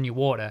filtering your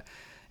water,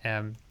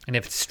 and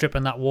if it's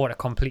stripping that water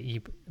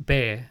completely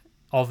bare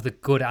of the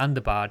good and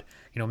the bad,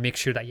 you know, make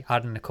sure that you're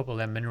adding a couple of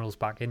them minerals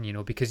back in, you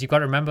know, because you've got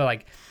to remember,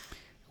 like,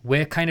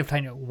 we're trying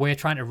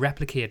to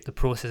replicate the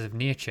process of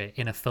nature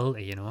in a filter,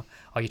 you know.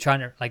 Are you trying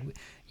to, like,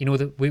 you know,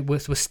 that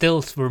we're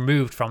still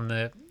removed from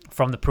the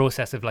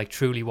process of, like,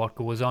 truly what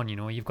goes on, you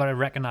know. You've got to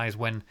recognize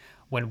when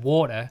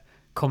water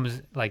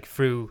comes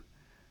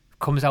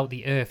out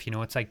the earth, you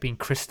know, it's like being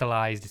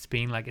crystallized,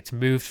 it's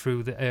moved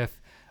through the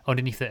earth,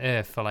 underneath the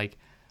earth for like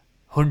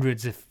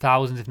hundreds of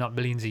thousands, if not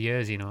millions of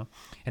years, you know,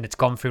 and it's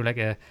gone through like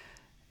a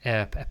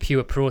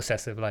pure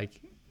process of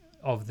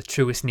the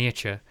truest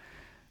nature.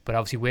 But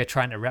obviously we're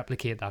trying to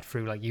replicate that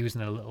through like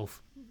using a little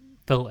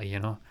filter, you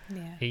know.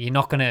 Yeah. You're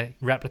not going to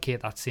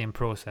replicate that same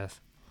process.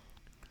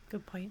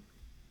 Good point.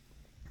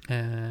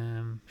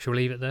 Shall we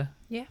leave it there?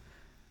 Yeah.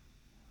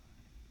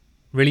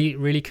 Really,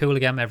 really cool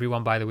again,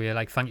 everyone, by the way.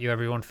 Like, thank you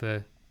everyone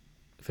for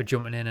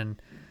jumping in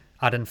and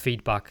adding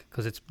feedback,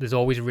 because there's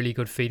always really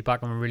good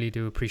feedback and we really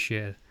do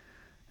appreciate it.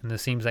 And there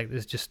seems like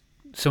there's just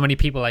so many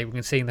people, like we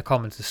can see in the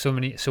comments, there's so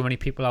many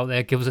people out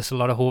there. It gives us a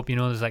lot of hope, you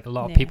know. There's like a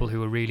lot of people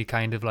who are really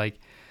kind of like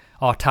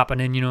are tapping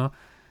in, you know,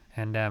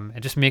 and it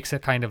just makes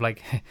it kind of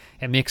like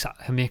it makes it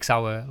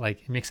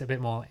a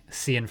bit more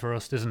sane for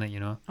us, doesn't it,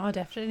 you know? Oh,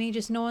 definitely.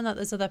 Just knowing that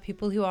there's other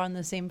people who are on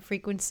the same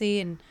frequency,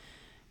 and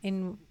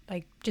in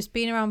like just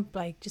being around,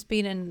 like just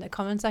being in the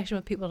comment section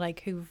with people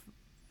like who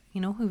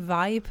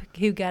vibe,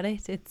 who get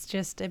it. It's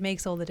just, it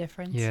makes all the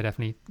difference. Yeah,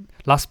 definitely.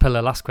 Last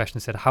question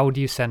said, how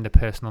do you send a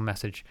personal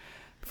message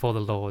for the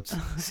Lord's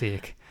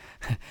sake?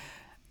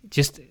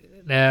 There's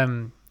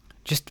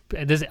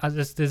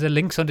a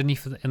links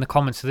underneath in the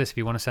comments to this if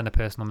you want to send a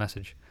personal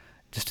message.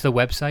 Just to the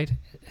website.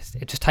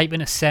 Just type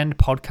in a Send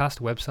Podcast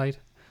website,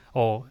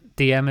 or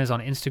DM us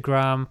on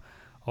Instagram,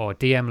 or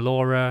DM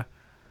Laura,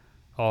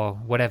 or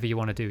whatever you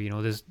want to do. You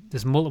know, there's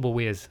multiple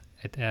ways.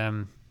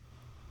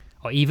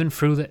 Or even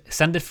through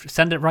send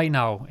it right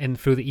now in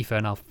through the ether,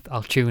 and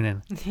I'll tune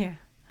in. Yeah.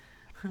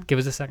 Give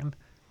us a second.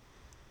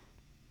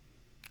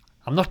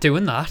 I'm not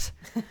doing that.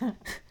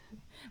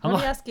 What do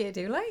you ask you to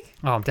do, like?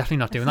 Oh, I'm definitely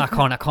not doing that.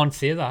 I can't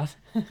say that.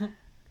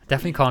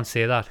 Definitely can't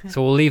say that.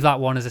 So we'll leave that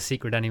one as a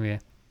secret anyway.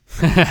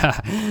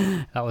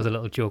 That was a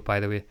little joke,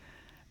 by the way.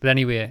 But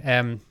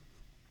anyway,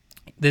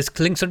 there's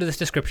links under this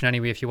description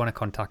anyway if you want to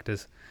contact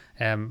us.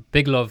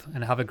 Big love,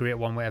 and have a great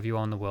one wherever you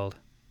are in the world.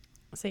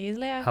 See you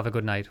later. Have a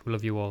good night. We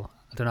love you all.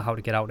 I don't know how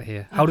to get out of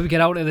here. How do we get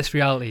out of this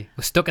reality?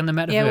 We're stuck in the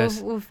metaverse.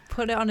 Yeah, we've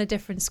put it on a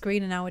different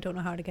screen and now we don't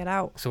know how to get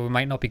out. So we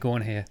might not be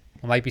going here.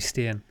 We might be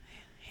staying.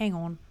 Hang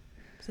on.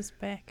 Is this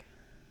back?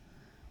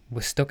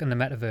 We're stuck in the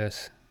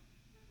metaverse.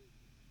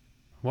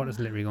 What is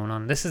literally going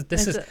on? This is. I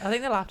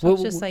think the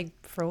laptop's just like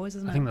froze,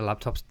 isn't it? I think the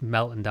laptop's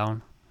melting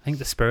down. I think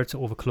the spirits are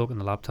overcloaking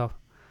the laptop.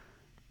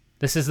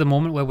 This is the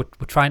moment where we're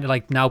trying to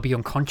like now be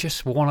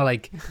unconscious. We want to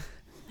like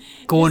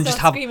go and just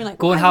have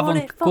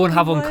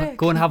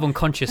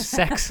unconscious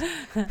sex.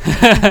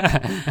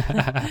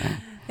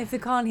 If they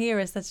can't hear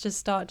us, let's just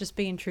start just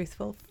being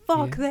truthful.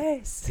 Fuck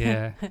this.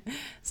 Yeah.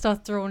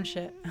 Start throwing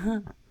shit.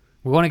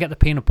 We want to get the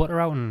peanut butter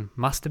out and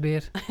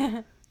masturbate.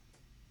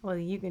 Well,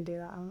 you can do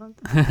that. I'm not.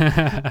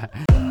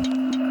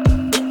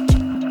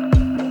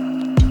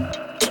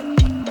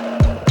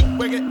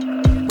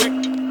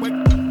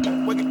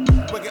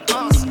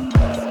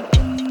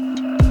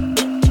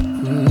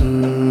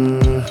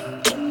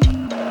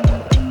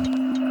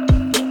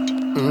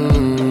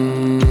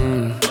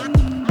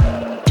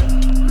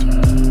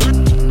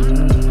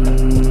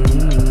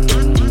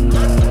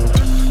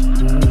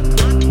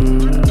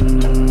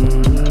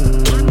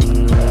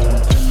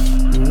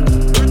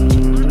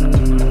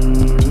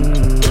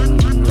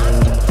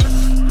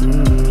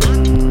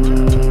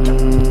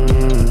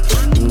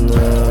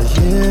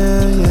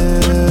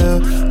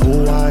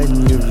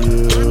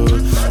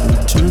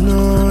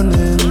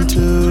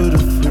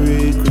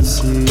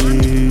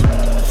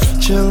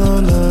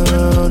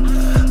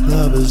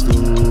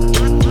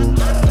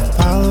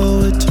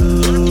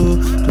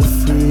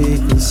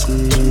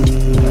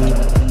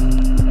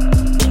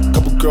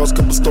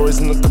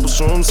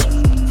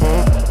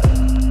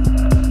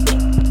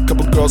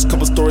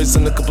 Couple stories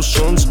and a couple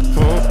shrooms,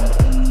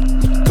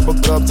 couple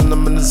clubs and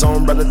I'm in the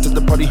zone, right to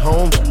the party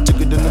home. Took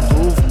it in the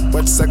groove,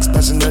 wet sex,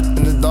 passionate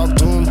in the dark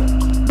tomb,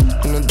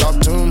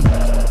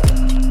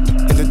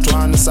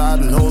 intertwined inside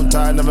and hold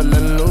tight, never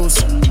letting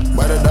loose.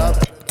 Wet it up,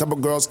 couple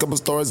girls, couple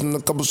stories and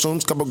a couple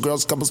shrooms, couple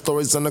girls, couple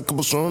stories and a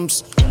couple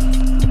shrooms.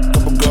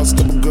 Couple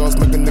girls,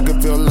 make a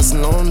nigga feel less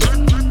alone.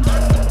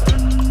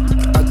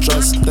 I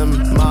trust them,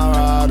 my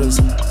riders,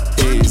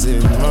 easy,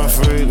 my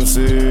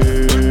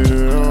frequency.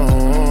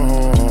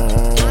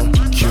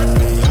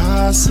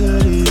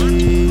 Curiosity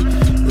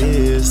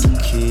is the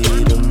key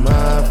to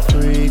my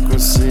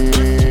frequency.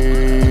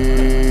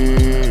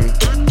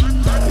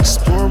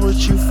 Explore what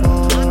you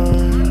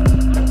find.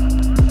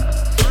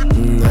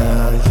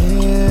 Now,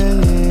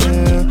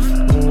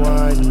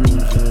 widen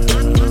your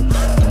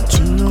view.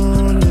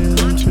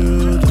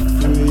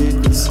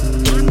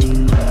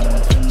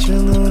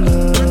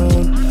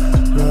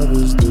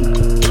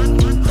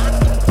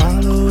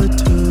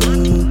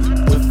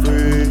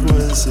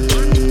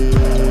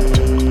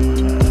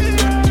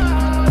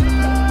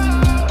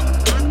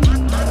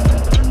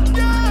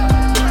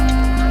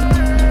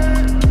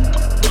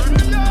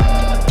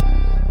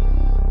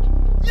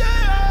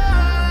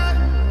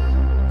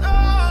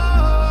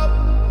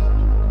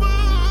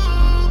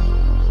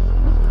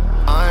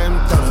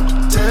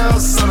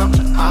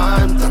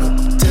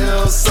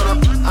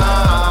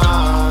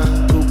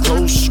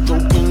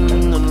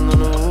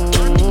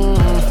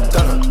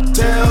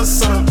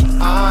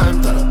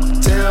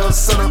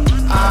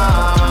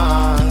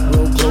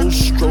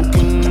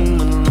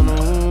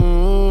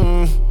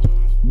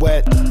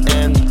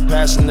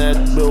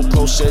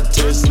 shed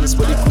tears in this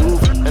sweaty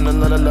groove. And a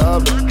lot of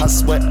love, hot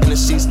sweat in the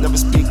sheets, never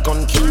speak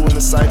on cue. In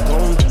the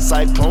cyclone,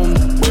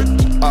 with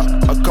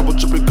a couple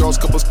trippy girls,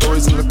 couple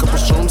stories and a couple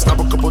shrooms. Snap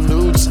a couple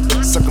nudes,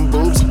 sucking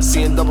boobs,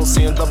 seeing double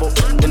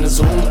in the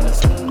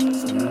Zoom.